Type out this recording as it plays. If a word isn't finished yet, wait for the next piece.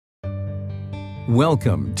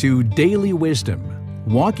Welcome to Daily Wisdom,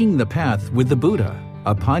 Walking the Path with the Buddha,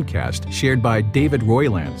 a podcast shared by David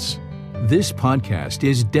Roylance. This podcast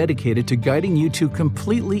is dedicated to guiding you to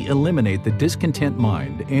completely eliminate the discontent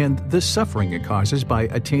mind and the suffering it causes by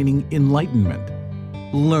attaining enlightenment.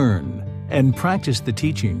 Learn and practice the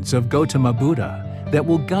teachings of Gotama Buddha that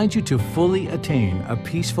will guide you to fully attain a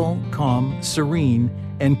peaceful, calm, serene,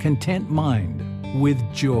 and content mind with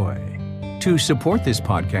joy. To support this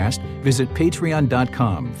podcast, visit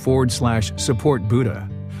patreon.com/support Buddha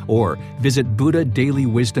or visit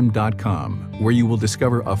buddhadailywisdom.com, where you will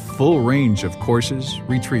discover a full range of courses,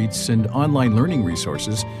 retreats, and online learning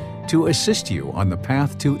resources to assist you on the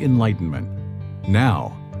path to enlightenment.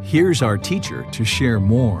 Now, here's our teacher to share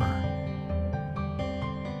more.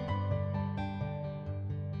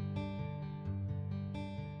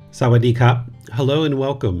 Sawadee Kap. Hello and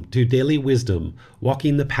welcome to Daily Wisdom,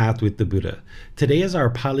 Walking the Path with the Buddha. Today is our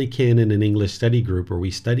Pali Canon and English study group where we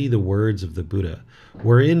study the words of the Buddha.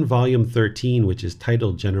 We're in volume 13, which is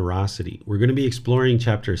titled Generosity. We're going to be exploring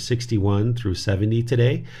chapters 61 through 70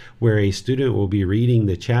 today, where a student will be reading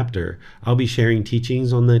the chapter. I'll be sharing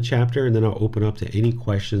teachings on that chapter, and then I'll open up to any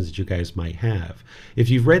questions that you guys might have. If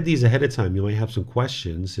you've read these ahead of time, you might have some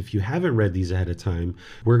questions. If you haven't read these ahead of time,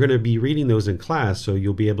 we're going to be reading those in class, so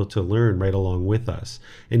you'll be able to learn right along with us.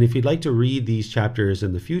 And if you'd like to read these chapters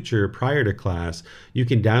in the future prior to class, you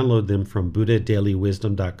can download them from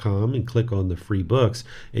buddhadailywisdom.com and click on the free books,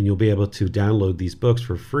 and you'll be able to download these books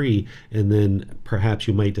for free. And then perhaps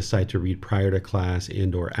you might decide to read prior to class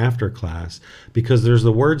and or after class, because there's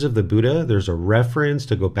the words of the Buddha, there's a reference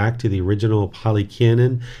to go back to the original Pali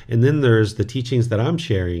Canon, and then there's the teachings that I'm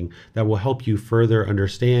sharing that will help you further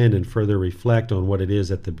understand and further reflect on what it is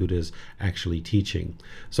that the Buddha is actually teaching.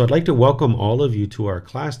 So I'd like to welcome all of you to our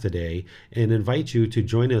class today and invite you to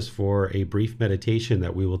join us for a brief meditation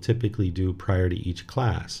that we will typically do prior to each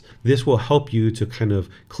class. This will help you to kind of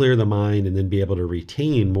clear the mind and then be able to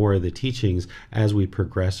retain more of the teachings as we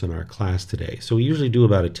progress in our class today. So we usually do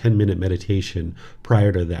about a 10-minute meditation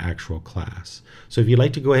prior to the actual class. So if you'd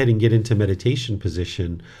like to go ahead and get into meditation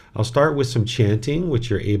position, I'll start with some chanting, which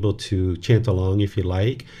you're able to chant along if you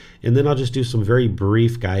like, and then I'll just do some very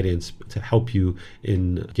brief guidance to help you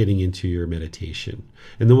in getting into your meditation.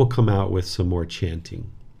 And then we'll come out with some more chanting.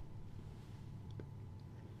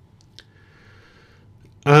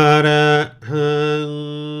 Arahang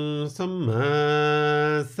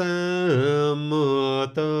Samma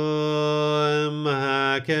Sambuddho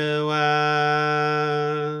Bhagava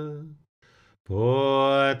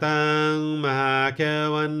Bhutang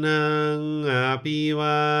Bhagavanang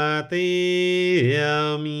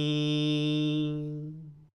Apivateyami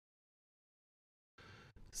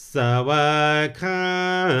Savakato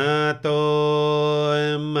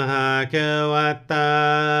Bhagavata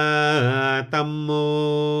Tammo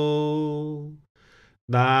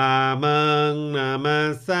Dhammang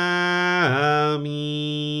Namasami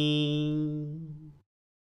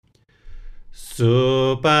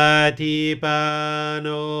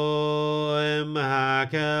Supatipano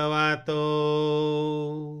Bhagavato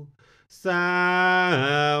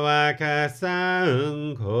Sāvaka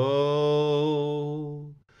Saṅkho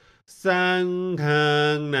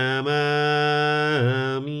Sanghang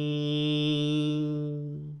Namami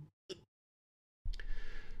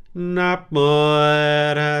Namo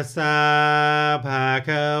Tassa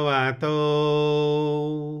Bhagavato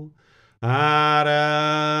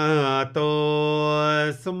Arahato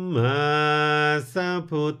Samma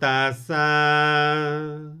Sambuddhassa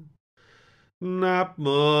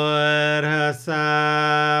Namo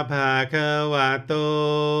Tassa Bhagavato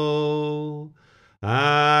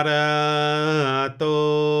Arahato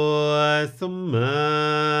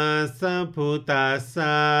Samma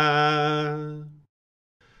Sambuddhassa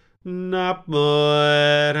Namo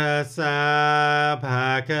Tassa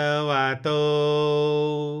Bhagavato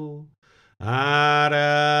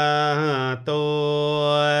Arahato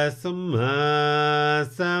Samma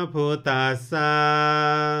Sambuddhassa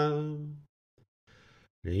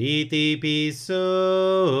Iti piso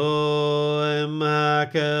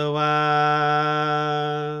Bhagava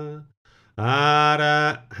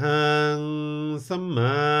Arahang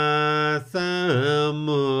Samma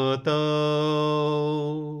Sambuddho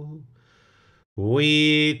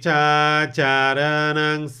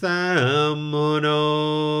Vicacaranang Sammuno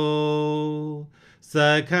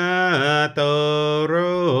Sakhato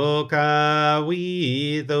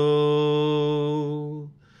Rokavito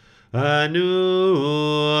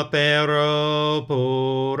Anuttaro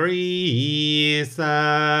Purisa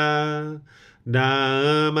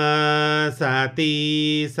Dhamma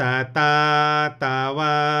Sati Satatawa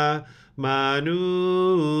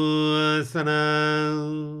Manu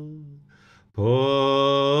Saranang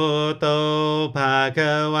Poto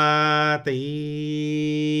Bhagavati.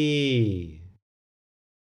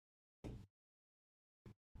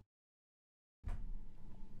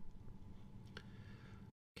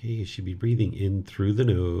 Okay, you should be breathing in through the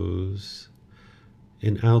nose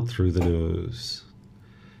and out through the nose.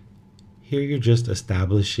 Here you're just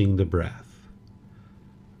establishing the breath.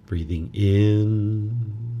 Breathing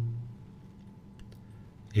in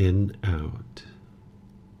and out.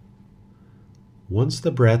 Once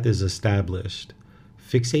the breath is established,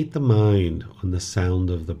 fixate the mind on the sound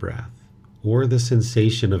of the breath or the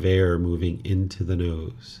sensation of air moving into the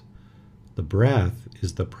nose. The breath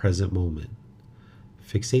is the present moment.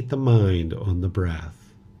 Fixate the mind on the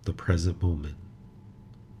breath, the present moment.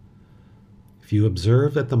 If you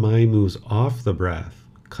observe that the mind moves off the breath,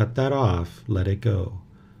 cut that off, let it go,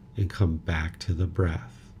 and come back to the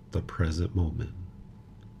breath, the present moment.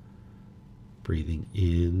 Breathing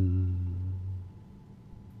in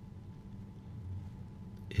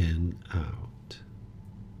and out.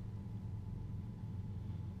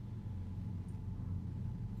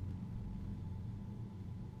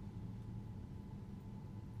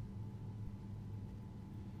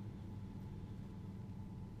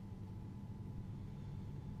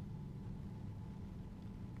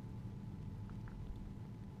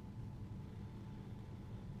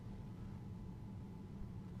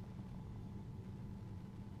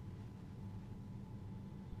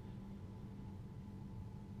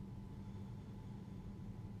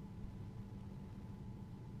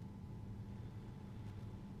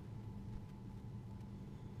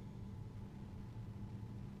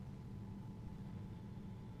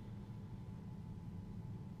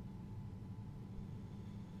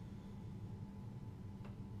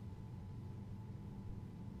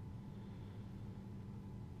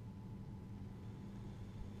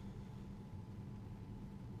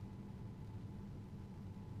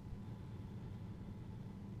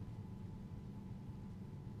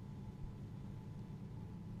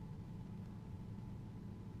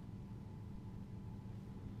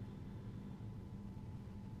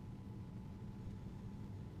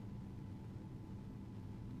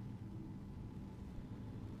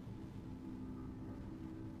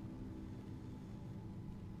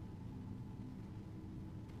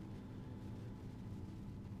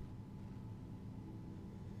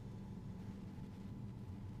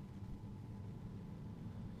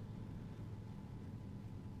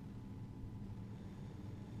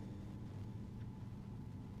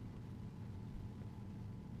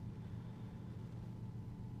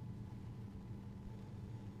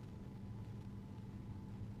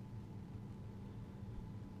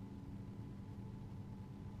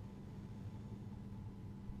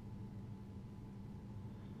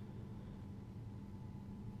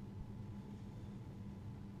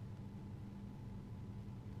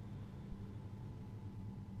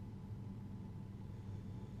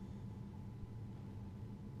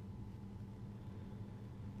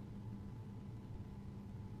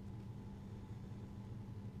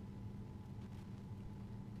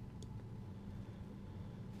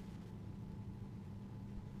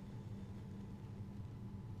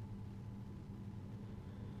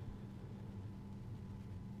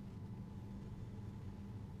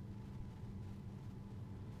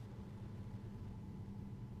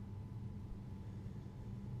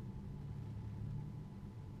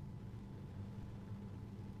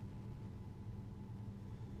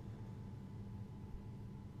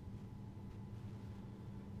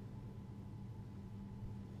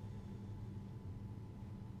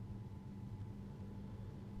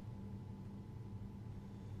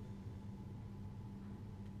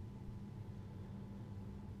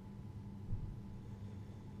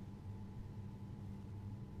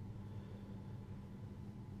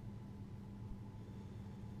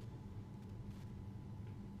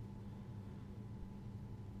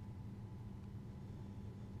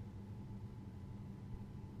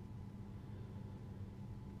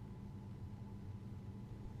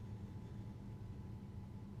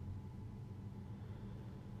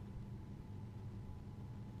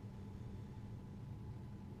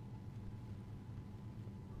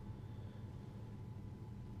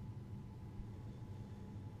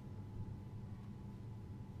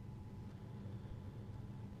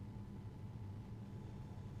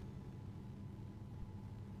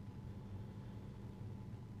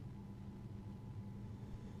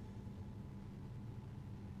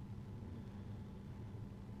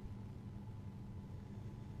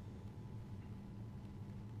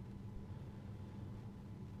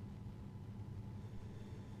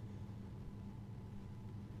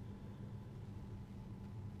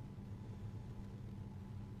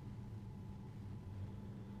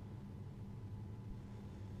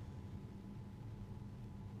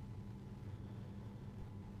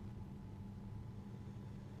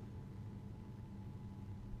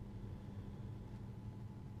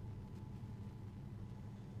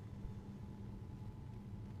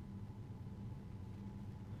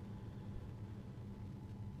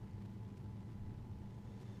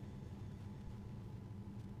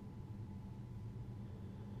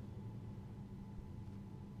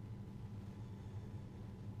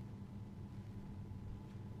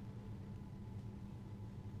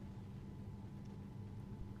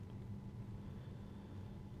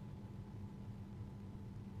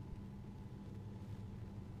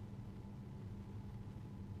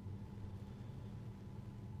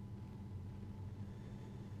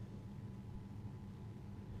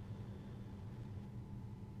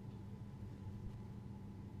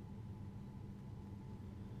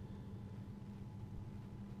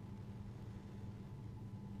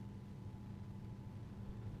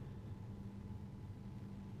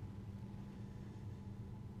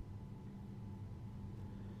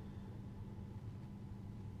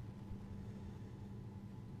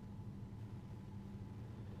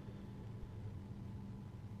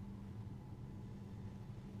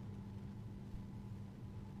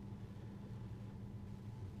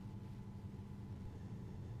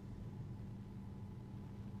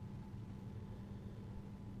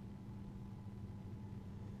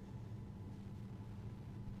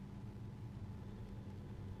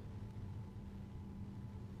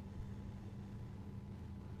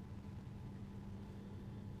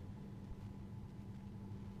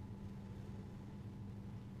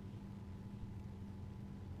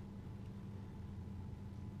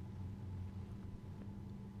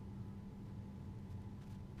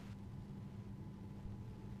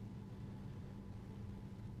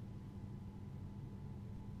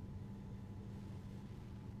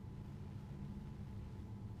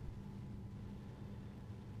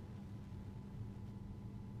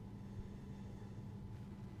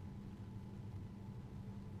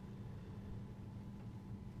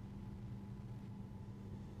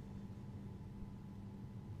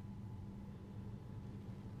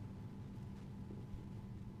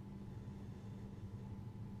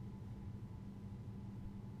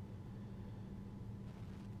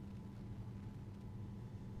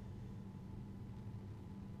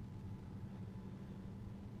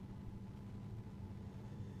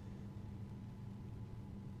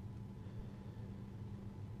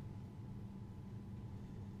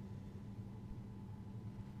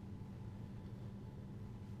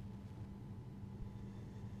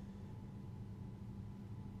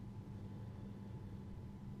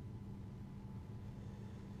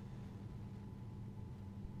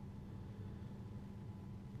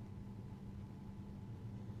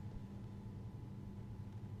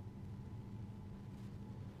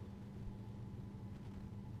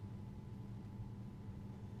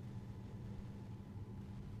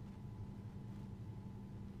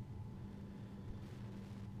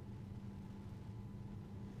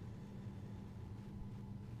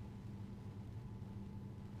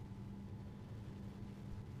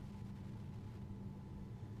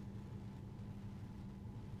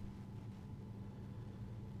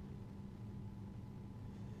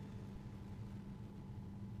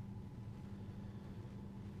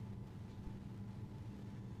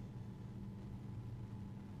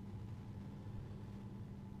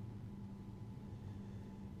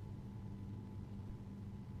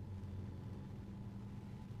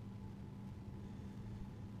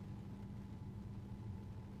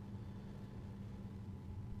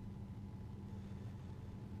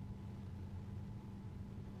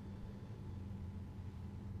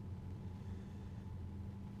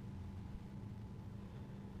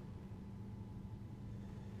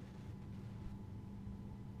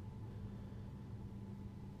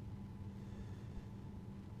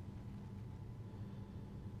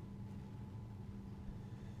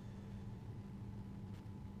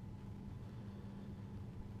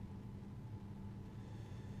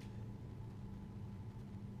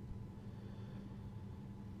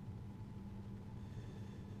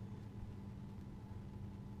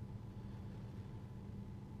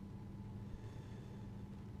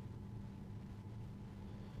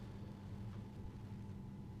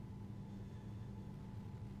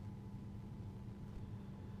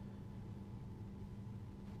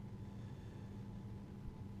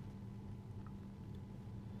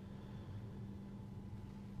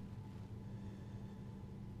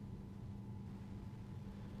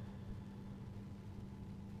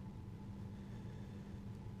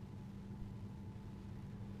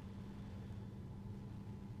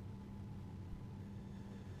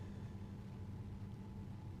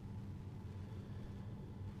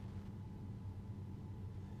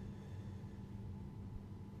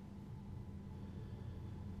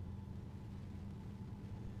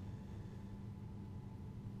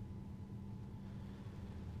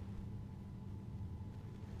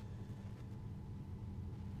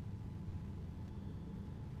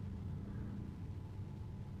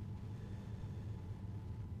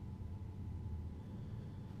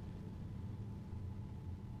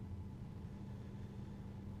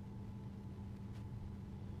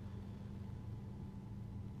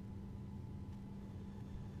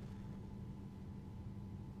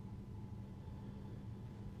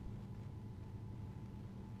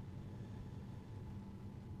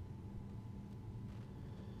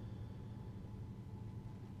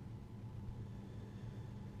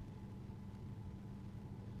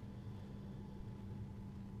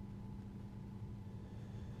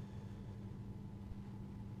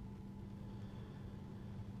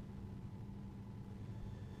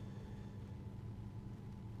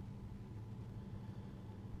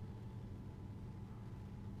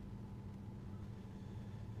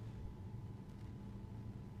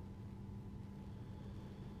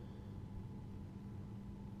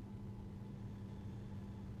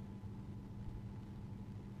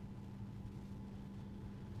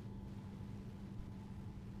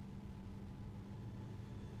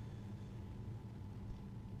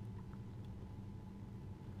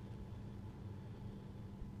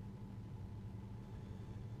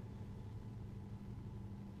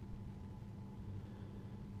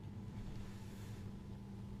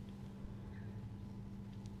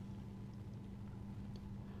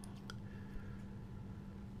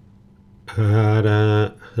 อะระ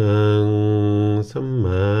หังสัมม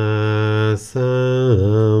าสั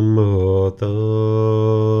มพุทโธ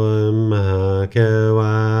มหาเขว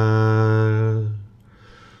า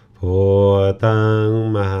พุทธัง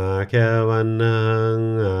มหาเขวันัง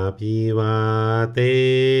อภิวาเท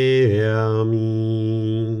มิ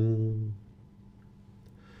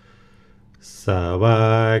สวา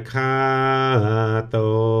กขาโต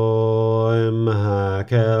มหาเ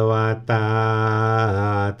ขวตา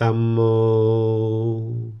ธัมโม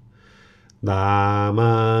ธัม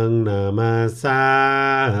มังนามัสสา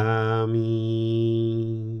มิ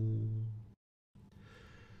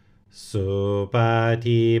สุป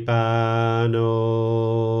ฏิปันโน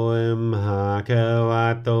มหาเขว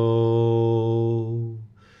โต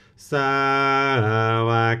สาว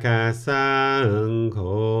กสังโฆ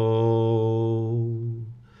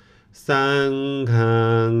สังฆั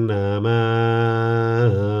งนามา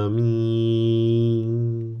มิ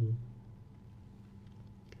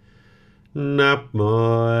นะโม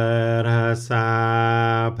ตัสสะ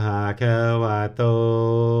ภะคะวะโต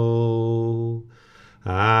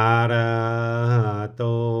อะระหะโต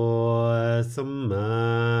สัมมา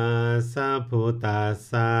สัมพุทธัส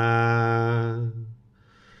สะ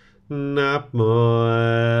นะโม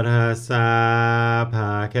ตัสสะภ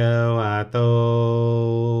ะคะวะโต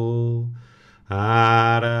อะ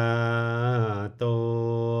ระหะโต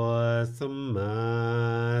สัมมา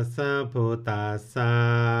สัมพุทธัสสะ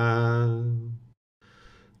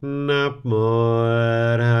นะโม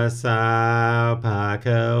ตัสสะภะค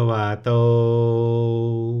ะวะโต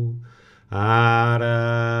อะระ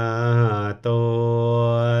หะโต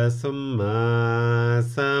สัมมา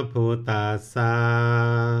สัมพุทธัสสะ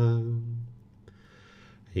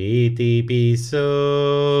อิติปิโส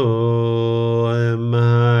ม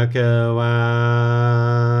ะคะวะ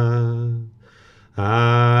อะ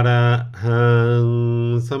ระหัง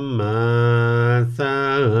สัมมาสั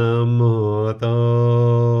มพุทโธ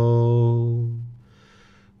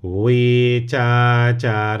วิชาจ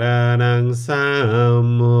ารนังสัม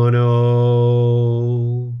มุโน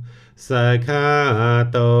สคา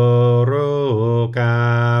โตโรกา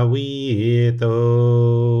วิโต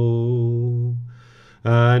อ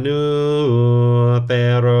นุเต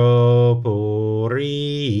โรปุริ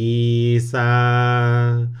สา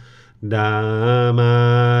ดัมมา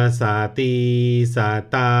สติสัต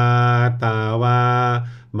ตาตาวา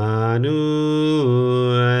มานุ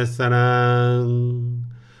สรัง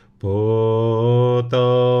พุทโธ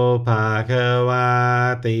ภะคะวะ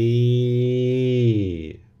ติ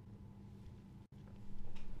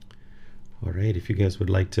All right, if you guys would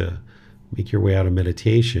like to make your way out of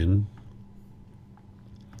meditation,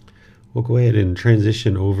 we'll go ahead and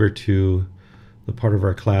transition over to the part of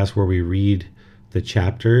our class where we read the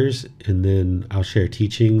chapters, and then I'll share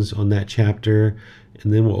teachings on that chapter,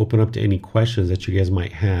 and then we'll open up to any questions that you guys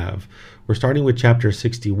might have. We're starting with chapter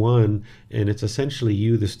 61, and it's essentially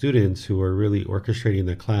you, the students, who are really orchestrating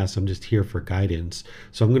the class. I'm just here for guidance.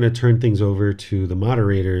 So I'm going to turn things over to the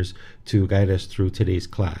moderators to guide us through today's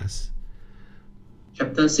class.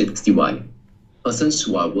 Chapter 61, Persons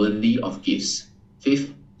who are worthy of gifts.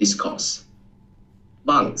 Fifth discourse.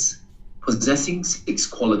 Monks, possessing 6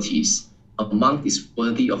 qualities. A monk is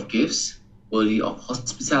worthy of gifts, worthy of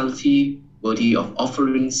hospitality, worthy of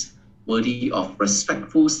offerings, worthy of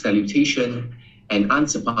respectful salutation, and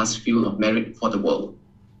unsurpassed field of merit for the world.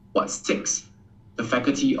 What 6? The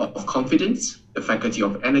faculty of confidence, the faculty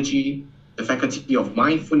of energy, the faculty of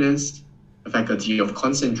mindfulness, the faculty of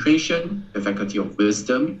concentration, the faculty of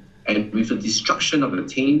wisdom, and with the destruction of the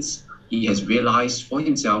taints, he has realized for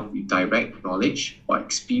himself with direct knowledge or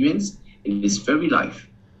experience in his very life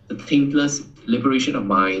the taintless liberation of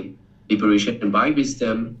mind, liberation by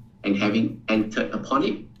wisdom, and having entered upon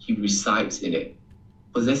it, he resides in it.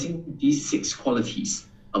 Possessing these 6 qualities,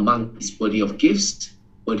 a monk is worthy of gifts,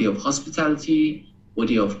 worthy of hospitality,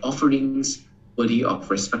 worthy of offerings, worthy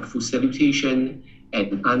of respectful salutation,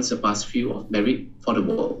 and unsurpassed field of merit for the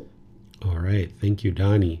world. All right, thank you,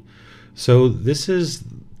 Donnie. So this is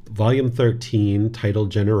volume 13,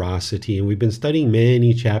 titled Generosity, and we've been studying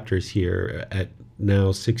many chapters here at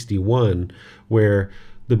now 61, where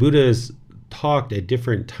the Buddha has talked at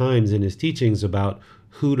different times in his teachings about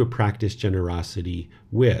who to practice generosity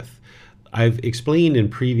with. I've explained in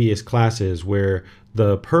previous classes where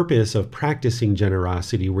the purpose of practicing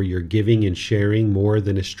generosity, where you're giving and sharing more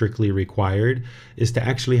than is strictly required, is to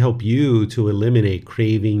actually help you to eliminate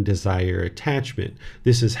craving, desire, attachment.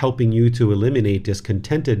 This is helping you to eliminate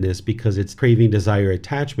discontentedness, because it's craving, desire,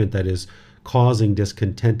 attachment that is causing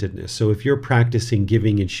discontentedness. So if you're practicing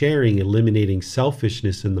giving and sharing, eliminating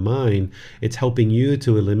selfishness in the mind, it's helping you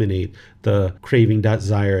to eliminate the craving,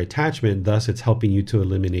 desire, attachment. Thus, it's helping you to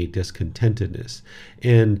eliminate discontentedness.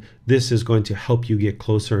 And this is going to help you get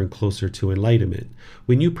closer and closer to enlightenment.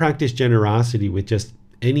 When you practice generosity with just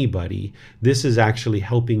anybody, this is actually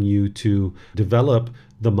helping you to develop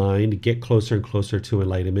the mind, get closer and closer to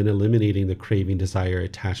enlightenment, eliminating the craving, desire,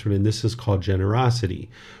 attachment. And this is called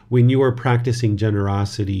generosity. When you are practicing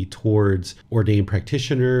generosity towards ordained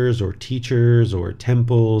practitioners or teachers or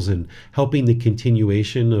temples and helping the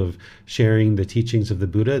continuation of sharing the teachings of the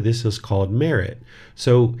Buddha, this is called merit.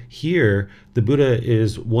 So here, the Buddha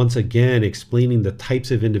is once again explaining the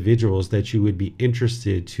types of individuals that you would be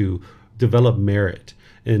interested to develop merit,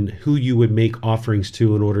 and who you would make offerings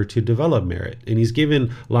to in order to develop merit. And he's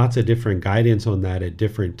given lots of different guidance on that at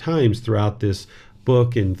different times throughout this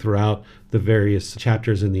book and throughout the various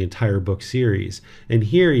chapters in the entire book series. And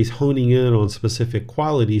here he's honing in on specific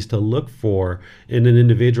qualities to look for in an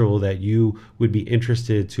individual that you would be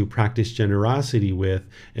interested to practice generosity with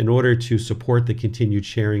in order to support the continued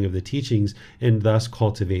sharing of the teachings and thus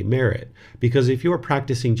cultivate merit. Because if you are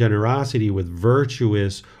practicing generosity with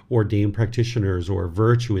virtuous ordained practitioners or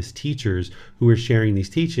virtuous teachers who are sharing these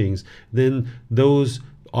teachings, then those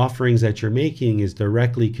offerings that you're making is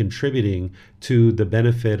directly contributing to the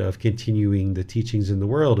benefit of continuing the teachings in the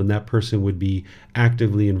world, and that person would be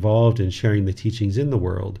actively involved in sharing the teachings in the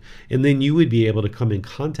world. And then you would be able to come in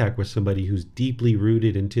contact with somebody who's deeply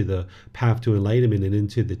rooted into the path to enlightenment and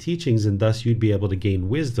into the teachings, and thus you'd be able to gain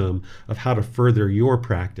wisdom of how to further your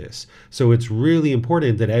practice. So it's really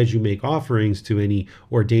important that as you make offerings to any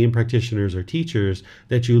ordained practitioners or teachers,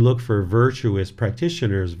 that you look for virtuous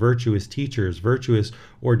practitioners, virtuous teachers, virtuous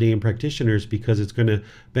ordained practitioners, because it's going to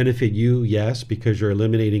benefit you, yes, because you're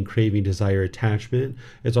eliminating craving, desire, attachment.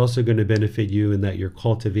 It's also going to benefit you in that you're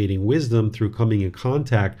cultivating wisdom through coming in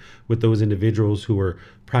contact with those individuals who are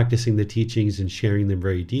practicing the teachings and sharing them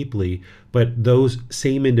very deeply. But those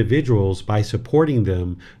same individuals, by supporting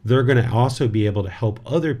them, they're going to also be able to help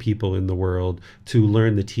other people in the world to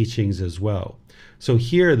learn the teachings as well. So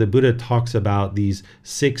here the Buddha talks about these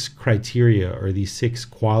 6 criteria or these 6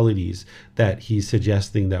 qualities that he's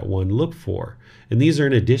suggesting that one look for. And these are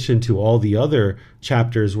in addition to all the other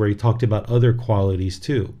chapters where he talked about other qualities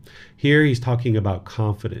too. Here he's talking about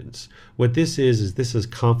confidence. What this is this is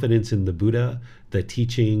confidence in the Buddha, the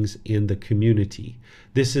teachings, and the community.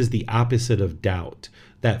 This is the opposite of doubt.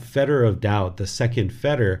 That fetter of doubt, the second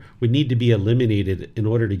fetter, would need to be eliminated in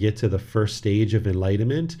order to get to the first stage of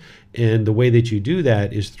enlightenment. And the way that you do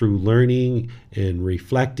that is through learning and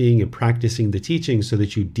reflecting and practicing the teachings so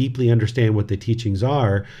that you deeply understand what the teachings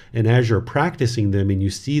are. And as you're practicing them and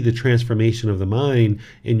you see the transformation of the mind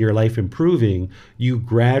in your life improving, you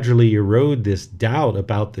gradually erode this doubt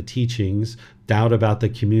about the teachings, doubt about the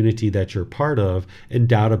community that you're part of, and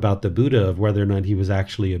doubt about the Buddha, of whether or not he was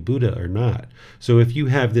actually a Buddha or not. So if you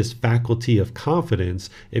have this faculty of confidence,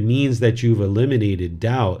 it means that you've eliminated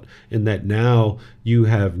doubt, and that now you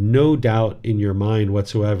have no doubt in your mind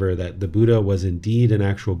whatsoever that the Buddha was indeed an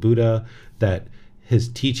actual Buddha, that his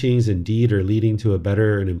teachings indeed are leading to a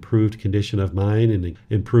better and improved condition of mind and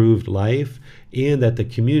improved life, and that the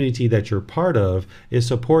community that you're part of is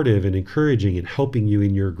supportive and encouraging and helping you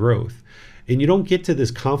in your growth. And you don't get to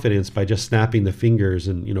this confidence by just snapping the fingers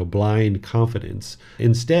and, blind confidence.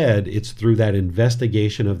 Instead, it's through that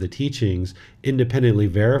investigation of the teachings, independently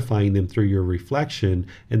verifying them through your reflection,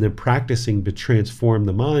 and then practicing to transform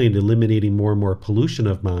the mind, eliminating more and more pollution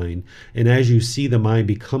of mind. And as you see the mind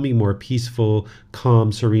becoming more peaceful,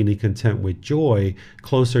 calm, serenely content with joy,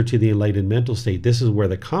 closer to the enlightened mental state, this is where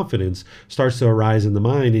the confidence starts to arise in the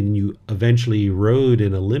mind, and you eventually erode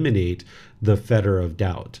and eliminate the fetter of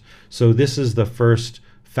doubt. So this is the first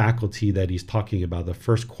faculty that he's talking about, the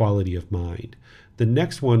first quality of mind. The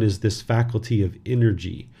next one is this faculty of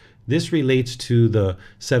energy. This relates to the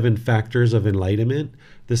 7 factors of enlightenment.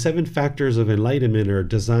 The 7 factors of enlightenment are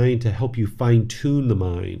designed to help you fine-tune the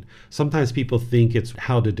mind. Sometimes people think it's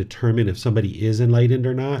how to determine if somebody is enlightened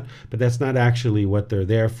or not, but that's not actually what they're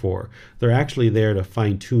there for. They're actually there to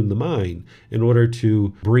fine-tune the mind in order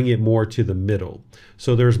to bring it more to the middle.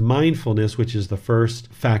 So there's mindfulness, which is the first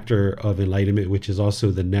factor of enlightenment, which is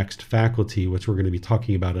also the next faculty, which we're going to be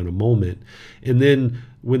talking about in a moment. And then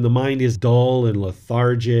when the mind is dull and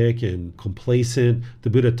lethargic and complacent, the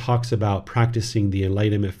Buddha talks about practicing the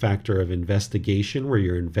enlightenment enlightenment factor of investigation, where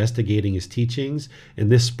you're investigating his teachings.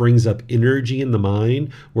 And this springs up energy in the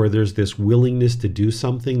mind where there's this willingness to do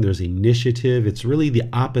something. There's initiative. It's really the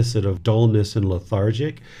opposite of dullness and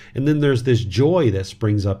lethargic. And then there's this joy that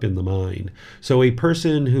springs up in the mind. So a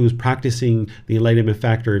person who's practicing the enlightenment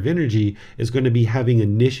factor of energy is going to be having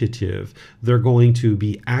initiative. They're going to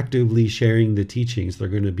be actively sharing the teachings. They're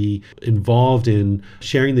going to be involved in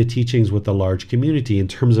sharing the teachings with a large community in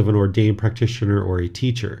terms of an ordained practitioner or a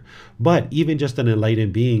teacher. But even just an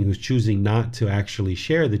enlightened being who's choosing not to actually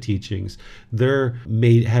share the teachings, they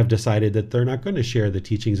may have decided that they're not going to share the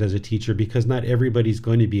teachings as a teacher, because not everybody's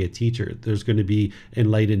going to be a teacher. There's going to be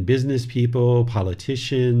enlightened business people,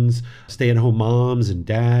 politicians, stay-at-home moms and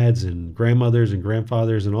dads and grandmothers and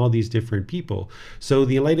grandfathers and all these different people. So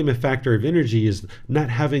the enlightenment factor of energy is not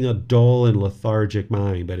having a dull and lethargic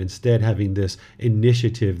mind, but instead having this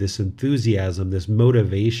initiative, this enthusiasm, this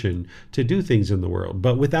motivation to do things in the world,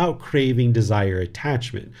 but without craving, desire,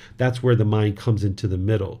 attachment. That's where the mind comes into the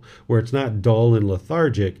middle, where it's not dull and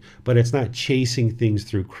lethargic, but it's not chasing things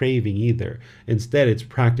through craving either. Instead, it's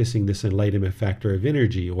practicing this enlightenment factor of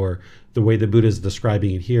energy, or the way the Buddha is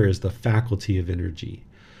describing it here is the faculty of energy.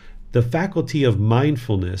 The faculty of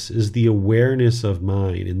mindfulness is the awareness of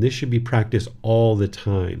mind, and this should be practiced all the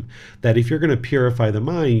time. That if you're going to purify the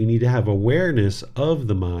mind, you need to have awareness of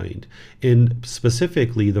the mind, and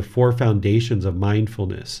specifically the four foundations of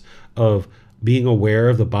mindfulness, of being aware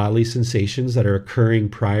of the bodily sensations that are occurring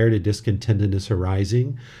prior to discontentedness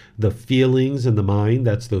arising, the feelings in the mind,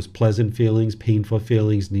 that's those pleasant feelings, painful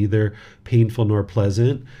feelings, neither painful nor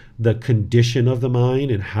pleasant, the condition of the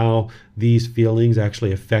mind and how these feelings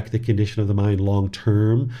actually affect the condition of the mind long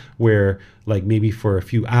term, where like maybe for a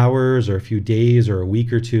few hours or a few days or a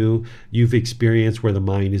week or two, you've experienced where the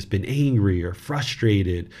mind has been angry or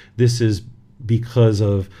frustrated. This is because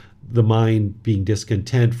of the mind being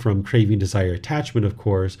discontent from craving, desire, attachment, of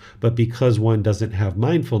course, but because one doesn't have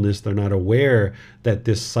mindfulness, they're not aware that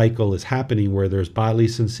this cycle is happening where there's bodily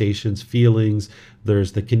sensations, feelings,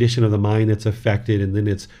 there's the condition of the mind that's affected, and then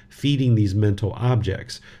it's feeding these mental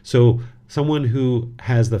objects. So someone who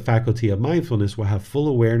has the faculty of mindfulness will have full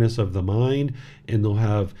awareness of the mind, and they'll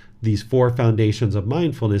have these four foundations of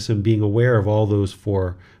mindfulness and being aware of all those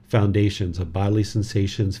four foundations of bodily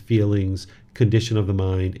sensations, feelings, condition of the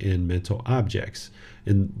mind, and mental objects.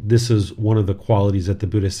 And this is one of the qualities that the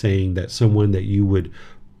Buddha is saying that someone that you would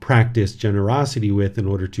practice generosity with in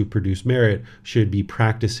order to produce merit should be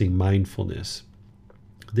practicing mindfulness.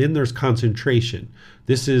 Then there's concentration.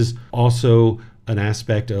 This is also an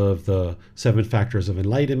aspect of the 7 factors of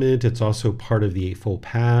enlightenment. It's also part of the Eightfold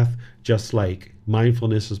Path, just like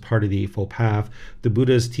mindfulness is part of the Eightfold Path. The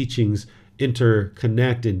Buddha's teachings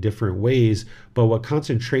interconnect in different ways, but what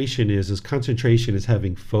concentration is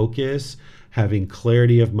having focus, having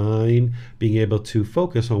clarity of mind, being able to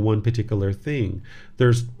focus on one particular thing.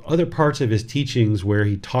 There's other parts of his teachings where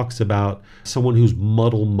he talks about someone who's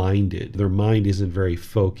muddle-minded. Their mind isn't very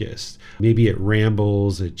focused. Maybe it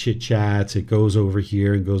rambles, it chit-chats, it goes over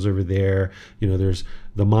here and goes over there.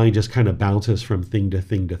 The mind just kind of bounces from thing to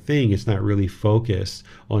thing to thing. It's not really focused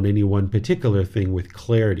on any one particular thing with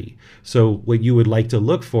clarity. So what you would like to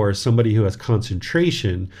look for is somebody who has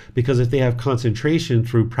concentration, because if they have concentration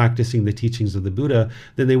through practicing the teachings of the Buddha,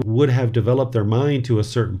 then they would have developed their mind to a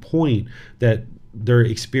certain point that they're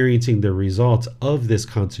experiencing the results of this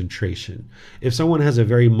concentration. If someone has a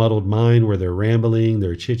very muddled mind where they're rambling,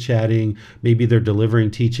 they're chit-chatting, maybe they're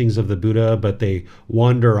delivering teachings of the Buddha, but they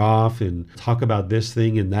wander off and talk about this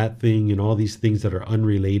thing and that thing and all these things that are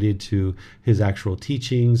unrelated to his actual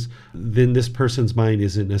teachings, then this person's mind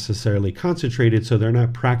isn't necessarily concentrated, so they're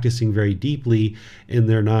not practicing very deeply, and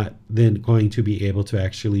they're not then going to be able to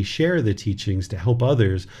actually share the teachings to help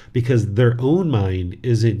others, because their own mind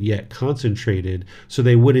isn't yet concentrated, so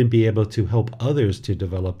they wouldn't be able to help others to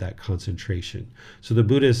develop that concentration. So the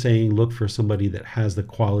Buddha is saying, look for somebody that has the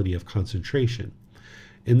quality of concentration.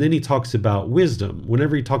 And then he talks about wisdom.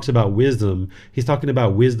 Whenever he talks about wisdom, he's talking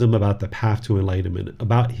about wisdom about the path to enlightenment,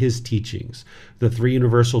 about his teachings, the 3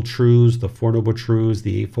 universal truths, the 4 noble truths,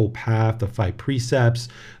 the Eightfold Path, the 5 precepts,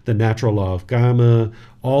 the natural law of Gama,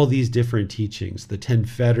 all these different teachings, the 10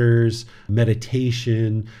 fetters,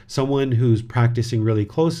 meditation, someone who's practicing really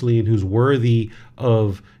closely and who's worthy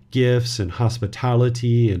of gifts and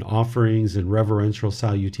hospitality and offerings and reverential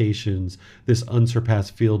salutations, this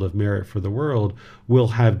unsurpassed field of merit for the world, will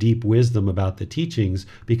have deep wisdom about the teachings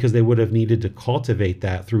because they would have needed to cultivate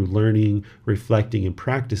that through learning, reflecting, and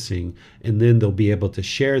practicing, and then they'll be able to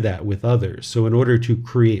share that with others. So in order to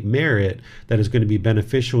create merit that is going to be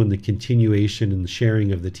beneficial in the continuation and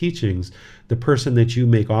sharing of the teachings, the person that you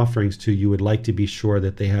make offerings to, you would like to be sure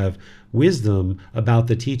that they have wisdom about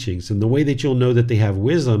the teachings. And the way that you'll know that they have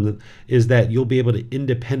wisdom is that you'll be able to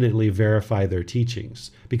independently verify their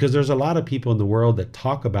teachings. Because there's a lot of people in the world that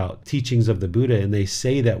talk about teachings of the Buddha and they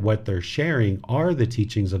say that what they're sharing are the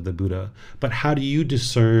teachings of the Buddha. But how do you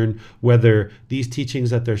discern whether these teachings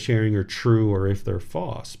that they're sharing are true or if they're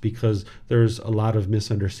false? Because there's a lot of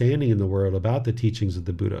misunderstanding in the world about the teachings of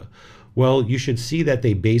the Buddha. Well, you should see that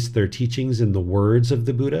they base their teachings in the words of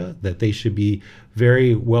the Buddha, that they should be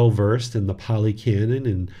very well versed in the Pali Canon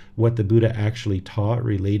and what the Buddha actually taught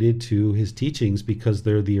related to his teachings, because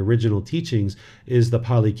they're the original teachings is the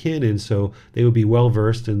Pali Canon. So they would be well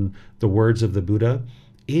versed in the words of the Buddha,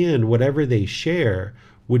 and whatever they share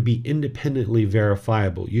would be independently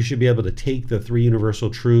verifiable. You should be able to take the three universal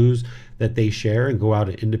truths that they share and go out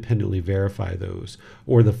and independently verify those.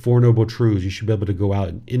 Or the Four Noble Truths, you should be able to go out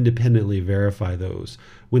and independently verify those.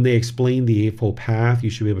 When they explain the Eightfold Path, you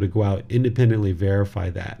should be able to go out and independently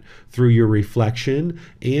verify that through your reflection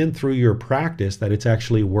and through your practice that it's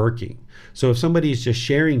actually working. So if somebody's just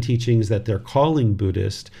sharing teachings that they're calling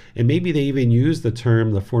Buddhist, and maybe they even use the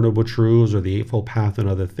term the Four Noble Truths or the Eightfold Path and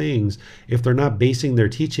other things, if they're not basing their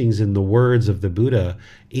teachings in the words of the Buddha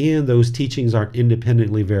and those teachings aren't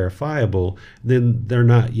independently verifiable, then they're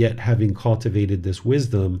not yet having cultivated this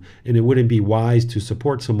wisdom, and it wouldn't be wise to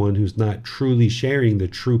support someone who's not truly sharing the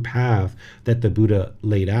true path that the Buddha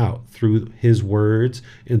laid out through his words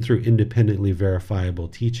and through independently verifiable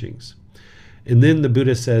teachings. And then the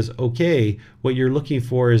Buddha says, okay, what you're looking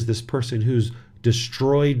for is this person who's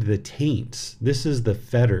destroyed the taints. This is the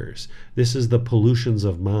fetters. This is the pollutions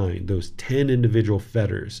of mind, those 10 individual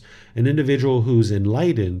fetters. An individual who's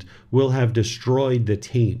enlightened will have destroyed the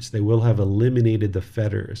taints. They will have eliminated the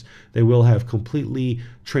fetters. They will have completely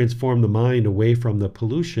transformed the mind away from the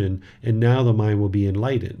pollution, and now the mind will be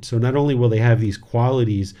enlightened. So not only will they have these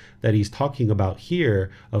qualities that he's talking about here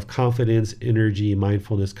of confidence, energy,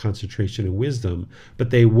 mindfulness, concentration, and wisdom, but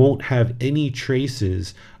they won't have any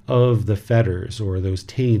traces of the fetters or those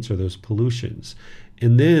taints or those pollutions.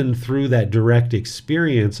 And then through that direct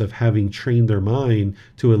experience of having trained their mind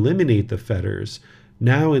to eliminate the fetters,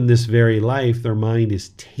 now in this very life, their mind is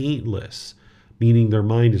taintless, meaning their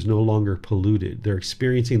mind is no longer polluted. They're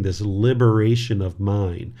experiencing this liberation of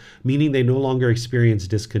mind, meaning they no longer experience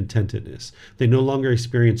discontentedness. They no longer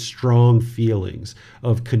experience strong feelings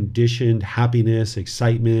of conditioned happiness,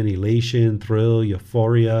 excitement, elation, thrill,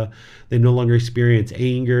 euphoria. They no longer experience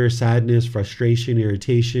anger, sadness, frustration,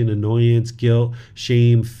 irritation, annoyance, guilt,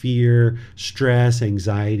 shame, fear, stress,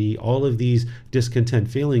 anxiety. All of these discontent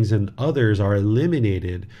feelings and others are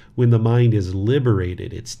eliminated when the mind is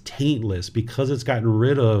liberated. It's taintless because it's gotten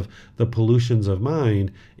rid of the pollutions of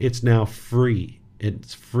mind. It's now free.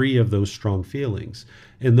 It's free of those strong feelings.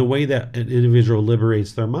 And the way that an individual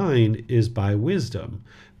liberates their mind is by wisdom,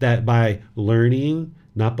 that by learning,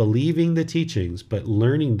 not believing the teachings, but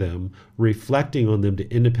learning them, reflecting on them to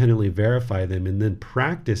independently verify them, and then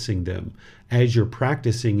practicing them. As you're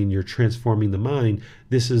practicing and you're transforming the mind,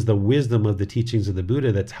 this is the wisdom of the teachings of the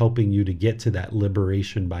Buddha that's helping you to get to that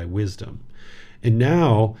liberation by wisdom. And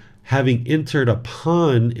now, having entered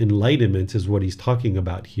upon enlightenment is what he's talking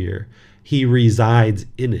about here. He resides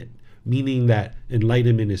in it, meaning that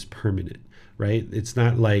enlightenment is permanent. Right? It's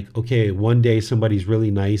not like, okay, one day somebody's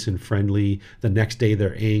really nice and friendly, the next day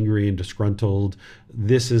they're angry and disgruntled.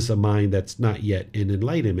 This is a mind that's not yet in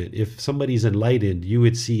enlightenment. If somebody's enlightened, you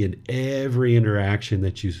would see in every interaction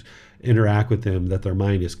that you interact with them that their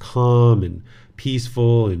mind is calm and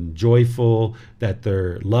peaceful and joyful, that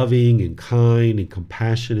they're loving and kind and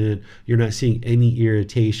compassionate. You're not seeing any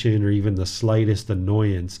irritation or even the slightest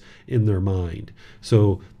annoyance in their mind.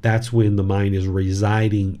 So that's when the mind is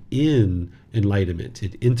residing in enlightenment.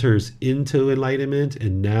 It enters into enlightenment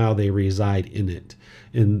and now they reside in it.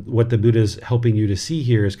 And what the Buddha is helping you to see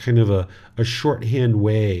here is kind of a shorthand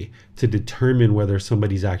way to determine whether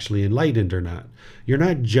somebody's actually enlightened or not. You're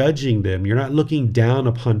not judging them. You're not looking down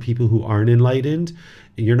upon people who aren't enlightened.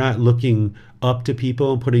 You're not looking up to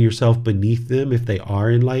people and putting yourself beneath them if they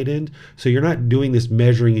are enlightened. So you're not doing this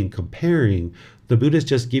measuring and comparing. The Buddha is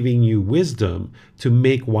just giving you wisdom to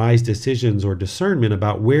make wise decisions or discernment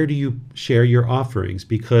about where do you share your offerings.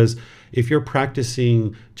 Because if you're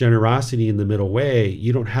practicing generosity in the middle way,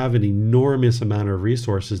 you don't have an enormous amount of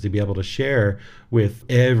resources to be able to share with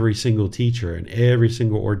every single teacher and every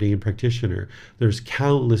single ordained practitioner. There's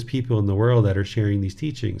countless people in the world that are sharing these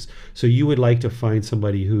teachings. So you would like to find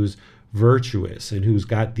somebody who's virtuous and who's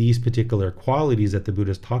got these particular qualities that the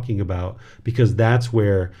Buddha is talking about, because that's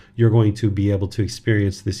where you're going to be able to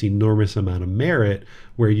experience this enormous amount of merit,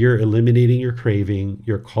 where you're eliminating your craving,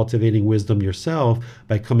 you're cultivating wisdom yourself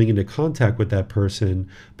by coming into contact with that person,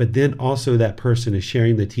 but then also that person is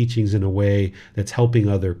sharing the teachings in a way that's helping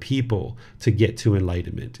other people to get to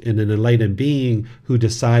enlightenment. And an enlightened being who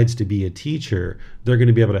decides to be a teacher, they're going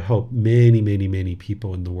to be able to help many, many, many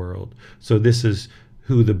people in the world. So this is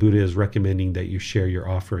who the Buddha is recommending that you share your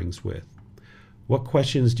offerings with. What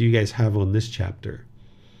questions do you guys have on this chapter?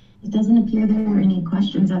 It doesn't appear there are any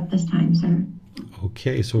questions at this time, sir.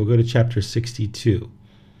 Okay, so we'll go to chapter 62.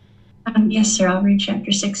 Yes, sir, I'll read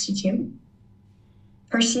chapter 62.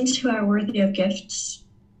 Persons who are worthy of gifts,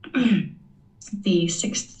 the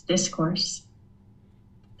sixth discourse.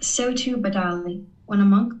 So too, Badali, when a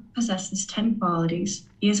monk possesses 10 qualities,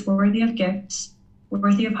 he is worthy of gifts,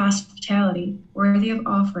 worthy of hospitality, worthy of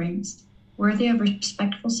offerings, worthy of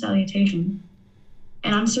respectful salutation,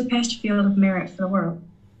 an unsurpassed field of merit for the world.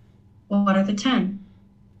 What are the 10?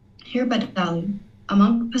 Here, Badali, a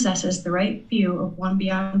monk possesses the right view of one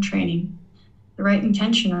beyond training, the right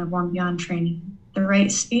intention of one beyond training, the right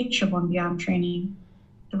speech of one beyond training,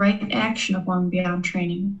 the right action of one beyond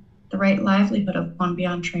training, the right livelihood of one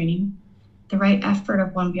beyond training, the right effort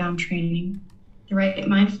of one beyond training, the right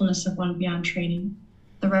mindfulness of one beyond training,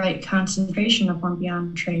 the right concentration of one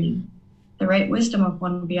beyond training, the right wisdom of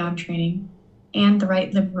one beyond training, and the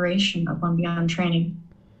right liberation of one beyond training.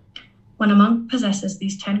 When a monk possesses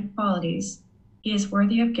these 10 qualities, he is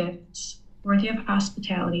worthy of gifts, worthy of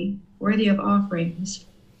hospitality, worthy of offerings,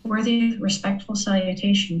 worthy of respectful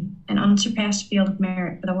salutation, an unsurpassed field of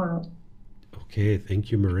merit for the world. Okay,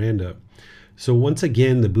 thank you, Miranda. So once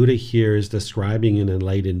again, the Buddha here is describing an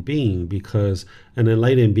enlightened being, because an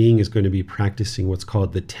enlightened being is going to be practicing what's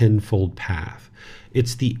called the tenfold path.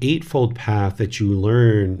 It's the eightfold path that you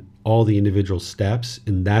learn all the individual steps,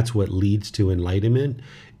 and that's what leads to enlightenment.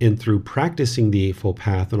 And through practicing the Eightfold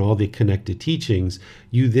Path and all the connected teachings,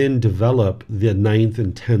 you then develop the ninth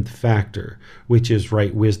and 10th factor, which is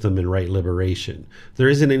right wisdom and right liberation. There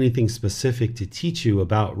isn't anything specific to teach you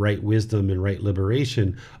about right wisdom and right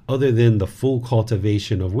liberation other than the full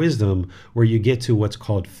cultivation of wisdom, where you get to what's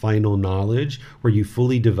called final knowledge, where you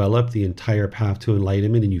fully develop the entire path to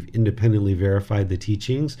enlightenment and you've independently verified the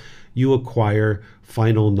teachings. You acquire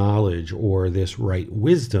final knowledge, or this right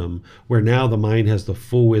wisdom, where now the mind has the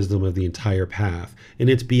full wisdom of the entire path, and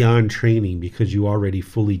it's beyond training because you already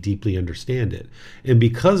fully deeply understand it. And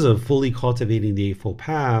because of fully cultivating the Eightfold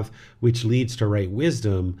Path, which leads to right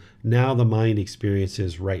wisdom, now the mind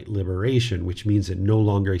experiences right liberation, which means it no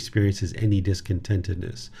longer experiences any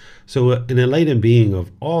discontentedness. So an enlightened being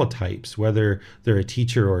of all types, whether they're a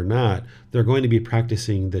teacher or not, they're going to be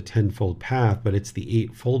practicing the tenfold path, but it's the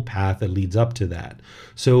eightfold path that leads up to that.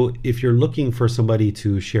 So if you're looking for somebody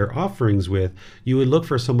to share offerings with, you would look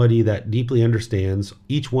for somebody that deeply understands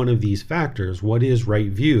each one of these factors. What is right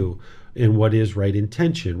view? And what is right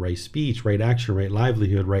intention, right speech, right action, right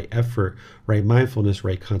livelihood, right effort, right mindfulness,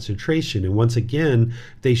 right concentration. And once again,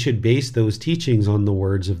 they should base those teachings on the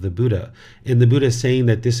words of the Buddha. And the Buddha is saying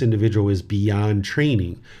that this individual is beyond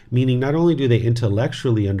training, meaning not only do they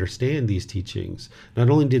intellectually understand these teachings, not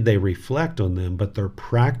only did they reflect on them, but they're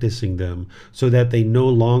practicing them so that they no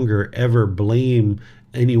longer ever blame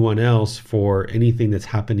anyone else for anything that's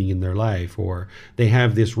happening in their life, or they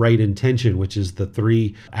have this right intention, which is the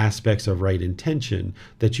three aspects of right intention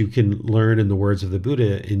that you can learn in the words of the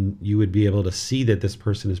Buddha, and you would be able to see that this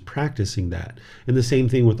person is practicing that. And the same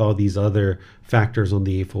thing with all these other factors on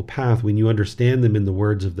the Eightfold Path. When you understand them in the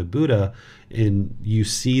words of the Buddha and you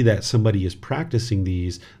see that somebody is practicing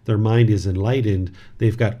these, their mind is enlightened,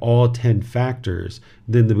 they've got all 10 factors,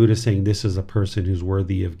 then the Buddha is saying this is a person who's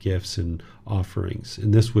worthy of gifts and offerings.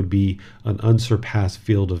 And this would be an unsurpassed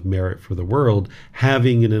field of merit for the world.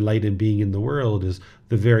 Having an enlightened being in the world is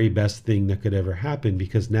the very best thing that could ever happen,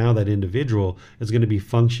 because now that individual is going to be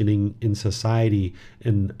functioning in society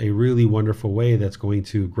in a really wonderful way that's going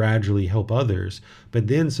to gradually help others. But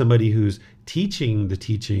then somebody who's teaching the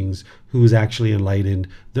teachings, who's actually enlightened,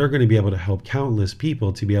 they're going to be able to help countless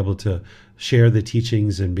people to be able to share the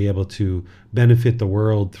teachings and be able to benefit the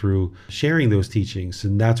world through sharing those teachings.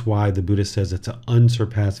 And that's why the Buddha says it's an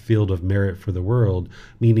unsurpassed field of merit for the world,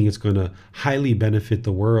 meaning it's going to highly benefit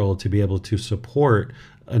the world to be able to support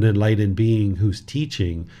an enlightened being who's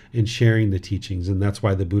teaching and sharing the teachings. And that's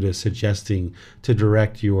why the Buddha is suggesting to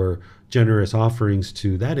direct your generous offerings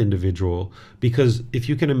to that individual, because if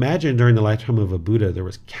you can imagine, during the lifetime of a Buddha, there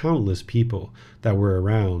was countless people that were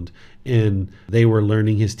around and they were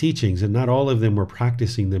learning his teachings, and not all of them were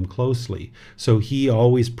practicing them closely. So he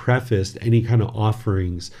always prefaced any kind of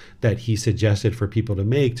offerings that he suggested for people to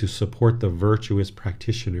make to support the virtuous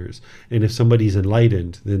practitioners. And if somebody's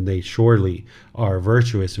enlightened, then they surely are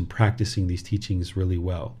virtuous and practicing these teachings really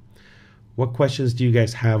well. What questions do you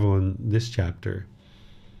guys have on this chapter?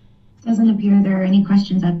 Doesn't appear there are any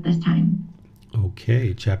questions at this time.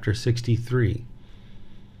 Okay, chapter 63.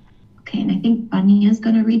 Okay, and I think Bunny is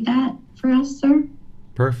going to read that for us, sir.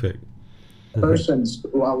 Perfect. Persons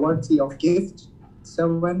who are worthy of gift,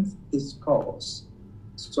 seventh discourse.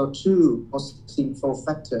 So too, possessing four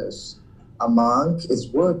factors, a monk is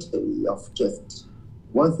worthy of gift,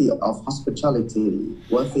 worthy of hospitality,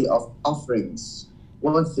 worthy of offerings,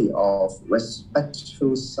 worthy of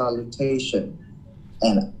respectful salutation,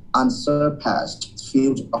 and unsurpassed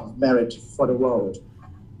field of merit for the world.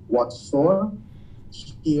 What for?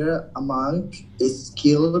 Here a monk is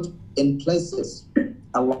skilled in places,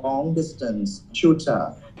 a long distance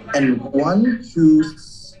tutor, and one who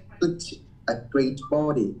split a great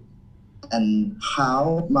body. And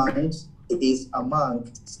how monk is a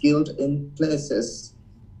monk skilled in places?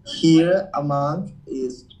 Here a monk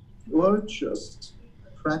is virtuous,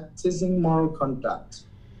 practicing moral conduct.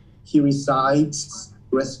 He resides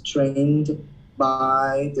restrained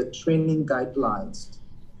by the training guidelines,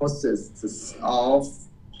 possesses of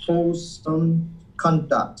wholesome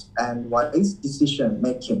conduct and wise decision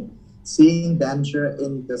making, seeing danger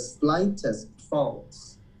in the slightest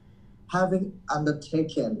faults. Having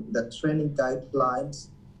undertaken the training guidelines,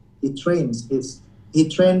 he trains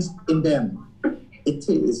in them. It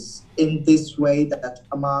is in this way that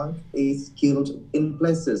a monk is skilled in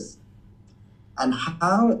places. And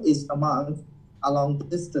how is a monk a long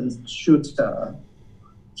distance shooter?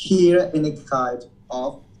 Here any kind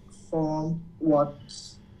of form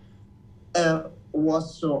whatsoever,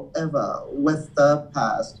 whether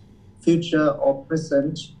past, future or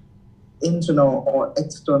present, internal or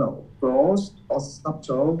external, gross or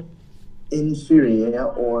subtle, inferior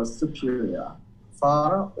or superior,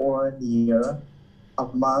 far or near, a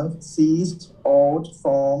monk sees old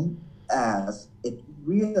form as it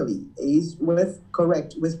really is with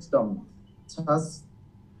correct wisdom. Thus,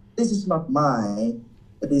 this is not mine,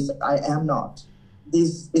 this I am not.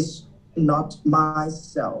 This is not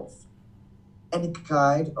myself. Any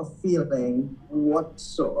kind of feeling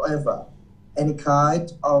whatsoever, any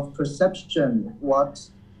kind of perception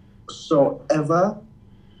whatsoever,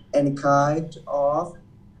 any kind of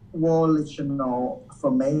volitional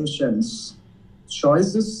formations,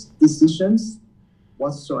 choices, decisions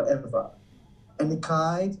whatsoever, any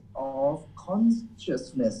kind of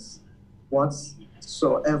consciousness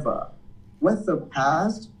whatsoever, whether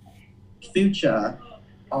past, future,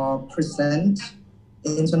 or present,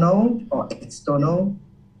 internal or external,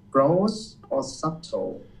 gross or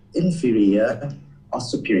subtle, inferior or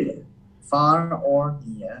superior, far or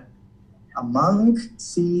near, a monk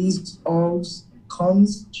sees all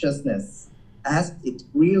consciousness as it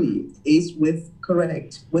really is with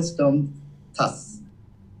correct wisdom. Thus,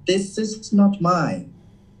 this is not mine,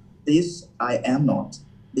 this I am not,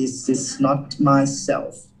 this is not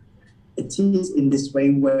myself. It is in this way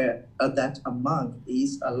where that a monk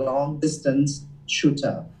is a long distance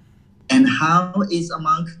shooter. And how is a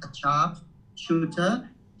monk a sharp shooter?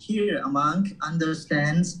 Here a monk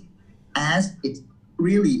understands as it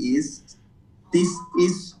really is. This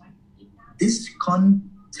is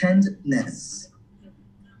discontentness.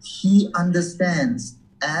 He understands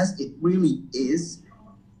as it really is.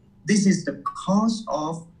 This is the cause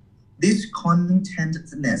of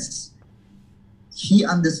discontentness. He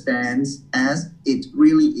understands as it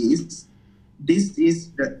really is. This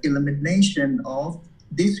is the elimination of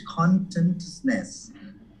discontentness.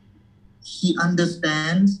 He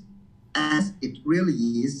understands as it really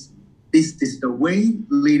is. This is the way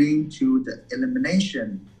leading to the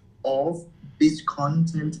elimination of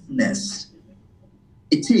discontentness.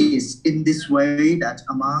 It is in this way that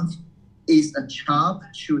a monk is a sharp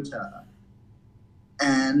shooter.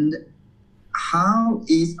 And how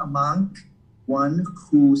is a monk one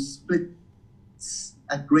who splits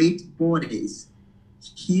a great bodies?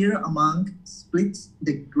 Here a monk splits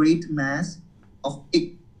the great mass of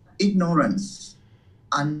ignorance.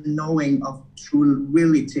 unknowing of true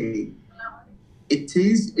reality. It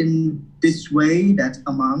is in this way that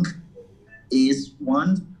a monk is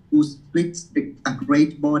one who splits a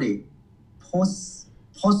great body,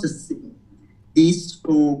 possessing these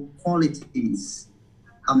four qualities.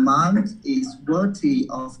 A monk is worthy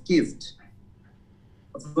of gift,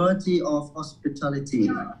 worthy of hospitality,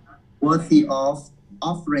 worthy of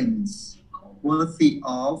offerings, worthy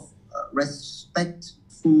of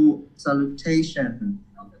respectful salutation,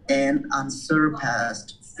 and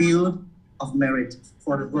unsurpassed field of merit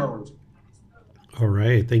for the world. All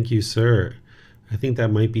right. Thank you, sir. I think that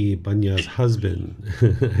might be Banya's husband.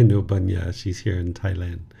 I know Banya. She's here in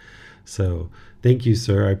Thailand. So thank you,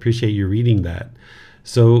 sir. I appreciate you reading that.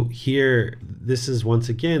 So here, this is once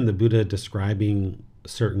again the Buddha describing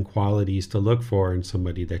certain qualities to look for in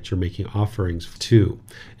somebody that you're making offerings to.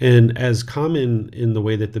 And as common in the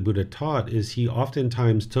way that the Buddha taught is he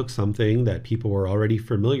oftentimes took something that people were already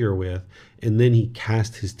familiar with, and then he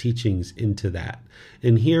cast his teachings into that.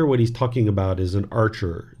 And here what he's talking about is an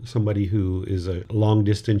archer, somebody who is a long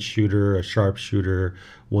distance shooter, a sharpshooter,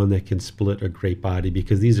 one that can split a great body,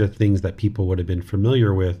 because these are things that people would have been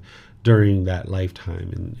familiar with during that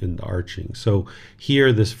lifetime in the arching. So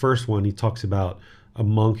here, this first one, he talks about a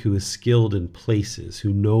monk who is skilled in places,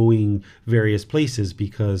 who knowing various places,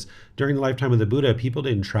 because during the lifetime of the Buddha, people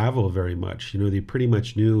didn't travel very much. They pretty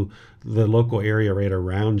much knew the local area right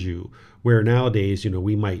around you, where nowadays,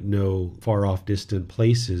 we might know far off distant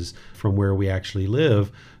places from where we actually live.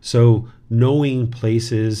 So knowing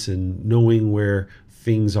places and knowing where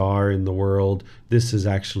things are in the world, this is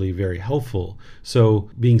actually very helpful. So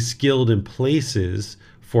being skilled in places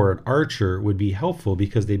for an archer would be helpful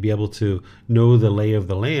because they'd be able to know the lay of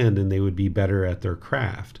the land and they would be better at their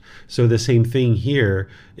craft. So the same thing here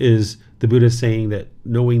is the Buddha saying that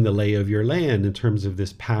knowing the lay of your land in terms of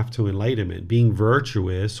this path to enlightenment, being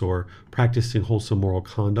virtuous or practicing wholesome moral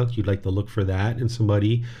conduct, you'd like to look for that in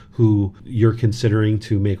somebody who you're considering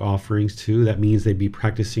to make offerings to. That means they'd be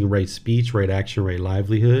practicing right speech, right action, right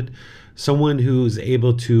livelihood. Someone who's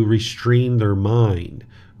able to restrain their mind,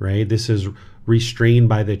 right? This is restrained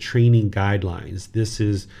by the training guidelines. This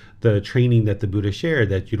is the training that the Buddha shared,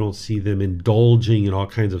 that you don't see them indulging in all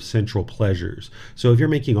kinds of sensual pleasures. So if you're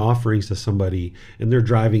making offerings to somebody and they're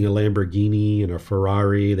driving a Lamborghini and a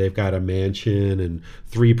Ferrari, they've got a mansion and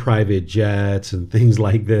 3 private jets and things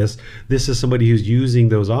like this is somebody who's using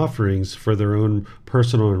those offerings for their own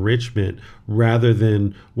personal enrichment rather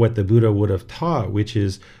than what the Buddha would have taught, which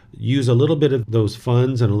is use a little bit of those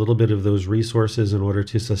funds and a little bit of those resources in order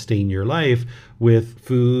to sustain your life with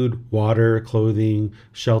food, water, clothing,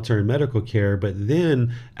 shelter, and medical care. But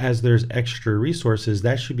then as there's extra resources,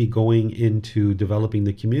 that should be going into developing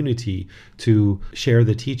the community to share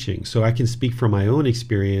the teaching. So I can speak from my own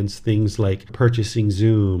experience, things like purchasing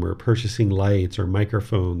Zoom or purchasing lights or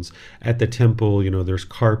microphones. At the temple, there's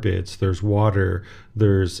carpets, there's water,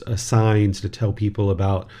 there's signs to tell people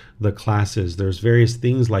about the classes. There's various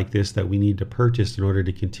things like this that we need to purchase in order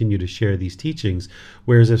to continue to share these teachings.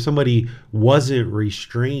 Whereas if somebody wasn't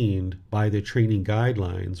restrained by the training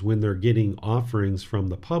guidelines when they're getting offerings from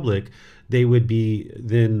the public, they would be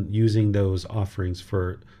then using those offerings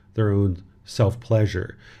for their own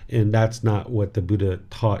self-pleasure. And that's not what the Buddha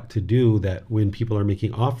taught to do, that when people are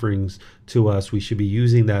making offerings to us, we should be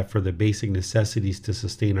using that for the basic necessities to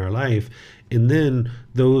sustain our life. And then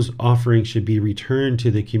those offerings should be returned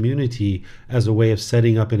to the community as a way of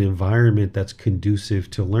setting up an environment that's conducive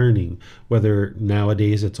to learning, whether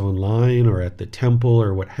nowadays it's online or at the temple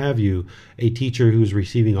or what have you. A teacher who's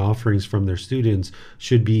receiving offerings from their students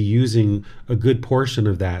should be using a good portion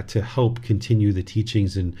of that to help continue the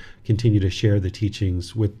teachings and continue to share the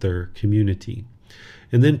teachings with their community.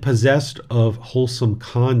 And then possessed of wholesome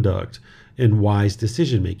conduct and wise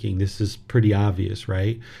decision making. This is pretty obvious,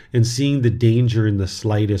 right? And seeing the danger in the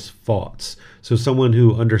slightest faults. So someone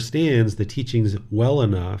who understands the teachings well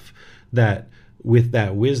enough that with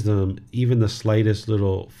that wisdom, even the slightest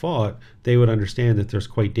little fault, they would understand that there's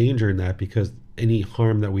quite danger in that, because any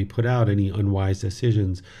harm that we put out, any unwise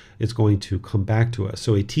decisions, it's going to come back to us.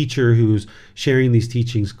 So a teacher who's sharing these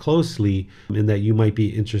teachings closely and that you might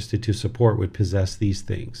be interested to support would possess these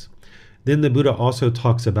things. Then the Buddha also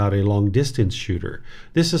talks about a long distance shooter.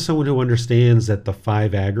 This is someone who understands that the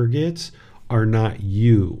 5 aggregates are not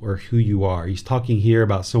you or who you are. He's talking here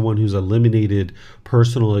about someone who's eliminated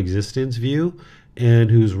personal existence view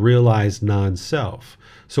and who's realized non-self.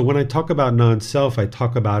 So when I talk about non-self, I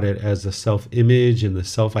talk about it as the self-image and the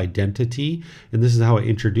self-identity, and this is how I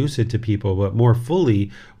introduce it to people. But more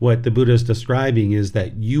fully, what the Buddha is describing is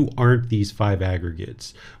that you aren't these 5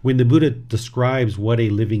 aggregates. When the Buddha describes what a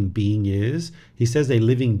living being is, He says a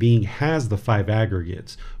living being has the five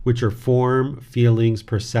aggregates, which are form, feelings,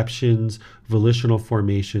 perceptions, volitional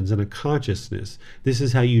formations, and a consciousness. This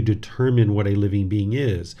is how you determine what a living being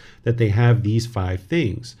is, that they have these five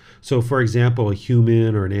things. So, for example, a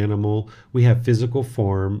human or an animal, we have physical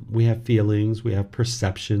form, we have feelings, we have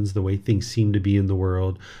perceptions, the way things seem to be in the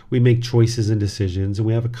world, we make choices and decisions, and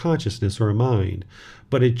we have a consciousness or a mind.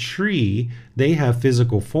 But a tree, they have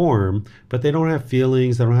physical form, but they don't have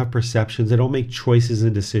feelings, they don't have perceptions, they don't make choices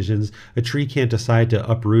and decisions. A tree can't decide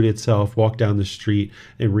to uproot itself, walk down the street,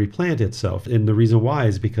 and replant itself. And the reason why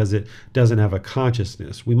is because it doesn't have a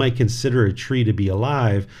consciousness. We might consider a tree to be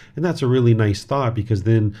alive, and that's a really nice thought because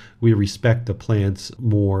then we respect the plants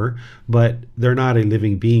more, but they're not a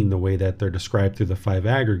living being the way that they're described through the five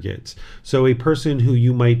aggregates. So a person who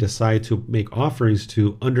you might decide to make offerings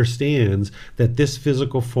to understands that this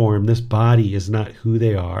physical form, this body, is not who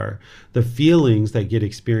they are. The feelings that get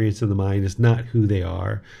experienced in the mind is not who they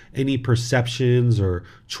are. Any perceptions or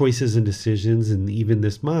choices and decisions, and even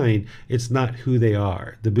this mind, it's not who they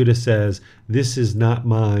are. The Buddha says, this is not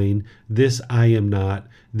mine, this I am not,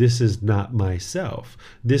 this is not myself.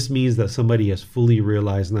 This means that somebody has fully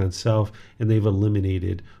realized non-self and they've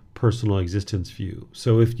eliminated personal existence view.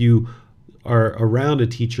 So if you are around a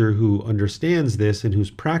teacher who understands this and who's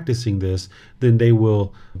practicing this, then they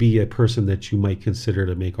will be a person that you might consider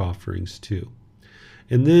to make offerings to.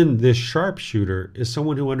 And then this sharpshooter is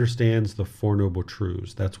someone who understands the Four Noble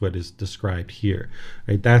Truths. That's what is described here,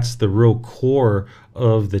 right? That's the real core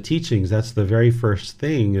of the teachings. That's the very first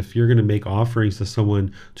thing. If you're going to make offerings to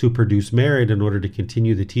someone to produce merit in order to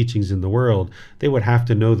continue the teachings in the world, they would have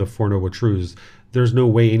to know the Four Noble Truths. There's no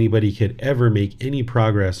way anybody could ever make any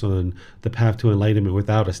progress on the path to enlightenment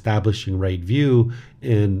without establishing right view,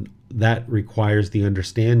 and that requires the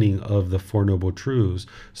understanding of the Four Noble Truths.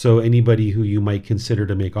 So anybody who you might consider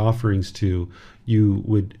to make offerings to, you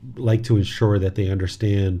would like to ensure that they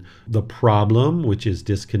understand the problem, which is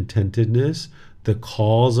discontentedness, the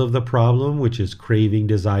cause of the problem, which is craving,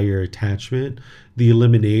 desire, attachment, the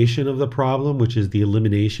elimination of the problem, which is the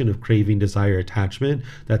elimination of craving, desire, attachment.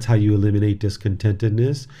 That's how you eliminate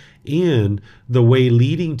discontentedness. And the way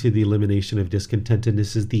leading to the elimination of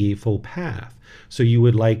discontentedness is the Eightfold Path. So you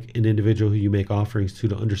would like an individual who you make offerings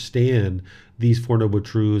to understand these Four Noble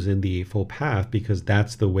Truths and the Eightfold Path, because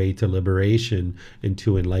that's the way to liberation and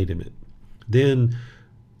to enlightenment. Then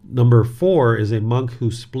number 4 is a monk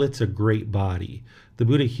who splits a great body. The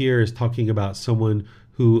Buddha here is talking about someone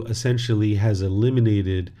who essentially has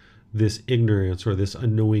eliminated this ignorance or this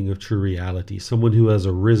unknowing of true reality, someone who has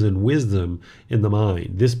arisen wisdom in the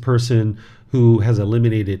mind. This person who has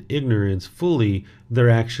eliminated ignorance fully, they're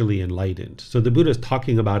actually enlightened. So the Buddha is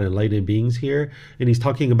talking about enlightened beings here, and he's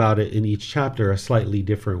talking about it in each chapter a slightly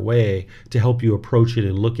different way to help you approach it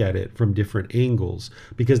and look at it from different angles.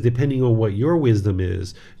 Because depending on what your wisdom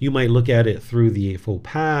is, you might look at it through the Eightfold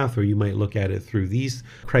Path, or you might look at it through these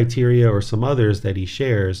criteria or some others that he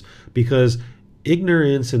shares, because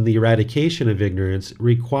ignorance and the eradication of ignorance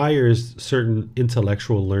requires certain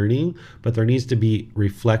intellectual learning, but there needs to be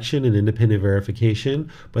reflection and independent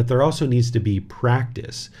verification, but there also needs to be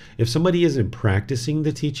practice. If somebody isn't practicing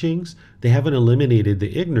the teachings, they haven't eliminated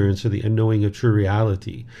the ignorance or the unknowing of true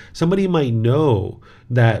reality. Somebody might know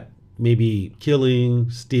that maybe killing,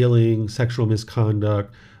 stealing, sexual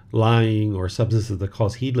misconduct, lying, or substances that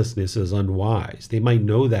cause heedlessness is unwise. They might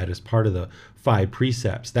know that as part of the 5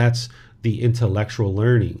 precepts. That's the intellectual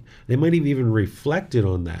learning. They might have even reflected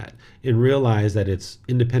on that and realize that it's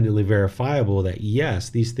independently verifiable that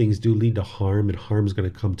yes, these things do lead to harm and harm is going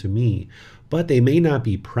to come to me, but they may not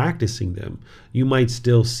be practicing them. You might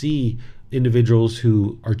still see individuals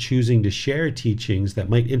who are choosing to share teachings that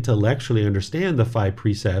might intellectually understand the 5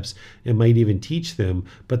 precepts and might even teach them,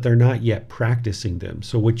 but they're not yet practicing them.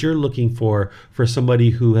 So what you're looking for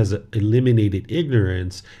somebody who has eliminated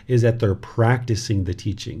ignorance is that they're practicing the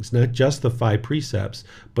teachings, not just the 5 precepts,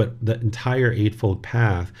 but the entire Eightfold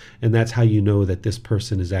Path. And that's how you know that this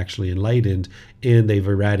person is actually enlightened and they've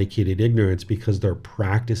eradicated ignorance, because they're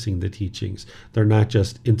practicing the teachings. They're not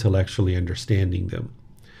just intellectually understanding them.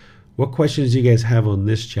 What questions do you guys have on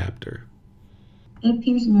this chapter? It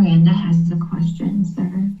appears Miranda has a question,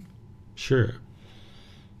 sir. Sure.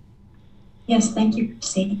 Yes, thank you,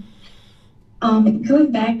 Chrissy.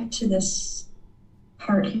 Going back to this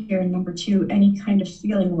part here, number 2, any kind of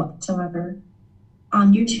feeling whatsoever.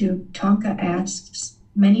 On YouTube, Tonka asks,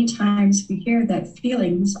 many times we hear that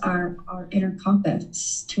feelings are our inner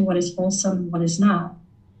compass to what is wholesome and what is not.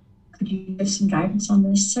 Could you give some guidance on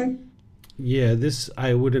this, sir? Yeah, this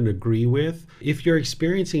I wouldn't agree with. If you're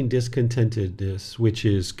experiencing discontentedness, which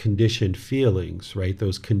is conditioned feelings, right?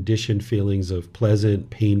 Those conditioned feelings of pleasant,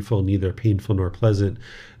 painful, neither painful nor pleasant,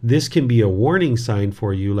 this can be a warning sign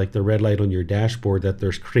for you, like the red light on your dashboard, that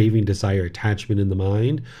there's craving, desire, attachment in the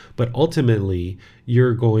mind. But ultimately,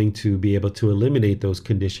 you're going to be able to eliminate those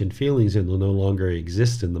conditioned feelings and they'll no longer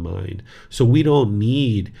exist in the mind. So we don't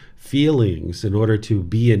need feelings in order to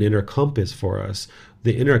be an inner compass for us.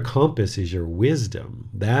 The inner compass is your wisdom.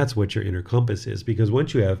 That's what your inner compass is. Because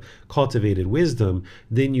once you have cultivated wisdom,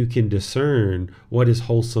 then you can discern what is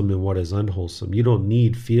wholesome and what is unwholesome. You don't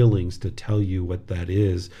need feelings to tell you what that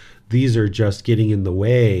is. These are just getting in the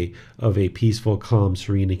way of a peaceful, calm,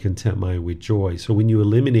 serene, and content mind with joy. So when you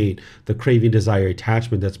eliminate the craving, desire,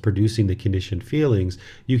 attachment that's producing the conditioned feelings,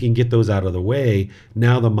 you can get those out of the way.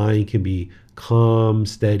 Now the mind can be calm,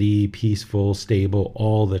 steady, peaceful, stable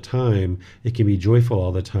all the time. It can be joyful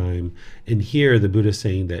all the time. And here the Buddha is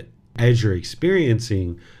saying that as you're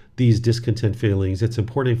experiencing these discontent feelings, it's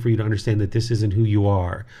important for you to understand that this isn't who you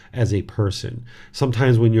are as a person.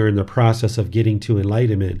 Sometimes when you're in the process of getting to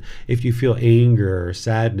enlightenment, if you feel anger or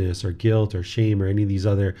sadness or guilt or shame or any of these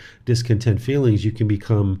other discontent feelings, you can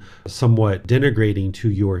become somewhat denigrating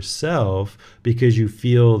to yourself because you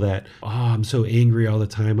feel that, oh, I'm so angry all the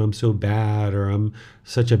time, I'm so bad, or I'm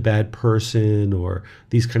such a bad person, or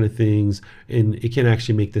these kind of things. And it can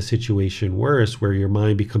actually make the situation worse, where your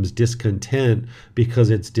mind becomes discontent because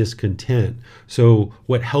it's discontent. So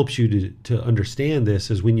what helps you to understand this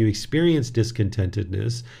is when you experience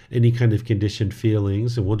discontentedness, any kind of conditioned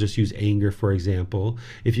feelings, and we'll just use anger for example.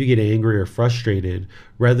 If you get angry or frustrated,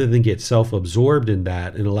 rather than get self-absorbed in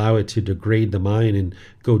that and allow it to degrade the mind and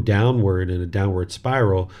go downward in a downward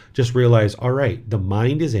spiral, just realize, all right, the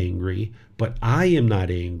mind is angry, but I am not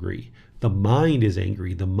angry. The mind is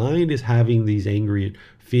angry. The mind is having these angry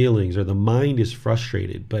feelings, or the mind is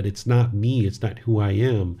frustrated, but it's not me. It's not who I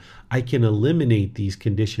am. I can eliminate these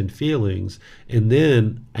conditioned feelings, and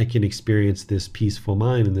then I can experience this peaceful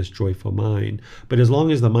mind and this joyful mind. But as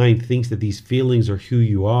long as the mind thinks that these feelings are who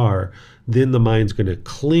you are, then the mind's going to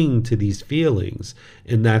cling to these feelings,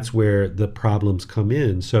 and that's where the problems come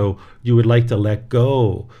in. So you would like to let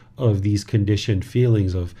go of these conditioned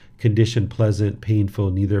feelings of conditioned pleasant,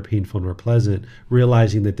 painful, neither painful nor pleasant,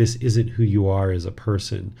 realizing that this isn't who you are as a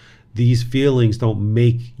person. These feelings don't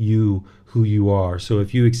make you who you are. So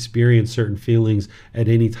if you experience certain feelings at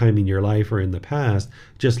any time in your life or in the past,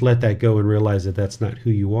 just let that go and realize that that's not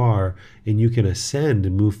who you are, and you can ascend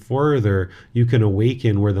and move further. You can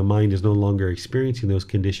awaken where the mind is no longer experiencing those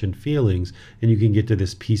conditioned feelings, and you can get to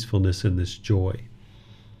this peacefulness and this joy.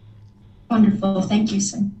 Wonderful. Thank you,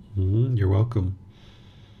 sir. You're welcome.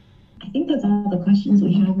 I think that's all the questions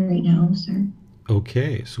we have right now, sir.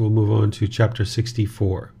 Okay, so we'll move on to chapter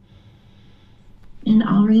 64. And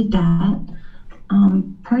I'll read that.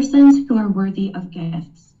 Persons who are worthy of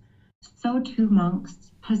gifts. So too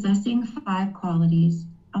monks, possessing 5 qualities,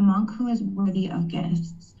 a monk who is worthy of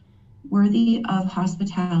gifts, worthy of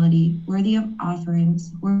hospitality, worthy of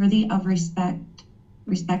offerings, worthy of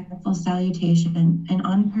respectful salutation, an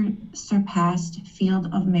unsurpassed field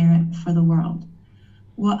of merit for the world.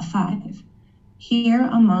 What 5? Here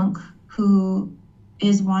a monk who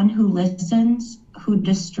is one who listens, who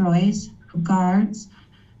destroys, who guards,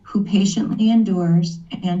 who patiently endures,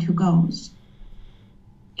 and who goes.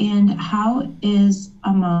 And how is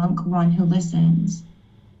a monk one who listens?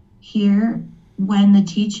 Here, when the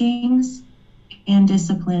teachings and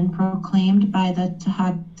discipline proclaimed by the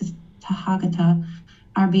Tathagata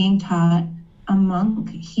are being taught, a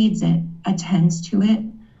monk heeds it, attends to it,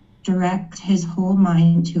 directs his whole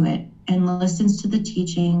mind to it, and listens to the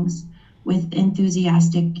teachings with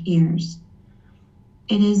enthusiastic ears.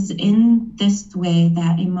 It is in this way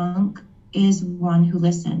that a monk is one who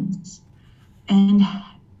listens. And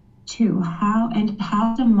 2, how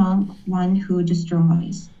is a monk one who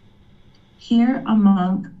destroys? Here a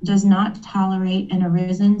monk does not tolerate an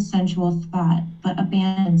arisen sensual thought, but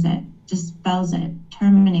abandons it, dispels it,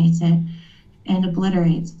 terminates it, and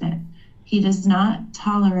obliterates it. He does not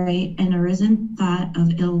tolerate an arisen thought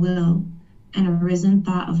of ill will, an arisen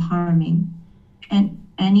thought of harming, and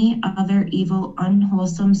any other evil,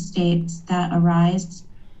 unwholesome states that arise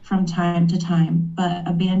from time to time, but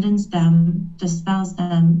abandons them, dispels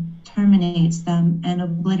them, terminates them, and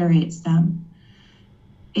obliterates them.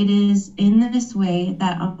 It is in this way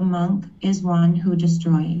that a monk is one who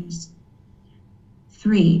destroys.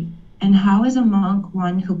 3, and how is a monk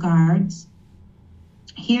one who guards?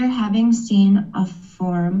 Here, having seen a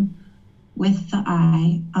form with the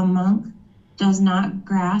eye, a monk does not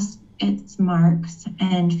grasp its marks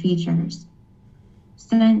and features.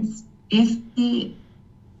 Since If he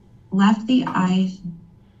left the eye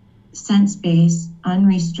sense base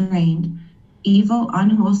unrestrained, evil,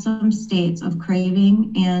 unwholesome states of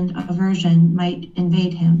craving and aversion might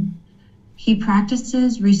invade him. He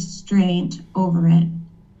practices restraint over it.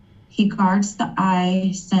 He guards the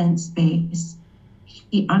eye sense base.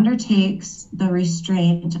 He undertakes the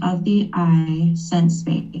restraint of the eye sense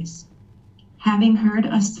space. Having heard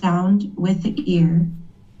a sound with the ear,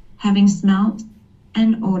 having smelt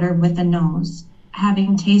an odor with the nose,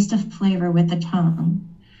 having tasted a flavor with the tongue,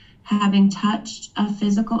 having touched a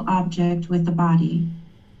physical object with the body,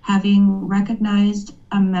 having recognized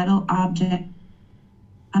a mental object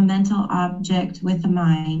with the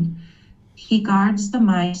mind, he guards the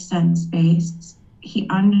mind sense base. He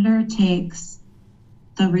undertakes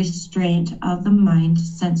the restraint of the mind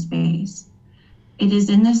sense base. It is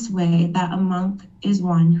in this way that a monk is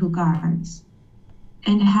one who guards.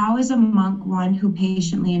 And how is a monk one who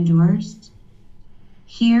patiently endures?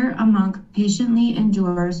 Here a monk patiently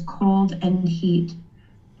endures cold and heat,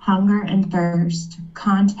 hunger and thirst,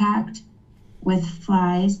 contact with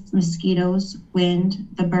flies, mosquitoes, wind,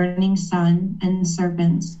 the burning sun, and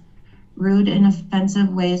serpents, rude and offensive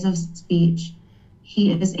ways of speech.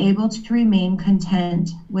 He is able to remain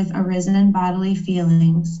content with arisen bodily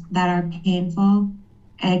feelings that are painful,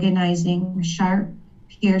 agonizing, sharp,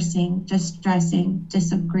 piercing, distressing,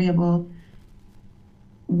 disagreeable,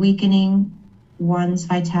 weakening one's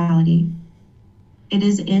vitality. It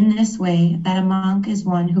is in this way that a monk is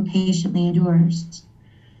one who patiently endures.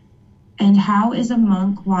 And how is a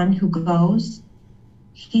monk one who goes?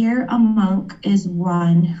 Here a monk is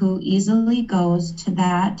one who easily goes to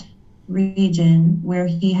that region where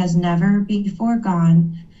he has never before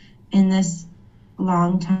gone in this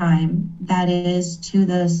long time, that is, to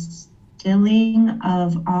the stilling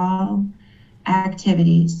of all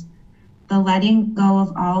activities, the letting go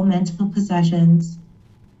of all mental possessions,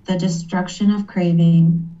 the destruction of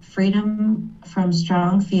craving, freedom from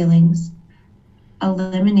strong feelings,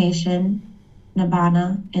 elimination,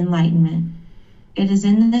 nibbana, enlightenment. It is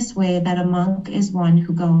in this way that a monk is one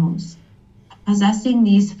who goes. Possessing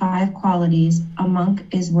these 5 qualities, a monk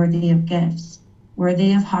is worthy of gifts,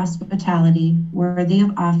 worthy of hospitality, worthy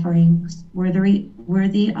of offerings,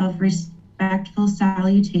 worthy of respectful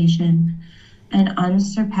salutation, an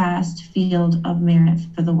unsurpassed field of merit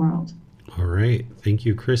for the world. All right. Thank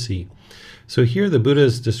you, Chrissy. So here the Buddha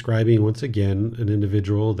is describing once again an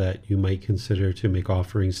individual that you might consider to make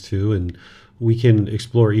offerings to, and we can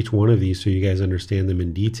explore each one of these so you guys understand them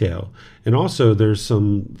in detail. And also there's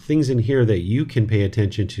some things in here that you can pay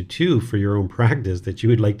attention to too for your own practice that you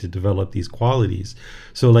would like to develop these qualities.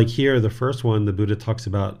 So like here, the first one, the Buddha talks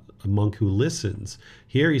about a monk who listens.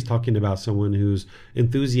 Here he's talking about someone who's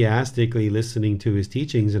enthusiastically listening to his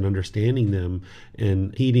teachings and understanding them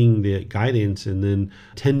and heeding the guidance and then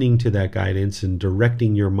tending to that guidance and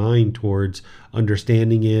directing your mind towards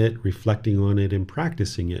understanding it, reflecting on it, and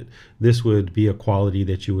practicing it. This would be a quality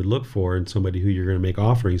that you would look for in somebody who you're going to make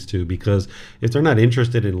offerings to, because if they're not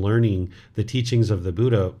interested in learning the teachings of the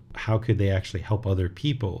Buddha, how could they actually help other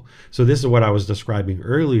people? So this is what I was describing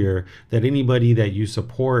earlier, that anybody that you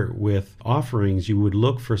support with offerings, you would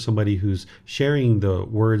look for somebody who's sharing the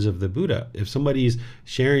words of the Buddha. If somebody's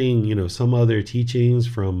sharing, some other teachings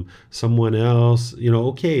from someone else,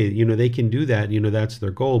 okay, they can do that, that's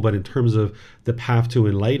their goal. But in terms of the path to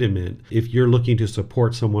enlightenment, if you're looking to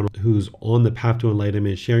support someone who's on the path to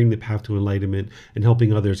enlightenment, sharing the path to enlightenment and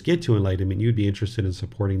helping others get to enlightenment, you'd be interested in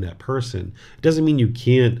supporting that person. It doesn't mean you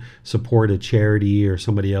can't support a charity or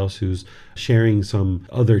somebody else who's sharing some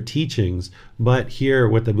other teachings. But here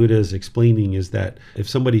what the Buddha is explaining is that if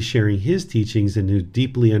somebody's sharing his teachings and who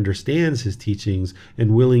deeply understands his teachings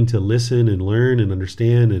and willing to listen and learn and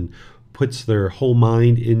understand and puts their whole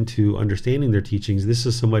mind into understanding their teachings, this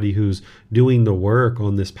is somebody who's doing the work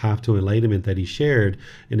on this path to enlightenment that he shared.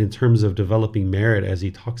 And in terms of developing merit, as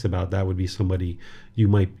he talks about, that would be somebody you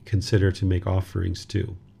might consider to make offerings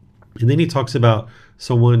to. And then he talks about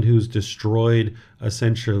someone who's destroyed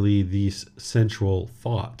essentially these sensual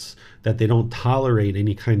thoughts, that they don't tolerate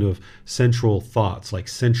any kind of sensual thoughts, like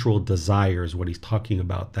sensual desires, what he's talking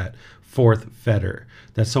about, that 4th fetter,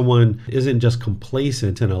 that someone isn't just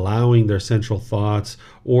complacent in allowing their sensual thoughts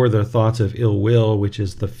or their thoughts of ill will, which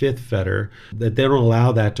is the 5th fetter, that they don't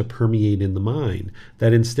allow that to permeate in the mind,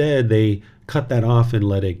 that instead they cut that off and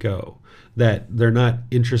let it go. that they're not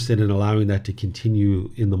interested in allowing that to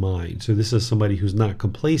continue in the mind. So this is somebody who's not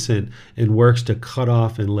complacent and works to cut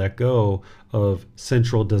off and let go of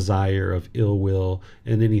central desire of ill will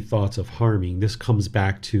and any thoughts of harming. This comes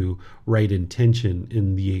back to right intention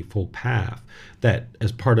in the Eightfold Path, that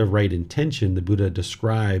as part of right intention, the Buddha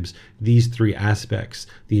describes these three aspects: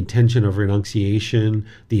 the intention of renunciation,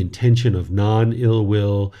 the intention of non-ill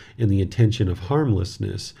will, and the intention of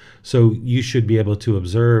harmlessness. So you should be able to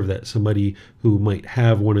observe that somebody who might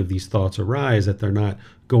have one of these thoughts arise, that they're not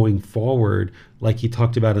going forward, like he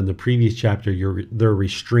talked about in the previous chapter, they're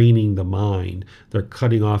restraining the mind. They're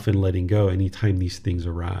cutting off and letting go anytime these things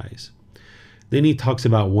arise. Then he talks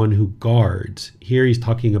about one who guards. Here he's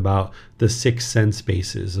talking about the 6 sense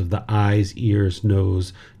spaces of the eyes, ears,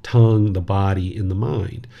 nose, tongue, the body, and the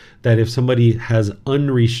mind. That if somebody has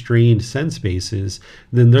unrestrained sense spaces,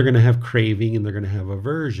 then they're going to have craving and they're going to have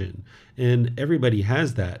aversion. And everybody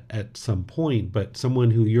has that at some point, but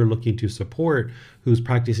someone who you're looking to support, who's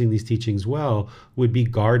practicing these teachings well, would be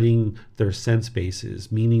guarding their sense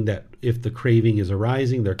bases, meaning that if the craving is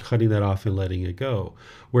arising, they're cutting that off and letting it go.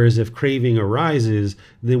 Whereas if craving arises,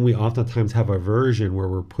 then we oftentimes have aversion, where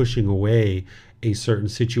we're pushing away a certain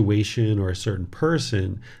situation or a certain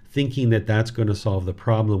person, thinking that that's going to solve the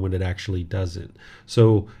problem when it actually doesn't.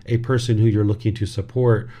 So a person who you're looking to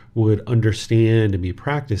support would understand and be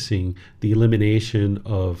practicing the elimination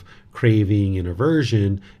of craving and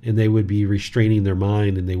aversion, and they would be restraining their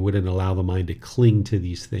mind, and they wouldn't allow the mind to cling to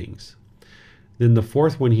these things. Then the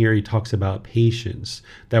fourth one here, he talks about patience,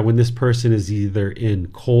 that when this person is either in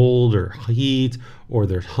cold or heat, or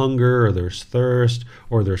there's hunger, or there's thirst,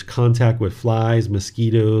 or there's contact with flies,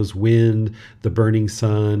 mosquitoes, wind, the burning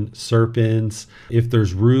sun, serpents, if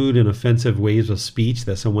there's rude and offensive ways of speech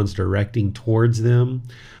that someone's directing towards them,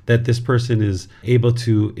 that this person is able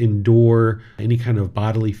to endure any kind of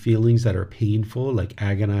bodily feelings that are painful, like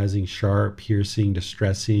agonizing, sharp, piercing,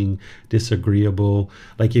 distressing, disagreeable.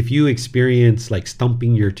 Like if you experience like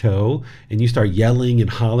stumping your toe and you start yelling and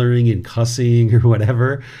hollering and cussing or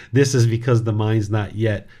whatever, this is because the mind's not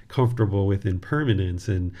yet comfortable with impermanence,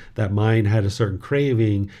 and that mind had a certain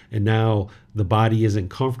craving, and now the body isn't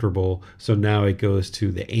comfortable, so now it goes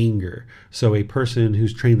to the anger. So a person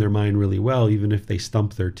who's trained their mind really well, even if they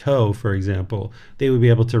stump their toe, for example, they would be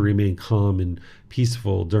able to remain calm and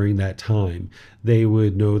peaceful during that time. They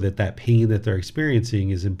would know that that pain that they're experiencing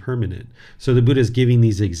is impermanent. So the Buddha is giving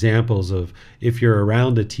these examples of, if you're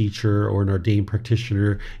around a teacher or an ordained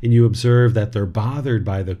practitioner and you observe that they're bothered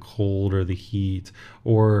by the cold or the heat,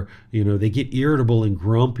 or they get irritable and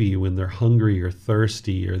grumpy when they're hungry or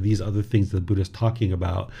thirsty, or these other things that the Buddha is talking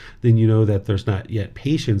about, then you know that there's not yet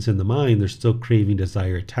patience in the mind. There's still craving,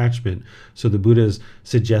 desire, attachment. So the Buddha is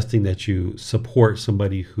suggesting that you support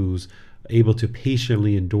somebody who's able to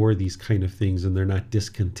patiently endure these kind of things, and they're not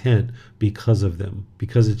discontent because of them,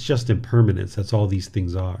 because it's just impermanence. That's all these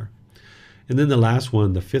things are. And then the last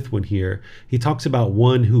one, the fifth one here, he talks about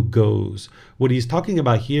one who goes. What he's talking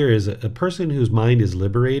about here is a person whose mind is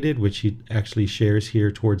liberated, which he actually shares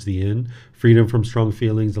here towards the end: freedom from strong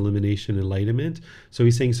feelings, elimination, enlightenment. So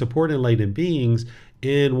he's saying support enlightened beings.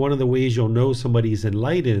 And one of the ways you'll know somebody's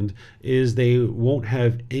enlightened is they won't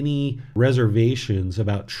have any reservations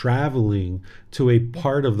about traveling to a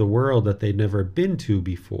part of the world that they've never been to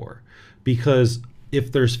before. Because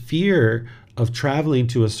if there's fear of traveling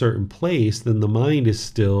to a certain place, then the mind is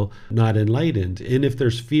still not enlightened. And if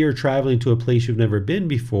there's fear traveling to a place you've never been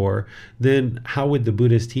before, then how would the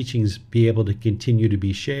Buddha's teachings be able to continue to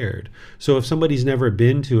be shared? So if somebody's never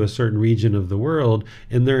been to a certain region of the world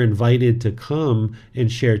and they're invited to come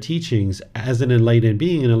and share teachings, as an enlightened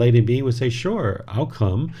being would say, sure, I'll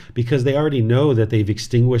come, because they already know that they've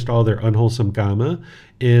extinguished all their unwholesome karma,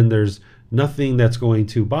 and there's nothing that's going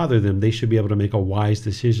to bother them. They should be able to make a wise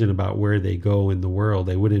decision about where they go in the world.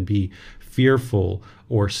 They wouldn't be fearful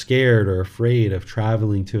or scared or afraid of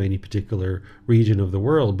traveling to any particular region of the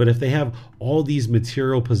world. But if they have all these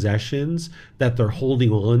material possessions that they're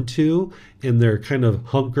holding on to, and they're kind of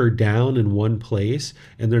hunkered down in one place,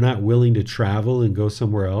 and they're not willing to travel and go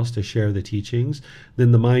somewhere else to share the teachings,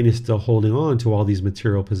 then the mind is still holding on to all these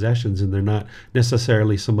material possessions, and they're not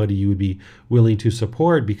necessarily somebody you would be willing to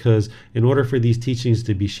support, because in order for these teachings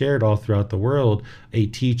to be shared all throughout the world, a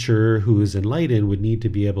teacher who is enlightened would need to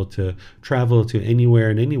be able to travel to anywhere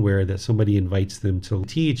and anywhere that somebody invites them to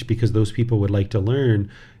teach, because those people would like to learn.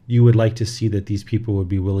 You would like to see that these people would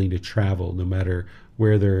be willing to travel no matter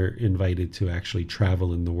where they're invited to actually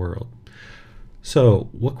travel in the world. So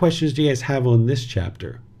what questions do you guys have on this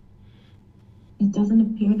chapter? It doesn't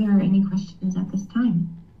appear there are any questions at this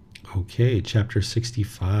time. Okay, chapter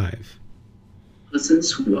 65.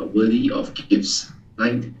 persons who are worthy of gifts.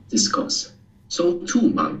 Ninth discourse. So too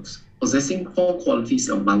monks, possessing four qualities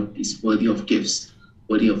a monk is worthy of gifts,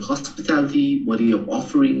 worthy of hospitality, worthy of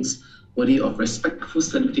offerings, worthy of respectful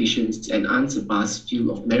salutations, and unsurpassed field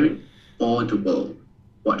of merit for the world.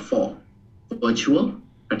 What for? Virtual,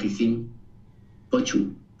 practicing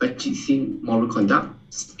virtue, practicing moral conduct,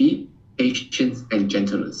 speed, patience, and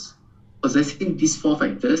gentleness. Possessing these four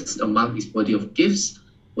factors, a monk is worthy of gifts,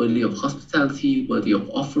 worthy of hospitality, worthy of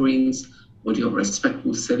offerings, worthy of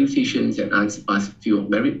respectful salutations, and unsurpassed field of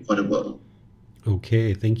merit for the world.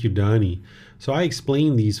 Okay, thank you, Donnie. So I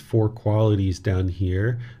explained these four qualities down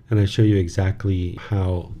here, and I show you exactly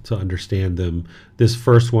how to understand them. This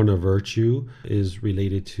first one, of virtue, is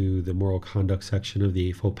related to the moral conduct section of the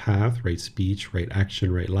Eightfold Path: right speech, right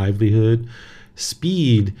action, right livelihood.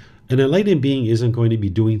 Speed, an enlightened being isn't going to be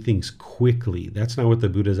doing things quickly. That's not what the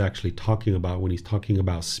Buddha is actually talking about when he's talking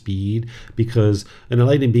about speed, because an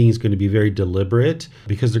enlightened being is going to be very deliberate,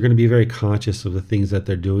 because they're going to be very conscious of the things that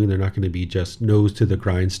they're doing. They're not going to be just nose to the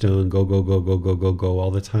grindstone, go, go, go, go, go, go, go all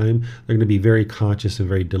the time. They're going to be very conscious and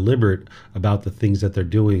very deliberate about the things that they're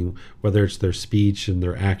doing, whether it's their speech and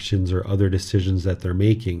their actions or other decisions that they're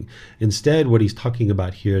making. Instead, what he's talking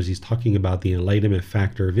about here is he's talking about the enlightenment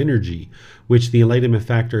factor of energy, which the enlightenment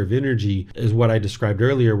factor of energy is what I described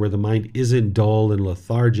earlier, where the mind isn't dull and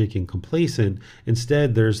lethargic and complacent.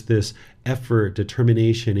 Instead, there's this effort,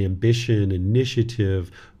 determination, ambition,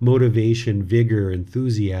 initiative, motivation, vigor,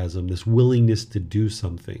 enthusiasm, this willingness to do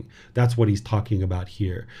something. That's what he's talking about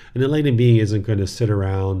here. An enlightened being isn't going to sit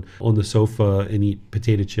around on the sofa and eat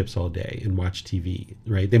potato chips all day and watch TV,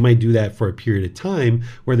 right? They might do that for a period of time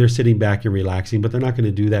where they're sitting back and relaxing, but they're not going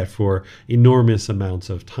to do that for enormous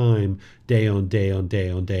amounts of time, day on day on day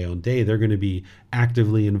on day on day. They're going to be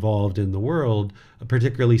actively involved in the world,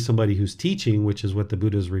 particularly somebody who's teaching, which is what the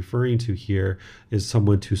Buddha is referring to here, is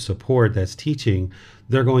someone to support that's teaching.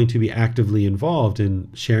 They're going to be actively involved in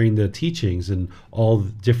sharing the teachings in all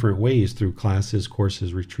different ways through classes,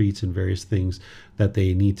 courses, retreats, and various things that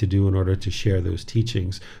they need to do in order to share those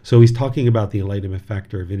teachings. So he's talking about the enlightenment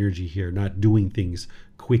factor of energy here, not doing things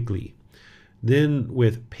quickly. Then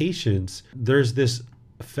with patience, there's this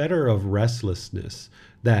fetter of restlessness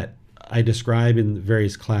that I describe in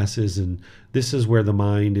various classes, and this is where the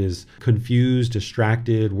mind is confused,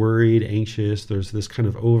 distracted, worried, anxious. There's this kind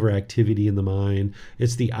of overactivity in the mind.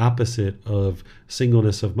 It's the opposite of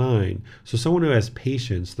singleness of mind. So someone who has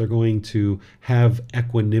patience, they're going to have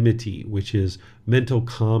equanimity, which is mental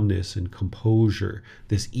calmness and composure,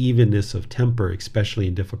 this evenness of temper, especially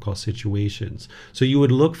in difficult situations. So you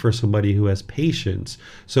would look for somebody who has patience.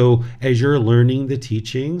 So as you're learning the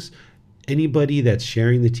teachings, anybody that's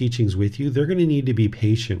sharing the teachings with you, they're going to need to be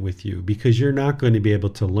patient with you, because you're not going to be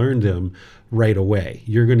able to learn them right away.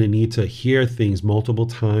 You're going to need to hear things multiple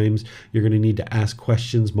times. You're going to need to ask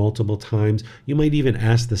questions multiple times. You might even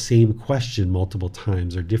ask the same question multiple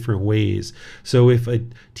times or different ways. So if a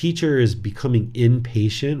teacher is becoming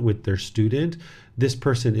impatient with their student, this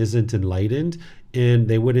person isn't enlightened, and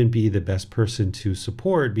they wouldn't be the best person to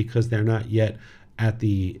support, because they're not yet at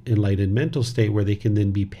the enlightened mental state where they can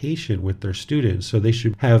then be patient with their students. So they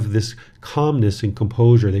should have this calmness and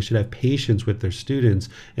composure. They should have patience with their students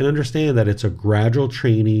and understand that it's a gradual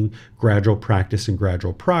training, gradual practice, and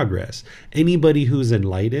gradual progress. Anybody who's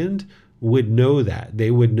enlightened would know that.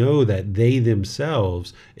 They would know that they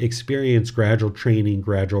themselves experience gradual training,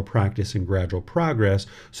 gradual practice, and gradual progress.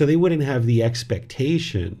 So they wouldn't have the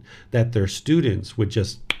expectation that their students would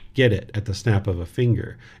just get it at the snap of a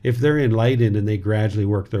finger. If they're enlightened and they gradually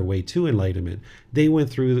work their way to enlightenment, they went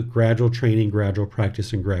through the gradual training, gradual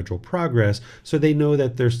practice, and gradual progress, so they know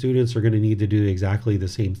that their students are going to need to do exactly the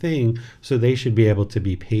same thing, so they should be able to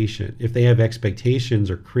be patient. If they have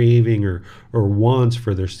expectations or craving or wants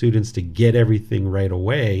for their students to get everything right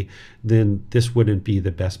away, then this wouldn't be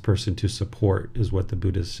the best person to support, is what the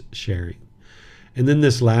Buddha's sharing. And then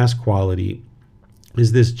this last quality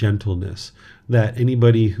is this gentleness, that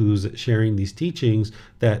anybody who's sharing these teachings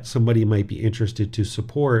that somebody might be interested to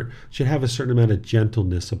support should have a certain amount of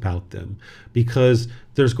gentleness about them, because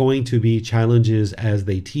there's going to be challenges as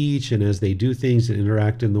they teach and as they do things and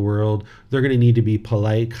interact in the world. They're going to need to be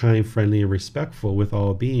polite, kind, friendly, and respectful with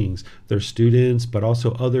all beings, their students, but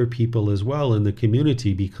also other people as well in the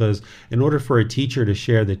community, because in order for a teacher to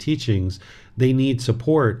share the teachings, They need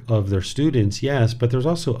support of their students, yes, but there's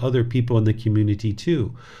also other people in the community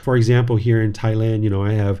too. For example, here in Thailand,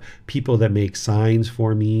 I have people that make signs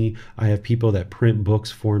for me. I have people that print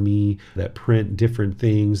books for me, that print different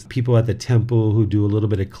things. People at the temple who do a little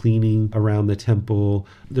bit of cleaning around the temple.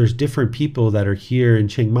 There's different people that are here in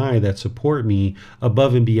Chiang Mai that support me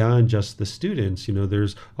above and beyond just the students.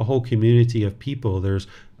 There's a whole community of people. There's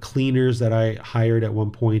cleaners that I hired at one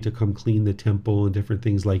point to come clean the temple and different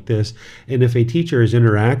things like this. And if a teacher is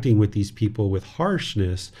interacting with these people with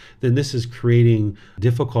harshness, then this is creating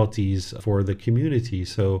difficulties for the community.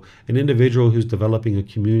 So an individual who's developing a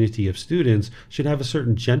community of students should have a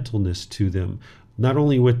certain gentleness to them, not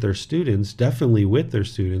only with their students, definitely with their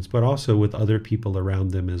students, but also with other people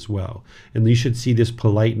around them as well. And you should see this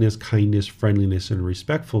politeness, kindness, friendliness, and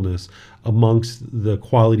respectfulness amongst the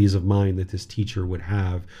qualities of mind that this teacher would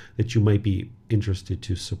have that you might be interested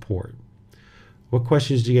to support. What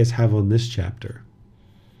questions do you guys have on this chapter?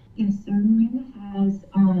 Yes, sir. Miranda has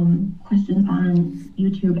questions on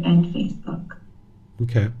YouTube and Facebook.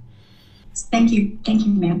 Okay. Thank you,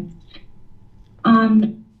 ma'am.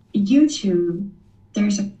 On YouTube,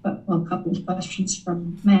 there's a couple of questions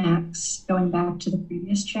from Max going back to the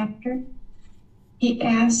previous chapter. He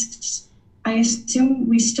asks, I assume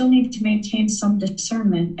we still need to maintain some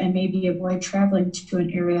discernment and maybe avoid traveling to an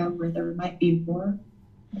area where there might be war,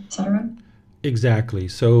 etc. Exactly.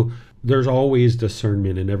 So there's always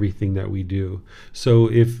discernment in everything that we do. So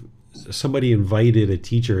if somebody invited a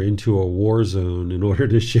teacher into a war zone in order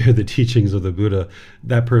to share the teachings of the Buddha,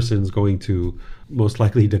 that person's going to most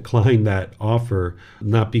likely decline that offer,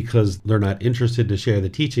 not because they're not interested to share the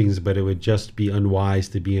teachings, but it would just be unwise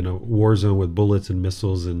to be in a war zone with bullets and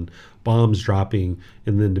missiles and bombs dropping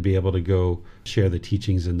and then to be able to go share the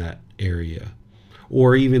teachings in that area.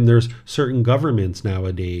 Or even there's certain governments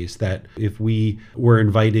nowadays that if we were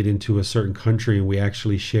invited into a certain country and we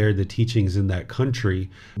actually shared the teachings in that country,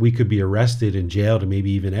 we could be arrested and jailed and maybe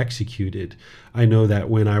even executed. I know that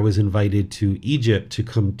when I was invited to Egypt to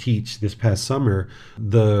come teach this past summer,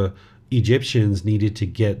 the Egyptians needed to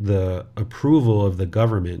get the approval of the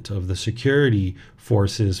government, of the security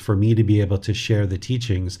forces, for me to be able to share the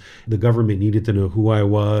teachings. The government needed to know who I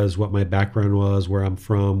was, what my background was, where I'm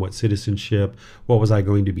from, what citizenship, what was I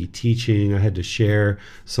going to be teaching. I had to share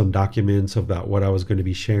some documents about what I was going to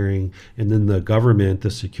be sharing. And then the government,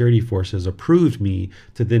 the security forces, approved me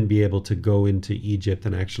to then be able to go into Egypt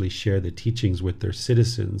and actually share the teachings with their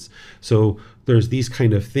citizens. So there's these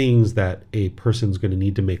kind of things that a person's going to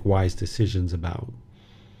need to make wise decisions about.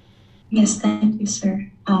 Yes, thank you,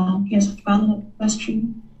 sir. He has a follow-up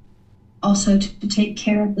question. Also, to take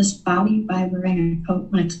care of this body by wearing a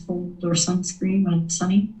coat when it's cold or sunscreen when it's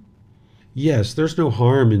sunny. Yes, there's no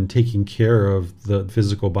harm in taking care of the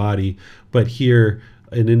physical body, but here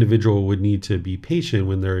an individual would need to be patient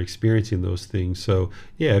when they're experiencing those things. So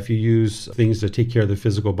yeah, if you use things to take care of the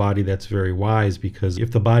physical body, that's very wise, because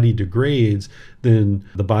if the body degrades, then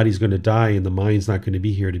the body's going to die and the mind's not going to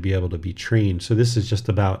be here to be able to be trained. So this is just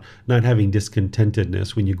about not having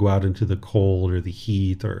discontentedness when you go out into the cold or the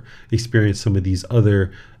heat or experience some of these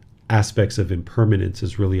other aspects of impermanence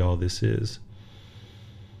is really all this is.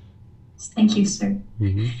 Thank you, sir.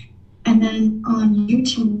 Mm-hmm. And then on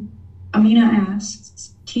YouTube, Amina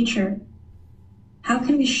asks, teacher, how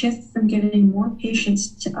can we shift from giving more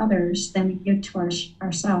patience to others than we give to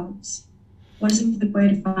ourselves? What is a good way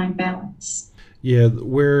to find balance? Yeah,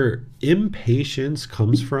 where impatience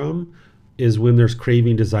comes from is when there's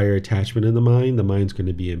craving, desire, attachment in the mind's going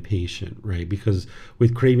to be impatient, right? Because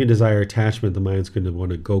with craving, desire, attachment, the mind's going to want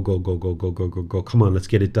to go. Come on, let's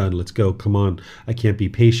get it done. Let's go. Come on. I can't be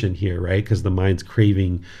patient here, right? Because the mind's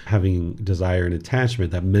craving, having desire and attachment,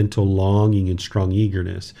 that mental longing and strong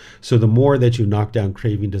eagerness. So the more that you knock down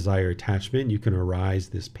craving, desire, attachment, you can arise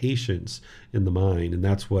this patience in the mind. And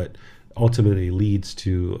that's what ultimately leads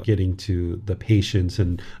to getting to the patience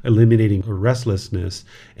and eliminating restlessness.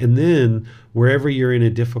 And then wherever you're in a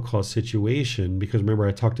difficult situation, because remember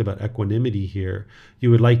I talked about equanimity here,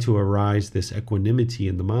 you would like to arise this equanimity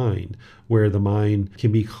in the mind, where the mind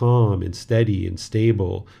can be calm and steady and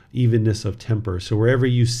stable, evenness of temper. So wherever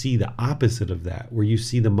you see the opposite of that, where you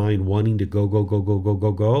see the mind wanting to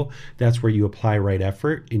go, that's where you apply right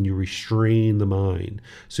effort and you restrain the mind.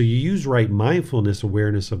 So you use right mindfulness,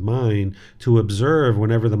 awareness of mind, to observe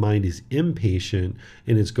whenever the mind is impatient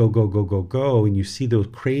and it's go, and you see those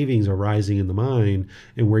cravings arising in the mind,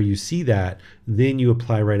 and where you see that, then you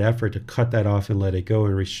apply right effort to cut that off and let it go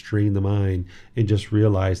and restrain the mind, and just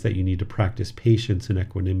realize that you need to practice patience and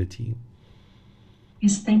equanimity.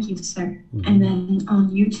 Yes, thank you, sir. Mm-hmm. And then on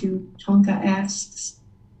YouTube, Tonka asks,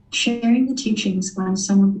 Sharing the teachings when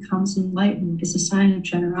someone becomes enlightened is a sign of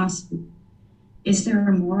generosity. Is there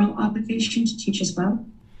a moral obligation to teach as well?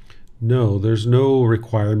 No, there's no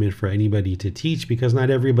requirement for anybody to teach because not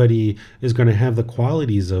everybody is going to have the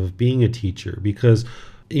qualities of being a teacher because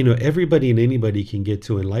everybody and anybody can get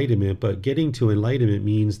to enlightenment, but getting to enlightenment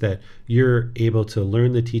means that you're able to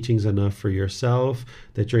learn the teachings enough for yourself,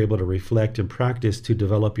 that you're able to reflect and practice to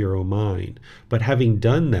develop your own mind. But having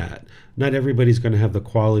done that, not everybody's going to have the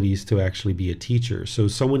qualities to actually be a teacher. So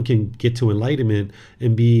someone can get to enlightenment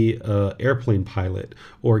and be an airplane pilot,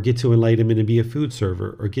 or get to enlightenment and be a food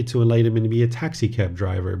server, or get to enlightenment and be a taxi cab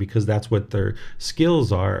driver, because that's what their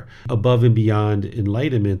skills are. Above and beyond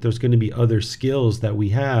enlightenment, there's going to be other skills that we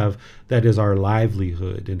have that is our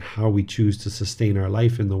livelihood and how we choose to sustain our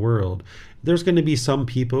life in the world. There's going to be some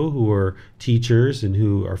people who are teachers and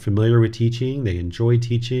who are familiar with teaching. They enjoy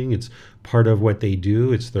teaching. It's part of what they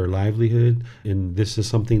do. It's their livelihood. And this is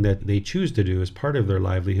something that they choose to do as part of their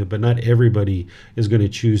livelihood. But not everybody is going to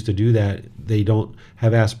choose to do that. They don't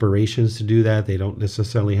have aspirations to do that. They don't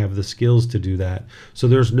necessarily have the skills to do that. So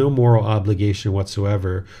there's no moral obligation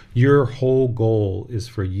whatsoever. Your whole goal is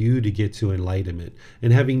for you to get to enlightenment.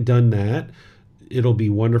 And having done that, it'll be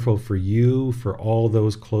wonderful for you, for all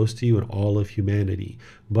those close to you, and all of humanity.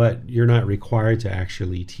 But you're not required to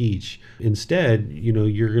actually teach. Instead,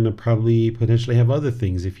 you're going to probably potentially have other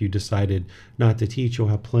things. If you decided not to teach, you'll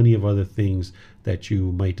have plenty of other things that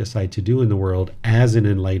you might decide to do in the world as an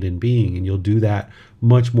enlightened being. And you'll do that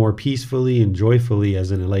much more peacefully and joyfully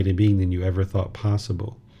as an enlightened being than you ever thought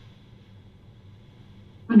possible.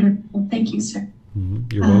 Wonderful. Thank you, sir.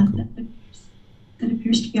 You're welcome. That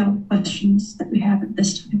appears to be all the questions that we have at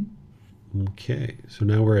this time. Okay, so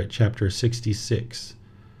now we're at chapter 66.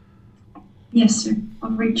 Yes, sir.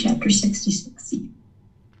 I'll read chapter 66.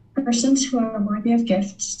 Persons who are worthy of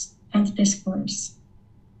gifts and discourse.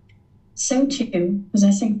 So too,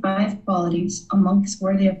 possessing 5 qualities, a monk is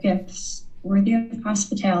worthy of gifts, worthy of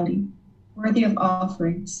hospitality, worthy of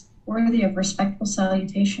offerings, worthy of respectful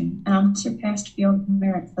salutation, and unsurpassed field of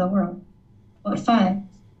merit for the world. What 5?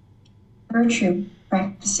 Virtue,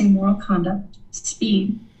 practicing moral conduct,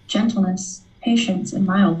 speed, gentleness, patience, and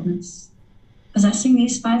mildness. Possessing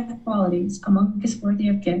these 5 qualities, a monk is worthy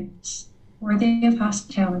of gifts, worthy of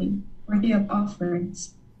hospitality, worthy of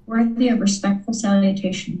offerings, worthy of respectful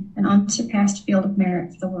salutation, and unsurpassed field of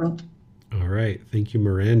merit for the world. All right. Thank you,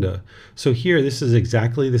 Miranda. So here, this is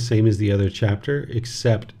exactly the same as the other chapter,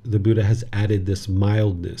 except the Buddha has added this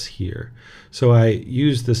mildness here. So I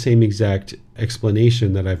use the same exact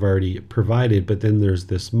explanation that I've already provided, but then there's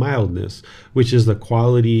this mildness, which is the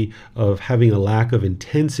quality of having a lack of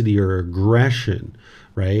intensity or aggression,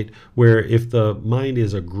 right? Where if the mind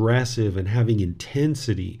is aggressive and having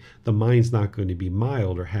intensity, the mind's not going to be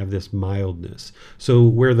mild or have this mildness. So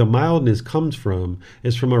where the mildness comes from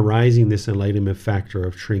is from arising this enlightenment factor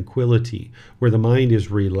of tranquility, where the mind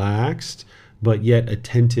is relaxed, but yet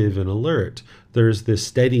attentive and alert. There's this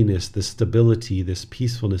steadiness, this stability, this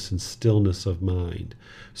peacefulness and stillness of mind.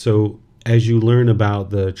 So as you learn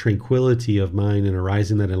about the tranquility of mind and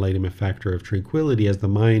arising that enlightenment factor of tranquility, as the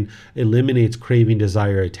mind eliminates craving,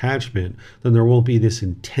 desire, attachment, then there won't be this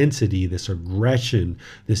intensity, this aggression,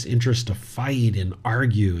 this interest to fight and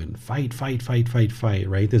argue and fight,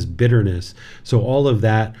 right? This bitterness. So all of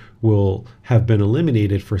that will have been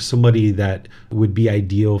eliminated for somebody that would be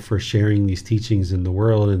ideal for sharing these teachings in the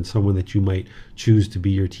world, and someone that you might choose to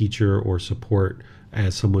be your teacher or support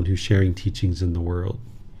as someone who's sharing teachings in the world.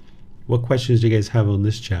 What questions do you guys have on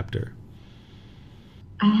this chapter?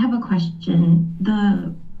 I have a question.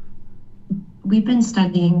 We've been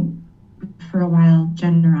studying for a while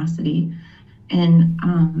generosity and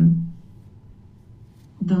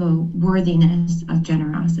the worthiness of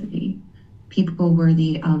generosity, people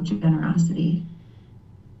worthy of generosity.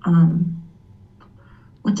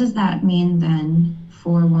 What does that mean then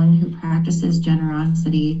for one who practices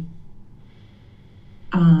generosity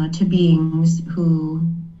to beings who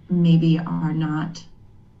maybe are not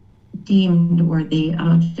deemed worthy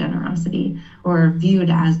of generosity or viewed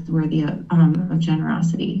as worthy of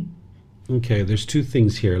generosity? Okay, there's 2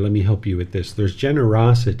 things here. Let me help you with this. There's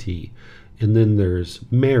generosity, and then there's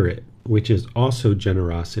merit, which is also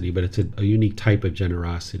generosity, but it's a unique type of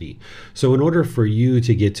generosity. So in order for you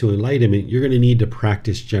to get to enlightenment, you're going to need to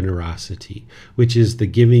practice generosity, which is the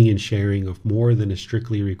giving and sharing of more than is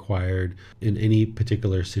strictly required in any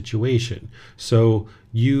particular situation. So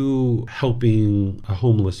you helping a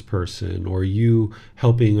homeless person, or you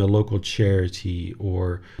helping a local charity,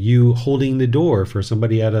 or you holding the door for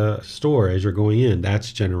somebody at a store as you're going in,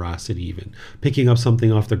 that's generosity. Even picking up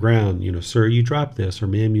something off the ground, sir, you dropped this, or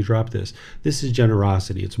ma'am, you dropped this. this. This is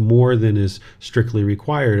generosity. It's more than is strictly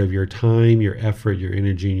required of your time, your effort, your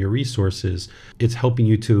energy, and your resources. It's helping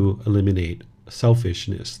you to eliminate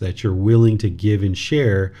selfishness, that you're willing to give and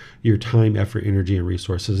share your time, effort, energy, and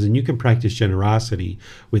resources. And you can practice generosity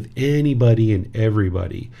with anybody and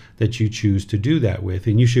everybody that you choose to do that with.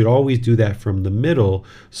 And you should always do that from the middle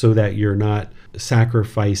so that you're not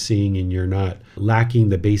sacrificing and you're not lacking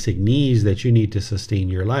the basic needs that you need to sustain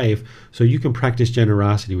your life. So you can practice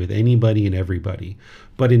generosity with anybody and everybody.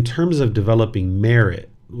 But in terms of developing merit,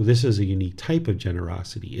 this is a unique type of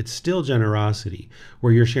generosity. It's still generosity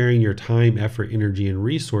where you're sharing your time, effort, energy, and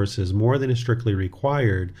resources more than is strictly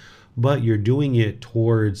required, but you're doing it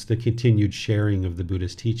towards the continued sharing of the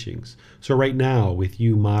Buddha's teachings. So right now, with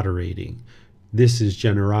you moderating, this is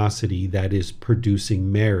generosity that is producing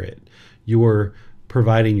merit. You're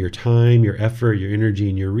providing your time, your effort, your energy,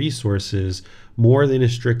 and your resources more than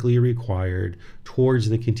is strictly required towards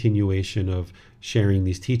the continuation of sharing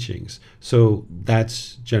these teachings. So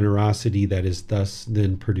that's generosity that is thus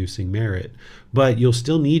then producing merit. But you'll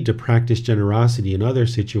still need to practice generosity in other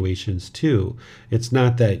situations too. It's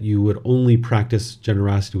not that you would only practice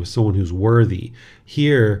generosity with someone who's worthy.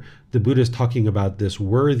 Here, the Buddha is talking about this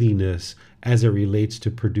worthiness as it relates to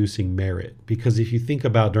producing merit. Because if you think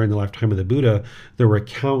about during the lifetime of the Buddha, there were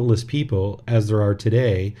countless people, as there are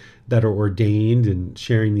today, that are ordained and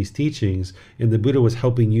sharing these teachings. And the Buddha was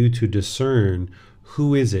helping you to discern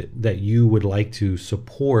who is it that you would like to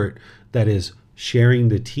support that is sharing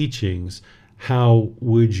the teachings. How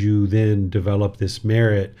would you then develop this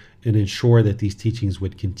merit and ensure that these teachings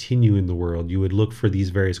would continue in the world? You would look for these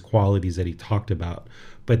various qualities that he talked about.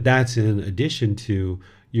 But that's in addition to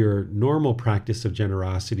your normal practice of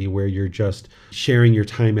generosity, where you're just sharing your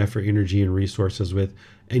time, effort, energy, and resources with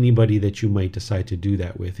anybody that you might decide to do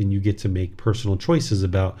that with. And you get to make personal choices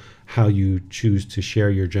about how you choose to share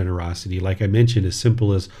your generosity. Like I mentioned, as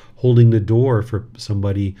simple as holding the door for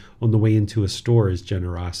somebody on the way into a store is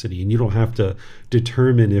generosity. And you don't have to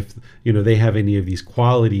determine if they have any of these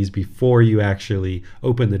qualities before you actually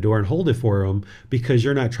open the door and hold it for them, because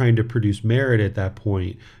you're not trying to produce merit at that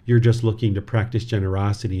point. You're just looking to practice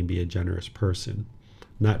generosity and be a generous person,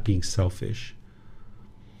 not being selfish.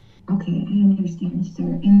 Okay, I understand, sir.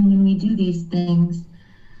 And when we do these things,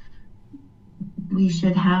 we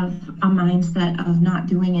should have a mindset of not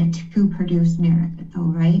doing it to produce merit, though,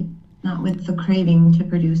 right? Not with the craving to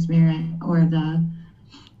produce merit or the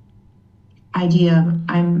idea of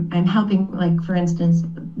I'm helping, like, for instance,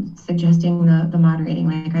 suggesting the moderating,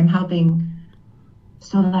 like I'm helping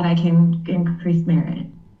so that I can increase merit.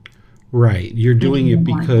 Right. You're doing it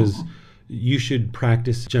because you should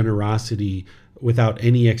practice generosity without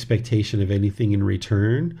any expectation of anything in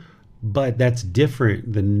return. But that's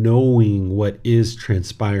different than knowing what is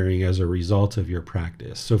transpiring as a result of your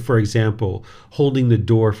practice. So for example, holding the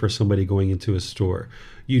door for somebody going into a store.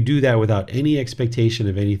 You do that without any expectation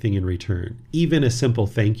of anything in return, even a simple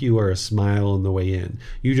thank you or a smile on the way in.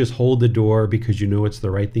 You just hold the door because you know it's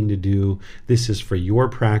the right thing to do. This is for your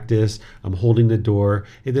practice. I'm holding the door.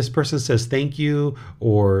 If this person says thank you,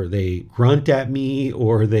 or they grunt at me,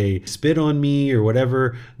 or they spit on me, or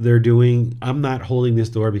whatever they're doing, I'm not holding this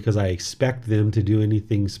door because I expect them to do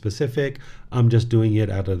anything specific. I'm just doing it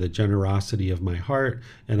out of the generosity of my heart,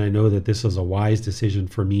 and I know that this is a wise decision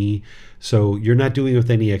for me. So you're not doing it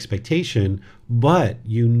with any expectation, but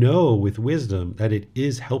you know with wisdom that it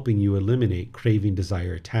is helping you eliminate craving,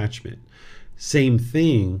 desire, attachment. Same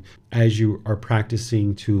thing as you are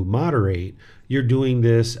practicing to moderate. You're doing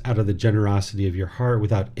this out of the generosity of your heart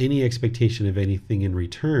without any expectation of anything in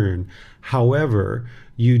return. However,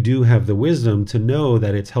 you do have the wisdom to know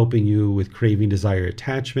that it's helping you with craving, desire,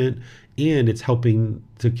 attachment, and it's helping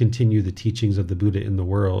to continue the teachings of the Buddha in the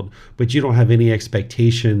world. But you don't have any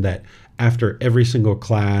expectation that after every single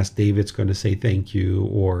class, David's going to say thank you,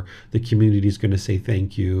 or the community is going to say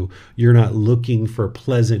thank you. You're not looking for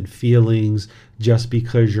pleasant feelings just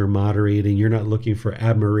because you're moderating. You're not looking for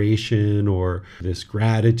admiration or this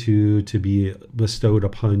gratitude to be bestowed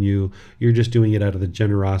upon you. You're just doing it out of the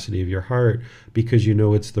generosity of your heart because you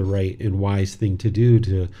know it's the right and wise thing to do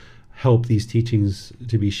to help these teachings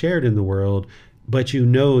to be shared in the world. But you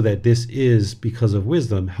know that this is, because of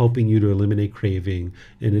wisdom, helping you to eliminate craving,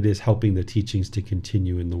 and it is helping the teachings to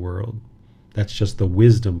continue in the world. That's just the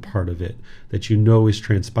wisdom part of it that you know is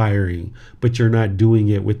transpiring, but you're not doing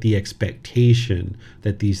it with the expectation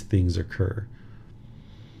that these things occur.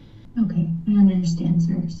 Okay, I understand,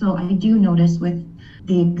 sir. So I do notice with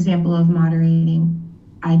the example of moderating,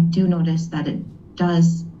 I do notice that it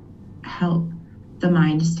does help the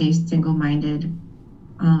mind stay single-minded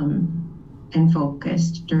and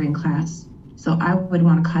focused during class. So I would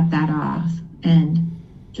want to cut that off and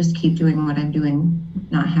just keep doing what I'm doing,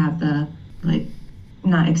 not have the, like,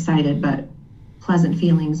 not excited, but pleasant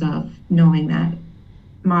feelings of knowing that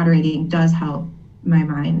moderating does help my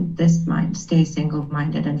mind, this mind, stay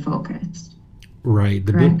single-minded and focused. Right.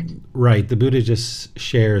 Right. The Buddha just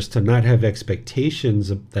shares to not have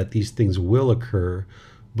expectations that these things will occur,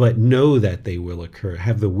 but know that they will occur.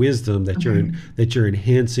 Have the wisdom that you're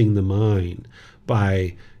enhancing the mind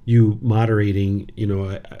by you moderating.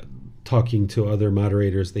 Talking to other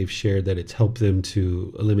moderators, they've shared that it's helped them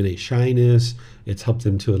to eliminate shyness. It's helped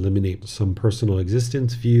them to eliminate some personal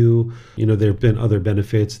existence view. There have been other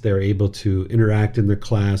benefits. They're able to interact in the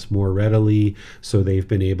class more readily. So they've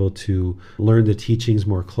been able to learn the teachings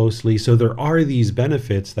more closely. So there are these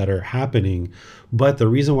benefits that are happening. But the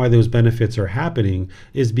reason why those benefits are happening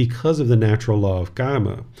is because of the natural law of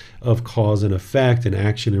karma, of cause and effect and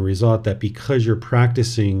action and result, that because you're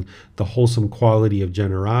practicing the wholesome quality of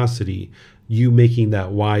generosity, you making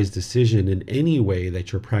that wise decision in any way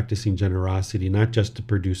that you're practicing generosity, not just to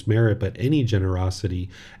produce merit, but any generosity,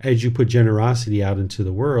 as you put generosity out into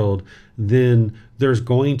the world, then there's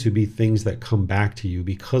going to be things that come back to you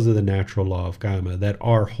because of the natural law of karma that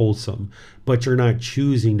are wholesome. But you're not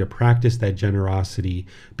choosing to practice that generosity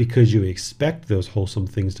because you expect those wholesome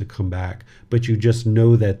things to come back, but you just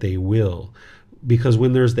know that they will. Because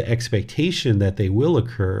when there's the expectation that they will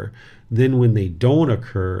occur, then when they don't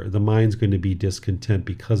occur, the mind's going to be discontent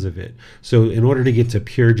because of it. So in order to get to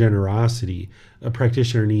pure generosity, a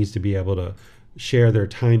practitioner needs to be able to share their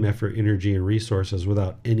time, effort, energy, and resources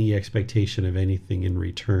without any expectation of anything in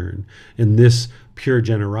return. And this pure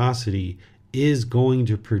generosity is going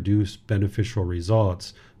to produce beneficial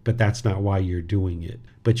results, but that's not why you're doing it.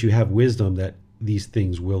 But you have wisdom that these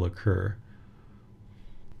things will occur.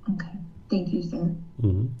 Okay. Thank you, sir.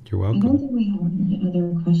 You're I don't welcome. think we have any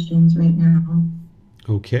other questions right now.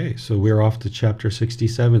 Okay, so we're off to chapter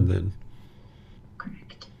 67 then.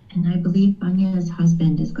 Correct. And I believe Banya's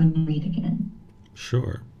husband is going to read again.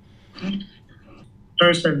 Sure.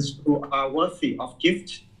 Persons who are worthy of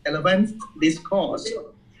gift, 11th discourse.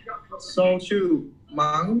 So too,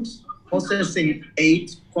 monks possessing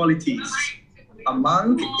 8 qualities. A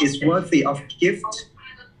monk is worthy of gift,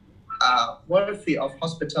 worthy of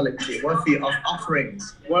hospitality, worthy of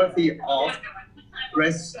offerings, worthy of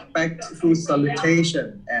respectful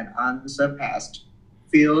salutation, and unsurpassed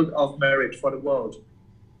field of merit for the world.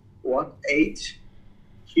 What 8?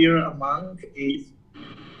 Here a monk is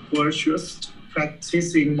virtuous,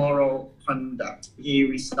 practicing moral conduct. He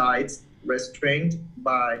resides restrained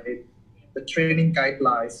by the training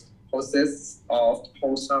guidelines, possessed of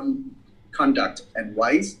wholesome conduct and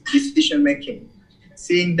wise decision making.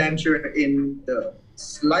 Seeing danger in the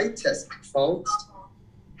slightest fault,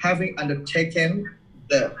 having undertaken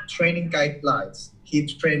the training guidelines, he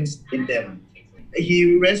trains in them.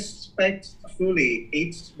 He respectfully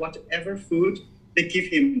eats whatever food they give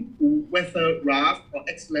him, whether rough or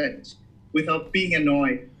excellent, without being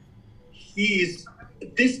annoyed. He is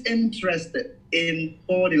disinterested in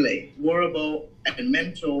bodily, verbal, and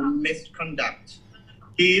mental misconduct.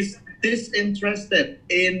 He is disinterested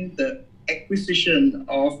in the acquisition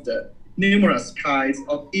of the numerous kinds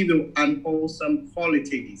of evil, unwholesome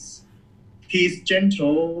qualities. He is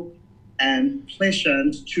gentle and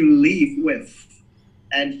pleasant to live with,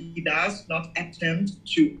 and he does not attempt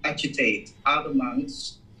to agitate other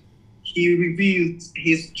monks. He reveals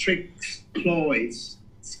his tricks, ploys,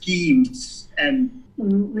 schemes, and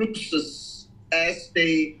ruses as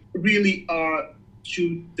they really are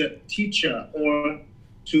to the teacher or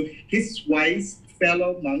to his wise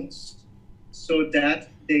fellow monks, so that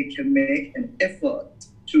they can make an effort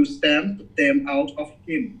to stamp them out of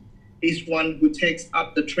him. Is one who takes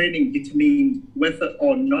up the training determined whether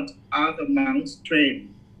or not other monks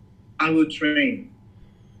train. I will train.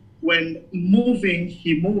 When moving,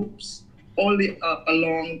 he moves only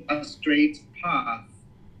along a straight path.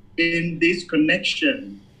 In this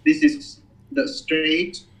connection, this is the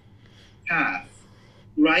straight path.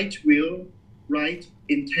 Right will, right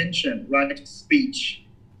intention, right speech,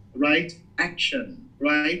 right action,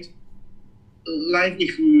 right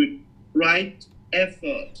livelihood, right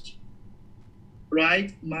effort,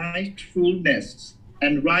 right mindfulness,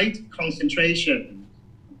 and right concentration.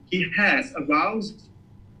 He has aroused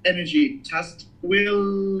energy just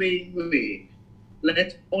willingly.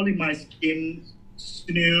 Let only my skin,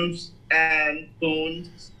 sinews, and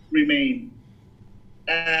bones remain,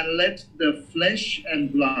 and let the flesh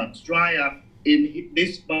and blood dry up in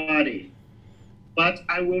this body. But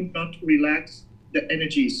I will not relax the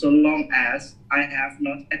energy so long as I have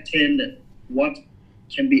not attained what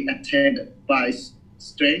can be attained by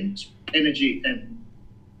strength energy and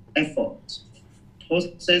effort.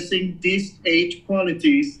 Possessing these 8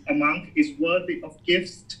 qualities, a monk is worthy of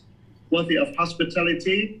gifts, worthy of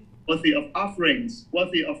hospitality, worthy of offerings,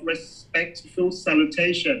 worthy of respectful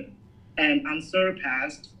salutation, and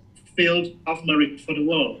unsurpassed field of merit for the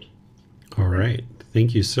world. All right.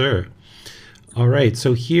 Thank you, sir. All right.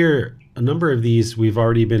 So here, a number of these we've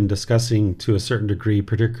already been discussing to a certain degree,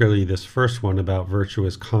 particularly this first one about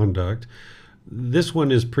virtuous conduct. This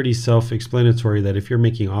one is pretty self-explanatory, that if you're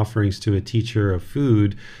making offerings to a teacher of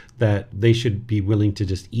food, that they should be willing to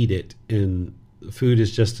just eat it, and food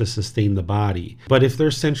is just to sustain the body. But if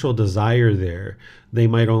there's central desire there, they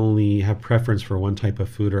might only have preference for one type of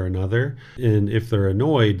food or another. And if they're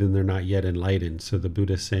annoyed, then they're not yet enlightened. So the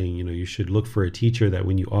Buddha is saying, you should look for a teacher that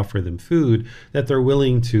when you offer them food, that they're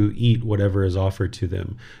willing to eat whatever is offered to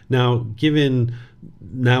them. Now, given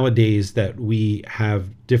nowadays that we have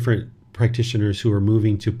different practitioners who are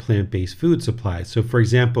moving to plant-based food supplies. So for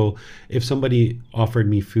example, if somebody offered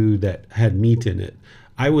me food that had meat in it,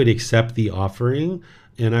 I would accept the offering,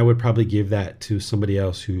 and I would probably give that to somebody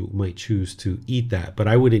else who might choose to eat that, but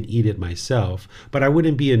I wouldn't eat it myself. But I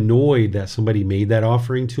wouldn't be annoyed that somebody made that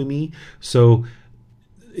offering to me. So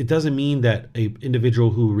it doesn't mean that an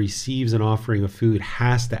individual who receives an offering of food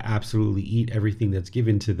has to absolutely eat everything that's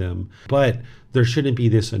given to them, but there shouldn't be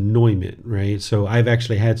this annoyment, right? So I've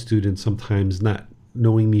actually had students sometimes not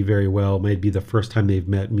knowing me very well, might be the first time they've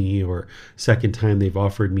met me or second time they've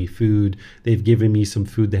offered me food. They've given me some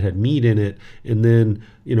food that had meat in it, and then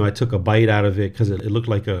I took a bite out of it because it looked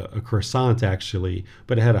like a croissant actually,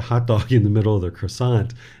 but it had a hot dog in the middle of the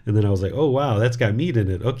croissant. And then I was like, oh wow, that's got meat in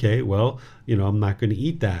it. Okay, well, I'm not going to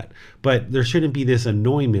eat that. But there shouldn't be this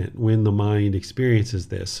annoyment when the mind experiences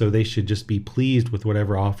this. So they should just be pleased with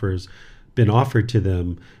whatever offers been offered to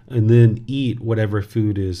them, and then eat whatever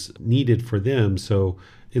food is needed for them. So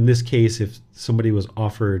in this case, if somebody was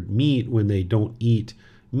offered meat when they don't eat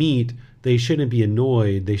meat, they shouldn't be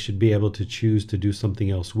annoyed. They should be able to choose to do something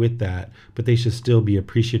else with that, but they should still be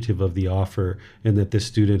appreciative of the offer and that this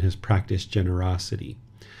student has practiced generosity.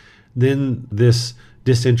 Then this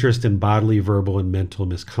disinterest in bodily, verbal, and mental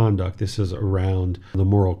misconduct. This is around the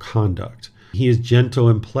moral conduct. He is gentle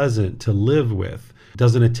and pleasant to live with,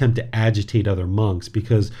 doesn't attempt to agitate other monks,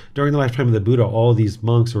 because during the lifetime of the Buddha, all these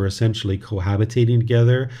monks were essentially cohabitating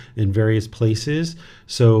together in various places.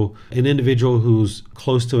 So an individual who's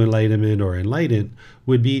close to enlightenment or enlightened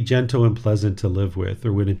would be gentle and pleasant to live with.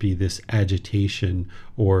 There wouldn't be this agitation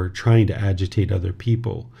or trying to agitate other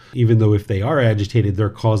people. Even though if they are agitated, they're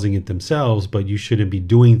causing it themselves, but you shouldn't be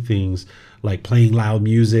doing things like playing loud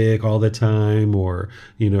music all the time, or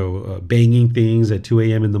banging things at 2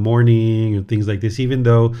 a.m. in the morning and things like this. Even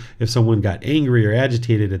though if someone got angry or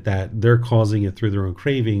agitated at that, they're causing it through their own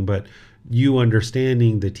craving, but you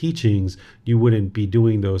understanding the teachings, you wouldn't be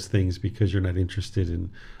doing those things because you're not interested in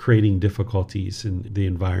creating difficulties in the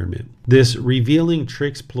environment. This revealing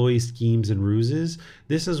tricks, ploys, schemes, and ruses,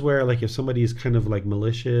 this is where, like, if somebody is kind of like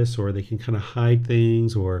malicious, or they can kind of hide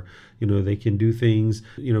things, or they can do things,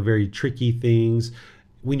 very tricky things.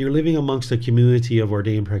 When you're living amongst a community of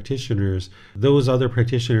ordained practitioners, those other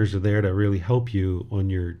practitioners are there to really help you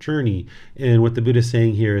on your journey. And what the Buddha is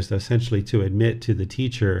saying here is essentially to admit to the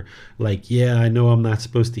teacher, like, yeah, I know I'm not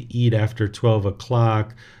supposed to eat after 12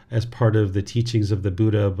 o'clock as part of the teachings of the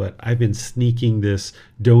Buddha, but I've been sneaking this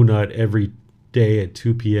donut every day at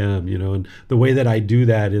 2 p.m., and the way that I do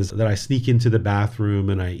that is that I sneak into the bathroom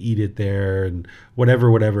and I eat it there, and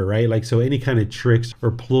whatever, right? Like, so any kind of tricks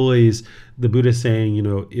or ploys, the Buddha is saying,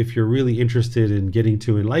 if you're really interested in getting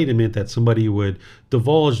to enlightenment, that somebody would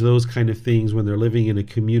divulge those kind of things when they're living in a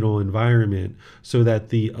communal environment, so that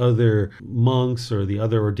the other monks or the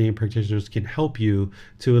other ordained practitioners can help you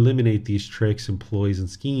to eliminate these tricks and ploys and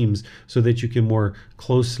schemes, so that you can more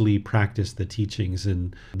closely practice the teachings.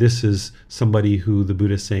 And this is somebody who the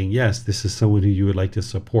Buddha is saying, yes, this is someone who you would like to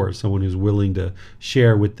support, someone who's willing to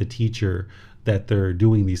share with the teacher that they're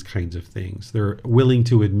doing these kinds of things. They're willing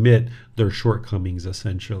to admit their shortcomings,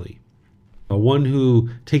 essentially. One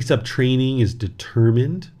who takes up training is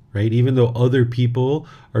determined, right? Even though other people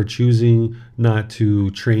are choosing not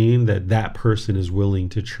to train, that person is willing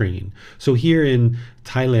to train. So here in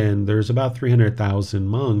Thailand, there's about 300,000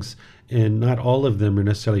 monks, and not all of them are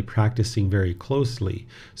necessarily practicing very closely.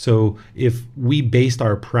 So if we based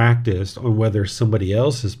our practice on whether somebody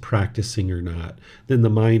else is practicing or not, then the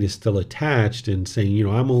mind is still attached and saying,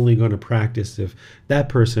 I'm only going to practice if that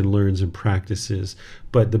person learns and practices.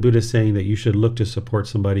 But the Buddha is saying that you should look to support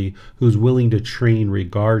somebody who's willing to train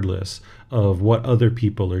regardless of what other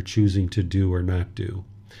people are choosing to do or not do.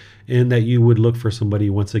 And that you would look for somebody,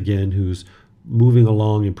 once again, who's moving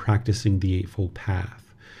along and practicing the Eightfold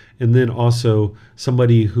Path. And then also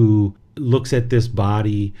somebody who looks at this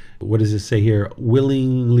body, what does it say here?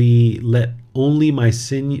 Willingly let only my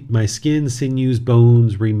skin, sinews,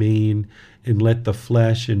 bones remain, and let the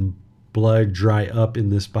flesh and blood dry up in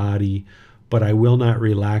this body, but I will not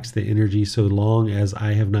relax the energy so long as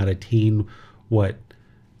I have not attained what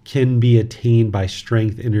can be attained by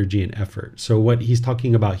strength, energy, and effort. So what he's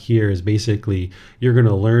talking about here is basically you're going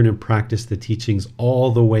to learn and practice the teachings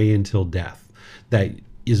all the way until death. That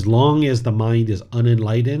as long as the mind is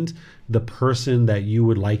unenlightened, the person that you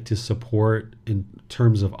would like to support in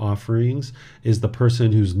terms of offerings is the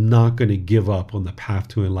person who's not going to give up on the path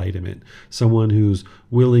to enlightenment. Someone who's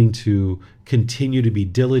willing to continue to be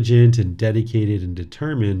diligent and dedicated and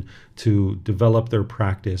determined to develop their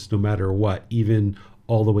practice no matter what, even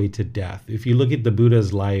all the way to death. If you look at the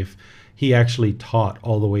Buddha's life, he actually taught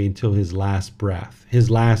all the way until his last breath. His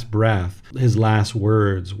last breath, his last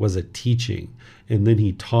words was a teaching. And then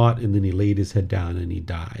he taught, and then he laid his head down and he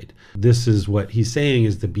died. This is what he's saying,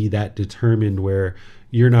 is to be that determined where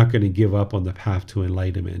you're not going to give up on the path to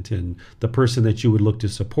enlightenment. And the person that you would look to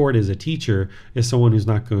support as a teacher is someone who's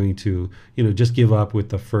not going to, just give up with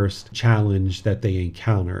the first challenge that they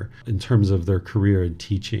encounter in terms of their career in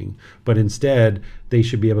teaching. But instead, they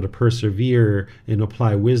should be able to persevere and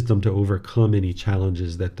apply wisdom to overcome any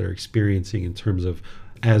challenges that they're experiencing in terms of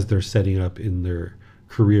as they're setting up in their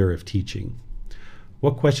career of teaching.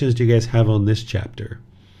 What questions do you guys have on this chapter?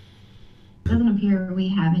 It doesn't appear we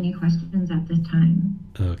have any questions at this time.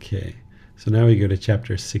 Okay, so now we go to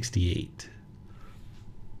chapter 68.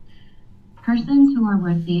 Persons who are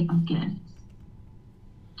worthy of gifts.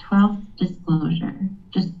 12th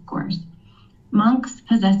discourse. Monks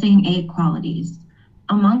possessing 8 qualities.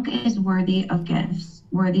 A monk is worthy of gifts,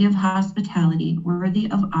 worthy of hospitality,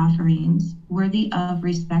 worthy of offerings, worthy of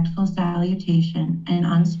respectful salutation, and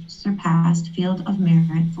unsurpassed field of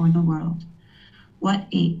merit for the world. What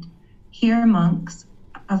 8? Here monks,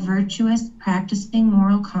 a virtuous practicing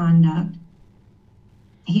moral conduct.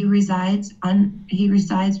 He resides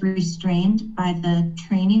restrained by the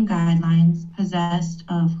training guidelines, possessed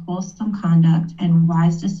of wholesome conduct and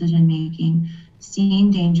wise decision making,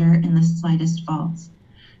 seeing danger in the slightest faults.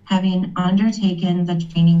 Having undertaken the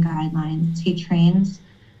training guidelines, he trains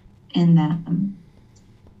in them.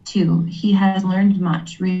 2, he has learned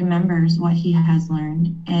much, remembers what he has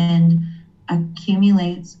learned, and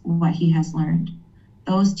accumulates what he has learned.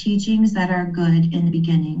 Those teachings that are good in the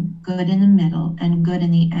beginning, good in the middle, and good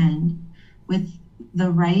in the end, with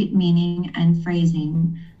the right meaning and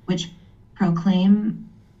phrasing, which proclaim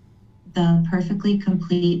the perfectly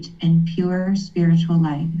complete and pure spiritual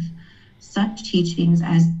life. Such teachings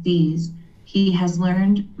as these he has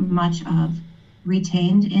learned much of,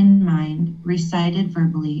 retained in mind, recited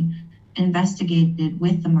verbally, investigated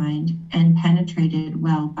with the mind, and penetrated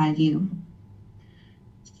well by view.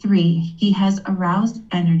 3, he has aroused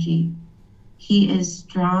energy. He is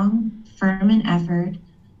strong, firm in effort,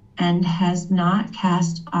 and has not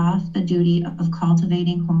cast off the duty of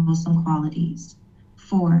cultivating wholesome qualities.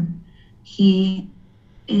 4, he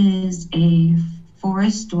is a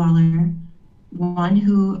forest dweller, one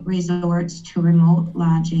who resorts to remote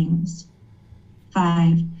lodgings.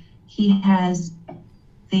 5, he has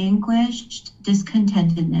vanquished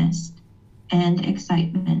discontentedness and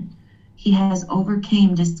excitement. He has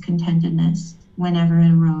overcame discontentedness whenever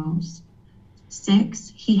it arose.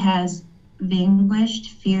 6, he has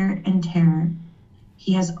vanquished fear and terror.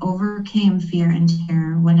 He has overcame fear and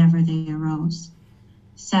terror whenever they arose.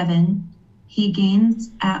 7, he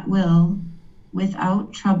gains at will,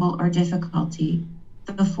 without trouble or difficulty,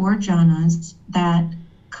 the 4 jhanas that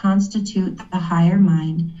constitute the higher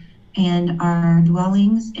mind and are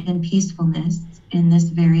dwellings in peacefulness in this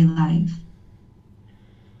very life.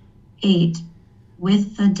 8,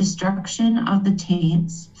 with the destruction of the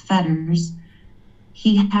taints, fetters,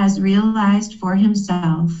 he has realized for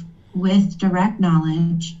himself, with direct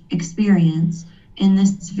knowledge, experience, in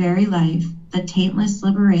this very life, the taintless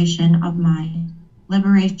liberation of mind,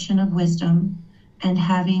 liberation of wisdom, and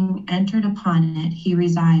having entered upon it, he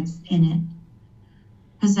resides in it.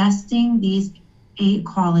 Possessing these 8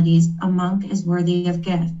 qualities, a monk is worthy of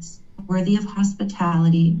gifts, worthy of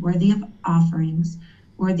hospitality, worthy of offerings,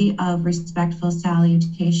 worthy of respectful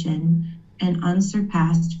salutation, and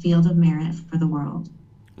unsurpassed field of merit for the world.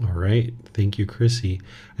 All right. Thank you, Chrissy.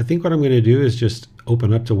 I think what I'm going to do is just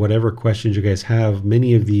open up to whatever questions you guys have.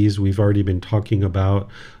 Many of these we've already been talking about.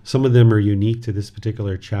 Some of them are unique to this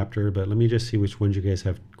particular chapter, but let me just see which ones you guys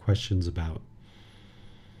have questions about.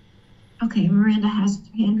 Okay, Miranda has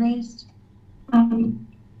her hand raised.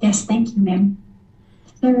 Yes, thank you, ma'am.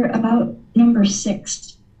 Sir, about number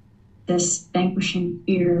 6, this vanquishing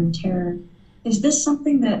fear and terror, is this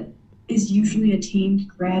something that is usually attained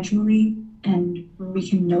gradually and where we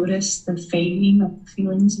can notice the fading of the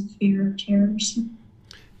feelings of fear or terror?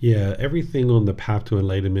 Yeah, everything on the path to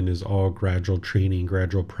enlightenment is all gradual training,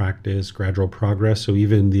 gradual practice, gradual progress. So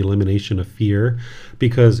even the elimination of fear,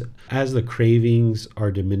 because as the cravings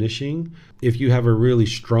are diminishing, if you have a really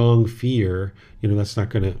strong fear, that's not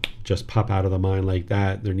going to just pop out of the mind like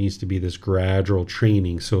that. There needs to be this gradual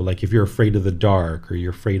training. So like if you're afraid of the dark, or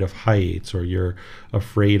you're afraid of heights, or you're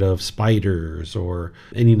afraid of spiders, or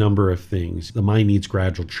any number of things, the mind needs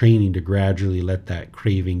gradual training to gradually let that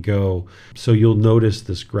craving go. So you'll notice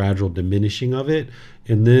this gradual diminishing of it.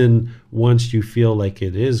 And then once you feel like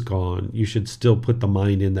it is gone, you should still put the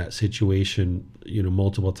mind in that situation,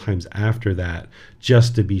 multiple times after that,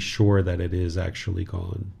 just to be sure that it is actually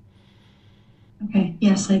gone. Okay.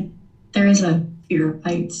 Yes, there is a fear of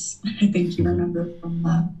heights. I think you remember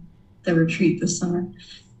from the retreat this summer.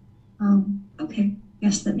 Okay.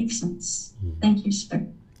 Yes, that makes sense. Thank you, sir.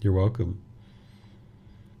 You're welcome.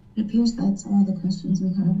 It appears that's all the questions we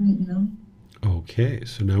have right now. Okay,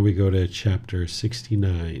 so now we go to chapter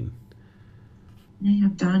 69. And I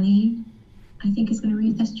have Donnie, I think, is going to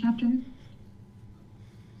read this chapter.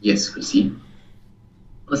 Yes, Chrissy.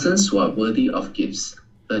 Persons who are worthy of gifts,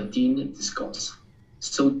 13 discourse.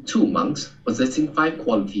 So too monks, possessing 5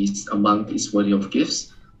 qualities among is worthy of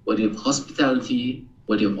gifts, worthy of hospitality,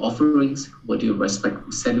 worthy of offerings, worthy of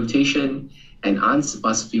respectful salutation, and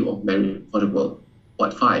unsurpassed view of merit for the world.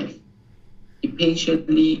 What 5? He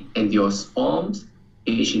patiently endures forms,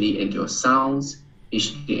 patiently endures sounds,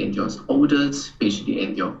 patiently endures odors, patiently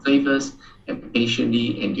endures flavors, and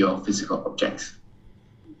patiently endures physical objects.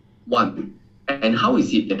 1. And how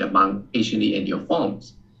is it that a monk patiently endures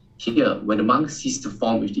forms? Here, when the monk sees the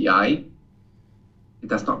form with the eye, it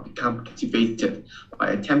does not become captivated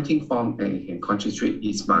by a tempting form and can concentrate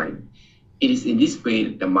his mind. It is in this way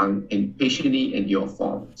that the monk patiently endures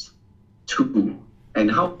forms. 2. And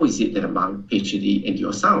how is it that a monk patiently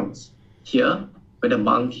endures sounds? Here, when a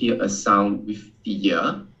monk hears a sound with the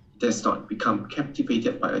ear, it does not become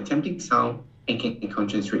captivated by a tempting sound and can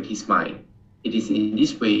concentrate his mind. It is in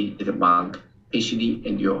this way that a monk patiently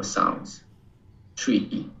endures sounds.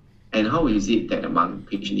 3. And how is it that a monk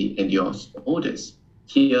patiently endures odors?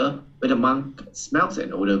 Here, when a monk smells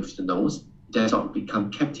an odor with the nose, it does not become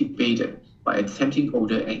captivated by a tempting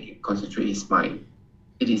odor and can concentrate his mind.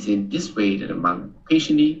 It is in this way that the monk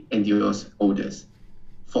patiently endures odors.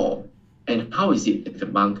 4. And how is it that the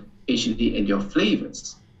monk patiently endures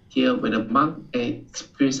flavors? Here, when a monk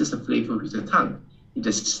experiences a flavor with the tongue, it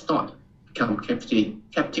does not become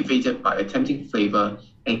captivated by a tempting flavor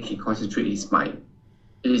and can concentrate his mind.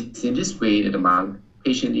 It is in this way that the monk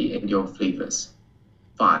patiently endures flavors.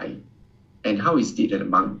 5. And how is it that the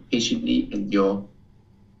monk patiently endures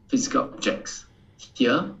physical objects?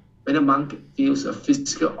 Here, when a monk feels a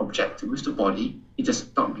physical object with the body, it does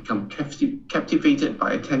not become captivated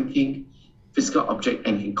by a tempting physical object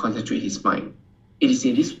and can concentrate his mind. It is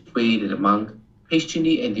in this way that the monk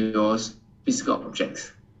patiently endures physical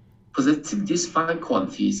objects. Possessing these 5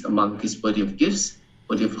 qualities, a monk is worthy of gifts,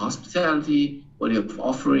 worthy of hospitality, worthy of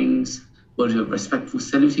offerings, worthy of respectful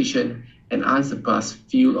salutation, and unsurpassed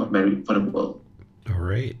view of merit for the world. All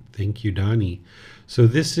right. Thank you, Donnie. So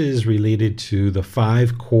this is related to the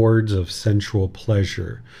 5 chords of sensual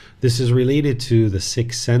pleasure. This is related to the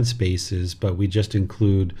 6 sense bases, but we just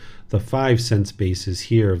include the 5 sense bases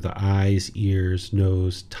here of the eyes, ears,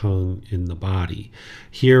 nose, tongue, and the body.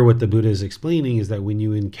 Here, what the Buddha is explaining is that when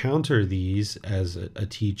you encounter these as a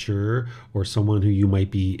teacher or someone who you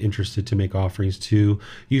might be interested to make offerings to,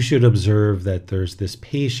 you should observe that there's this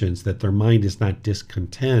patience, that their mind is not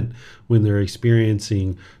discontent when they're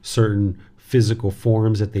experiencing certain physical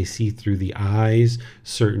forms that they see through the eyes,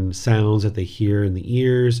 certain sounds that they hear in the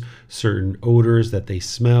ears, certain odors that they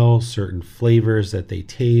smell, certain flavors that they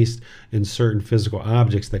taste, and certain physical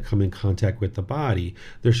objects that come in contact with the body.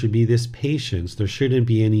 There should be this patience. There shouldn't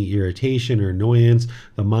be any irritation or annoyance.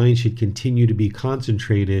 The mind should continue to be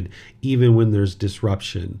concentrated even when there's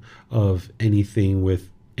disruption of anything with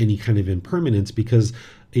any kind of impermanence, because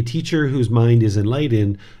a teacher whose mind is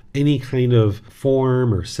enlightened, any kind of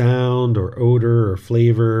form or sound or odor or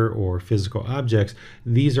flavor or physical objects,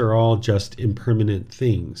 these are all just impermanent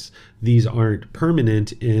things. These aren't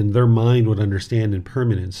permanent, and their mind would understand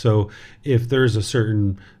impermanence. So if there's a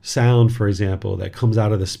certain sound, for example, that comes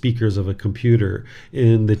out of the speakers of a computer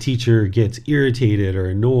and the teacher gets irritated or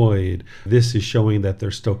annoyed, this is showing that they're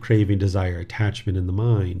still craving desire, attachment in the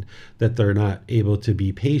mind, that they're not able to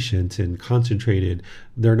be patient and concentrated.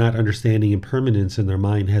 They're not understanding impermanence, and their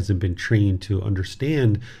mind has hasn't been trained to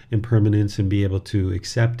understand impermanence and be able to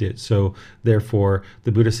accept it. So therefore,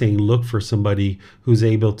 the Buddha is saying, look for somebody who's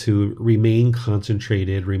able to remain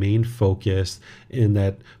concentrated, remain focused, and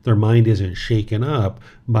that their mind isn't shaken up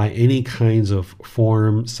by any kinds of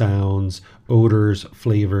form, sounds, odors,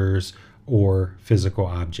 flavors, or physical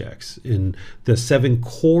objects. In the 7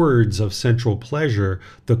 chords of sensual pleasure,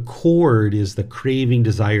 the chord is the craving,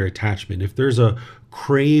 desire, attachment. If there's a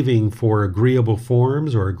craving for agreeable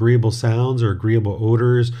forms or agreeable sounds or agreeable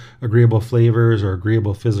odors, agreeable flavors, or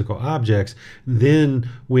agreeable physical objects, then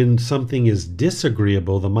when something is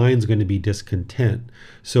disagreeable, the mind's going to be discontent.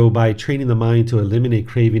 So by training the mind to eliminate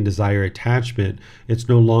craving, desire, attachment, it's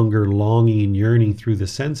no longer longing and yearning through the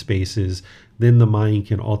sense spaces. Then the mind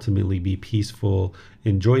can ultimately be peaceful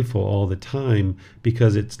and joyful all the time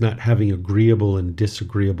because it's not having agreeable and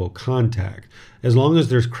disagreeable contact. As long as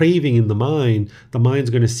there's craving in the mind's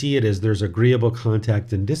going to see it as there's agreeable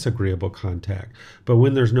contact and disagreeable contact. But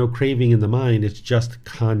when there's no craving in the mind, it's just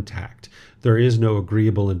contact. There is no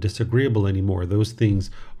agreeable and disagreeable anymore. Those things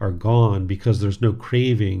are gone because there's no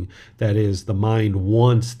craving. That is, the mind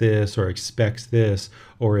wants this or expects this,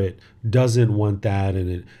 or it doesn't want that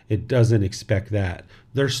and it doesn't expect that.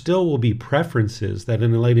 There still will be preferences that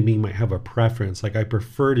an enlightened being might have a preference, like I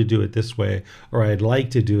prefer to do it this way, or I'd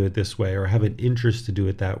like to do it this way, or have an interest to do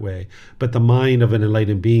it that way. But the mind of an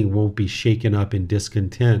enlightened being won't be shaken up in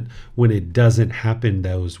discontent when it doesn't happen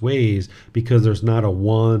those ways, because there's not a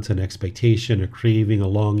want, an expectation, a craving, a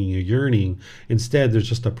longing, a yearning. Instead, there's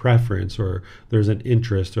just a preference, or there's an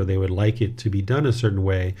interest, or they would like it to be done a certain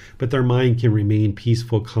way, but their mind can remain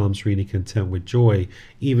peaceful, calm, serene, and content with joy,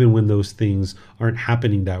 even when those things aren't happening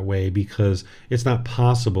that way, because it's not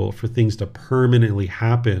possible for things to permanently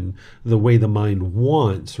happen the way the mind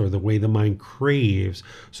wants or the way the mind craves.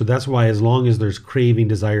 So that's why, as long as there's craving,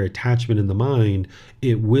 desire, attachment in the mind,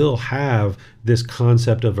 it will have this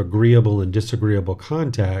concept of agreeable and disagreeable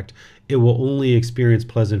contact. It will only experience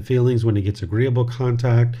pleasant feelings when it gets agreeable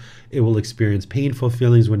contact. It will experience painful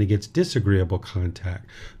feelings when it gets disagreeable contact.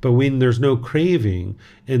 But when there's no craving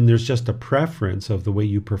and there's just a preference of the way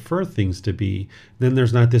you prefer things to be, then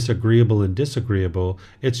there's not this agreeable and disagreeable.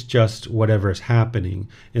 It's just whatever is happening.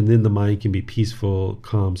 And then the mind can be peaceful,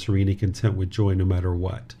 calm, serene, and content with joy no matter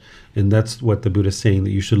what. And that's what the Buddha is saying,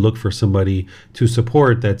 that you should look for somebody to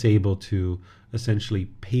support that's able to essentially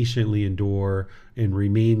patiently endure and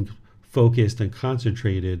remain focused and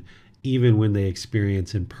concentrated even when they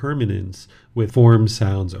experience impermanence with forms,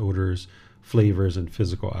 sounds, odors, flavors, and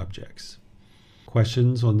physical objects.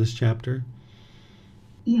 Questions on this chapter?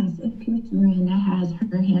 Yes, it appears Miranda has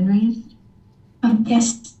her hand raised.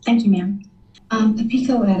 Yes, thank you, ma'am.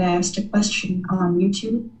 Papiko had asked a question on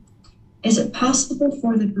YouTube. Is it possible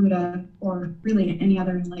for the Buddha, or really any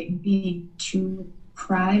other enlightened being, to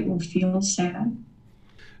cry or feel sad?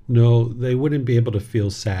 No, they wouldn't be able to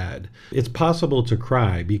feel sad. It's possible to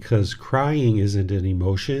cry because crying isn't an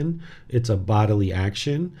emotion, it's a bodily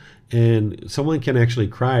action. And someone can actually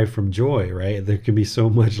cry from joy, right? There can be so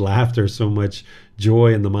much laughter, so much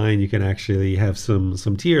joy in the mind, you can actually have some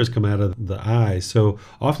tears come out of the eyes. So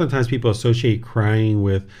oftentimes people associate crying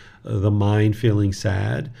with the mind feeling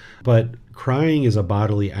sad, but crying is a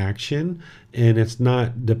bodily action and it's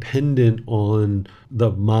not dependent on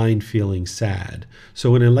the mind feeling sad.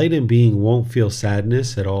 So an enlightened being won't feel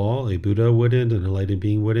sadness at all. A Buddha wouldn't, an enlightened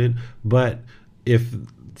being wouldn't. But if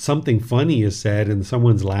something funny is said and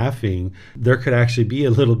someone's laughing, there could actually be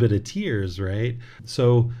a little bit of tears, right?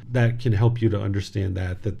 So that can help you to understand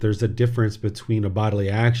that there's a difference between a bodily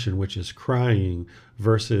action, which is crying,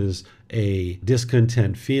 versus a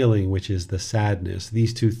discontent feeling, which is the sadness.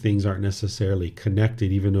 These two things aren't necessarily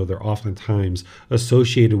connected, even though they're oftentimes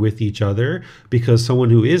associated with each other, because someone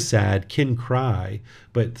who is sad can cry,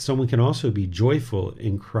 but someone can also be joyful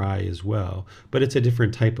and cry as well. But it's a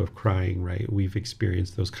different type of crying, right? We've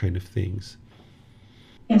experienced those kind of things.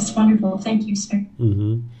 Yes, wonderful. Thank you, sir.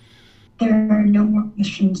 Mm-hmm. There are no more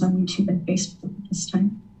questions on YouTube and Facebook at this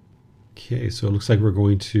time. Okay, so it looks like we're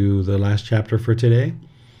going to the last chapter for today.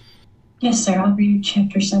 Yes, sir. I'll read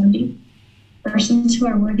chapter 70. Persons who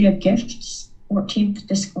are worthy of gifts, 14th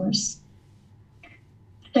discourse.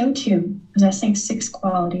 So too, possessing 6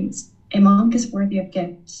 qualities, a monk is worthy of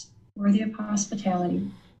gifts, worthy of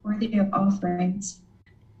hospitality, worthy of offerings,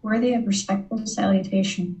 worthy of respectful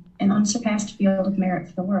salutation, an unsurpassed field of merit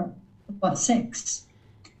for the world. What 6?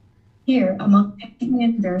 Here, a monk patiently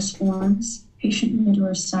endures forms, patiently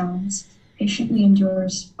endures sounds, patiently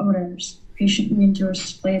endures odors, patiently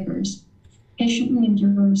endures flavors, patiently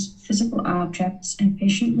endures physical objects, and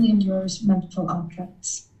patiently endures mental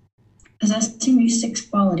objects. Possessing these 6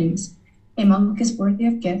 qualities, A monk is worthy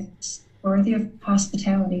of gifts, worthy of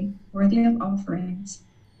hospitality, worthy of offerings,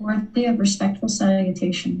 worthy of respectful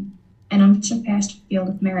salutation, an unsurpassed field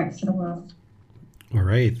of merit for the world. All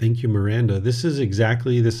right. Thank you, Miranda. This is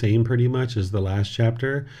exactly the same pretty much as the last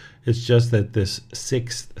chapter. It's just that this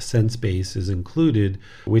sixth sense base is included,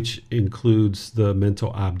 which includes the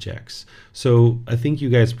mental objects. So I think you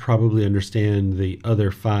guys probably understand the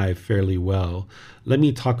other five fairly well. Let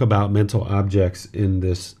me talk about mental objects in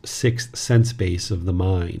this sixth sense base of the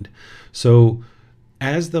mind. So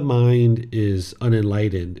as the mind is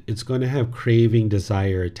unenlightened, it's going to have craving,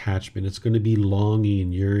 desire, attachment. It's going to be longing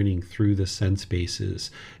and yearning through the sense bases.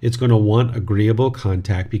 It's going to want agreeable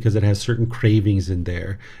contact because it has certain cravings in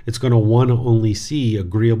there. It's going to want to only see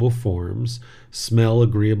agreeable forms, smell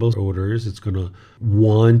agreeable odors. It's going to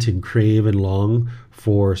want and crave and long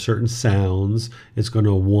for certain sounds. It's going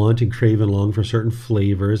to want and crave and long for certain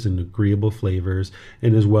flavors and agreeable flavors,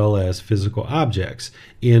 and as well as physical objects.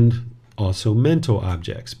 And also mental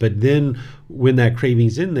objects. But then when that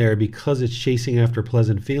craving's in there, because it's chasing after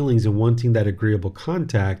pleasant feelings and wanting that agreeable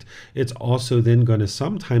contact, it's also then going to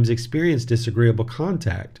sometimes experience disagreeable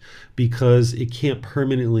contact because it can't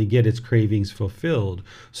permanently get its cravings fulfilled.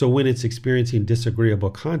 So when it's experiencing disagreeable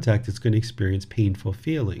contact, it's going to experience painful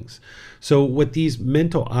feelings. So what these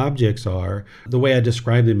mental objects are, the way I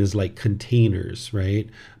describe them is like containers, right?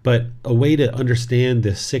 But a way to understand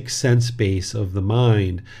the sixth sense base of the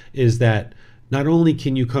mind is that not only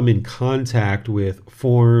can you come in contact with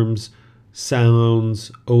forms, sounds,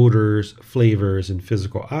 odors, flavors, and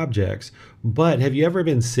physical objects, but have you ever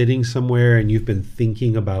been sitting somewhere and you've been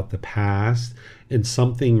thinking about the past and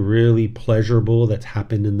something really pleasurable that's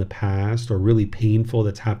happened in the past or really painful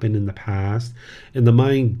that's happened in the past, and the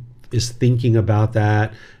mind is thinking about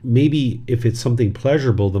that? Maybe if it's something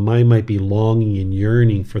pleasurable, the mind might be longing and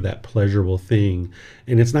yearning for that pleasurable thing.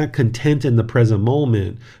 And it's not content in the present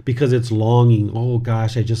moment because it's longing, oh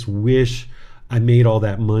gosh, I just wish I made all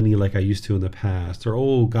that money like I used to in the past. Or,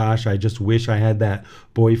 oh gosh, I just wish I had that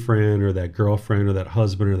boyfriend or that girlfriend or that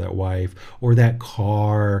husband or that wife or that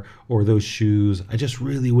car or those shoes. I just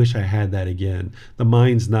really wish I had that again. The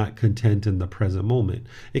mind's not content in the present moment.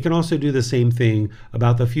 It can also do the same thing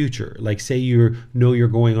about the future. Like say you're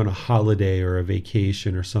going on a holiday or a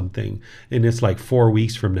vacation or something, and it's like 4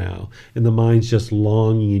 weeks from now, and the mind's just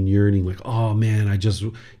longing and yearning like, oh man, I just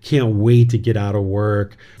can't wait to get out of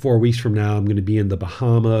work. 4 weeks from now, I'm going to be in the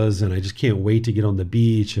Bahamas, and I just can't wait to get on the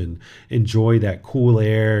beach and enjoy that cool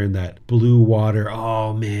air and that blue water.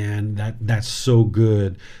 Oh man, that's so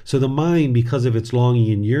good. So the mind, because of its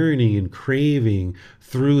longing and yearning and craving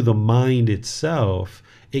through the mind itself,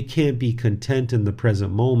 it can't be content in the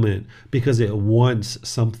present moment because it wants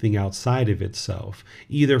something outside of itself,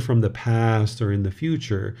 either from the past or in the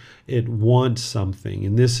future. It wants something.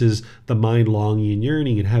 And this is the mind longing and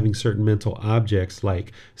yearning and having certain mental objects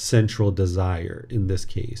like central desire in this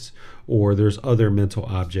case, or there's other mental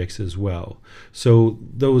objects as well. So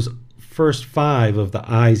those first five of the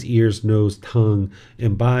eyes, ears, nose, tongue,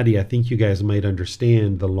 and body, I think you guys might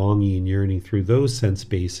understand the longing and yearning through those sense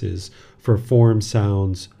bases for form,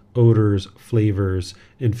 sounds, odors, flavors,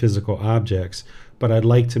 and physical objects. But I'd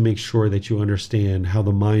like to make sure that you understand how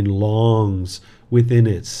the mind longs within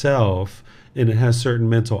itself, and it has certain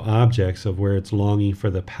mental objects of where it's longing for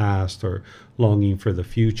the past or longing for the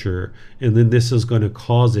future. And then this is going to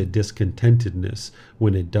cause it discontentedness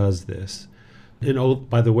when it does this. And oh,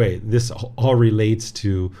 by the way, this all relates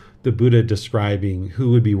to the Buddha describing who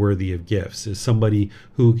would be worthy of gifts as somebody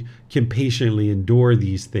who can patiently endure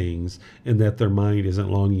these things and that their mind isn't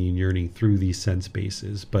longing and yearning through these sense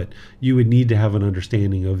bases. But you would need to have an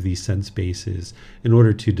understanding of these sense bases in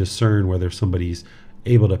order to discern whether somebody's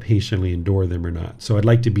able to patiently endure them or not. So I'd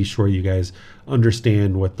like to be sure you guys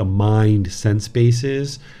understand what the mind sense base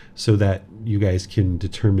is so that you guys can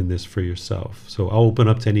determine this for yourself. So I'll open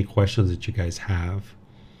up to any questions that you guys have.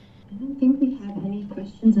 I don't think we have any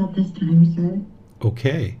questions at this time, sir.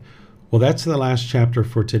 Okay. Well, that's the last chapter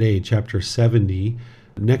for today, chapter 70.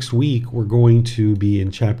 Next week, we're going to be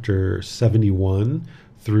in chapter 71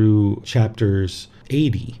 through chapters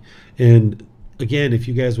 80. And again, if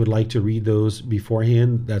you guys would like to read those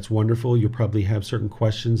beforehand, that's wonderful. You'll probably have certain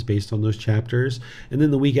questions based on those chapters. And then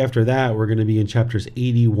the week after that, we're going to be in chapters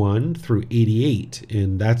 81 through 88.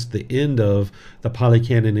 And that's the end of the Pali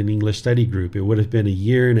Canon and English study group. It would have been a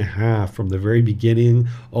year and a half from the very beginning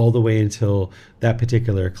all the way until that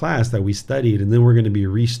particular class that we studied. And then we're going to be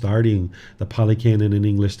restarting the Pali Canon and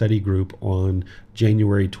English study group on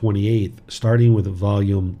January 28th, starting with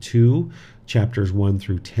volume 2, chapters 1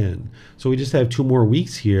 through 10. So we just have 2 more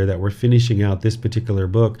weeks here that we're finishing out this particular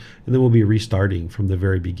book, and then we'll be restarting from the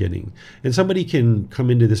very beginning. And somebody can come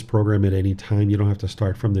into this program at any time. You don't have to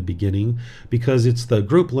start from the beginning, because it's the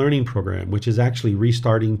group learning program, which is actually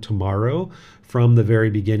restarting tomorrow from the very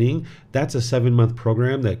beginning. That's a 7-month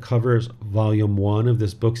program that covers volume 1 of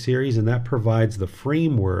this book series, and that provides the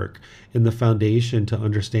framework and the foundation to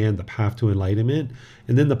understand the path to enlightenment.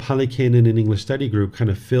 And then the Pali Canon and English study group kind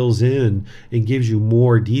of fills in and gives you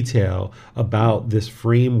more detail about this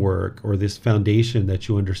framework or this foundation that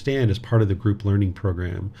you understand as part of the group learning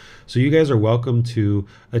program. So you guys are welcome to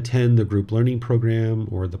attend the group learning program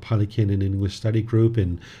or the Pali Canon and English study group.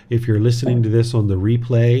 And if you're listening to this on the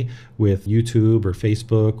replay with YouTube or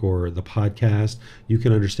Facebook or the podcast, you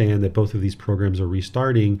can understand that both of these programs are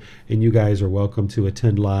restarting, and you guys are welcome to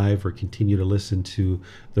attend live or continue to listen to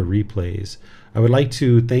the replays. I would like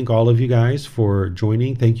to thank all of you guys for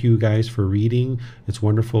joining. Thank you guys for reading. It's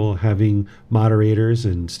wonderful having moderators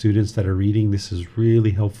and students that are reading. This is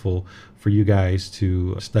really helpful for you guys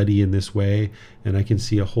to study in this way. And I can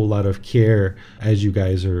see a whole lot of care as you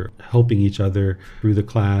guys are helping each other through the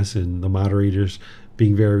class, and the moderators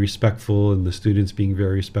being very respectful and the students being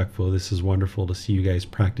very respectful. This is wonderful to see you guys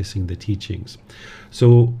practicing the teachings.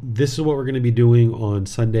 So this is what we're going to be doing on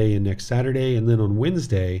Sunday and next Saturday. And then on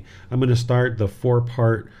Wednesday, I'm going to start the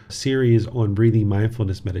 4-part series on breathing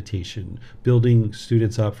mindfulness meditation, building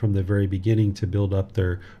students up from the very beginning to build up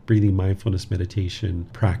their breathing mindfulness meditation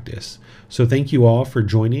practice. So thank you all for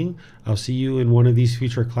joining. I'll see you in one of these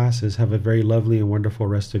future classes. Have a very lovely and wonderful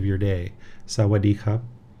rest of your day. Sawadee krap.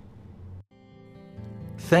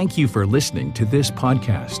 Thank you for listening to this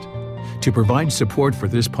podcast. To provide support for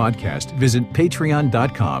this podcast, visit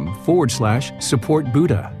patreon.com/support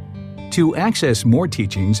Buddha. To access more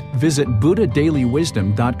teachings, visit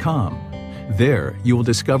buddhadailywisdom.com. There, you will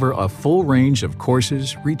discover a full range of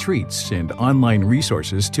courses, retreats, and online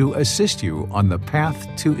resources to assist you on the path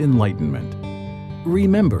to enlightenment.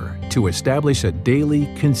 Remember to establish a daily,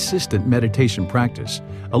 consistent meditation practice,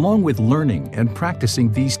 along with learning and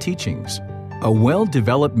practicing these teachings. A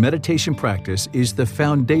well-developed meditation practice is the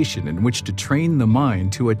foundation in which to train the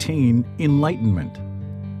mind to attain enlightenment.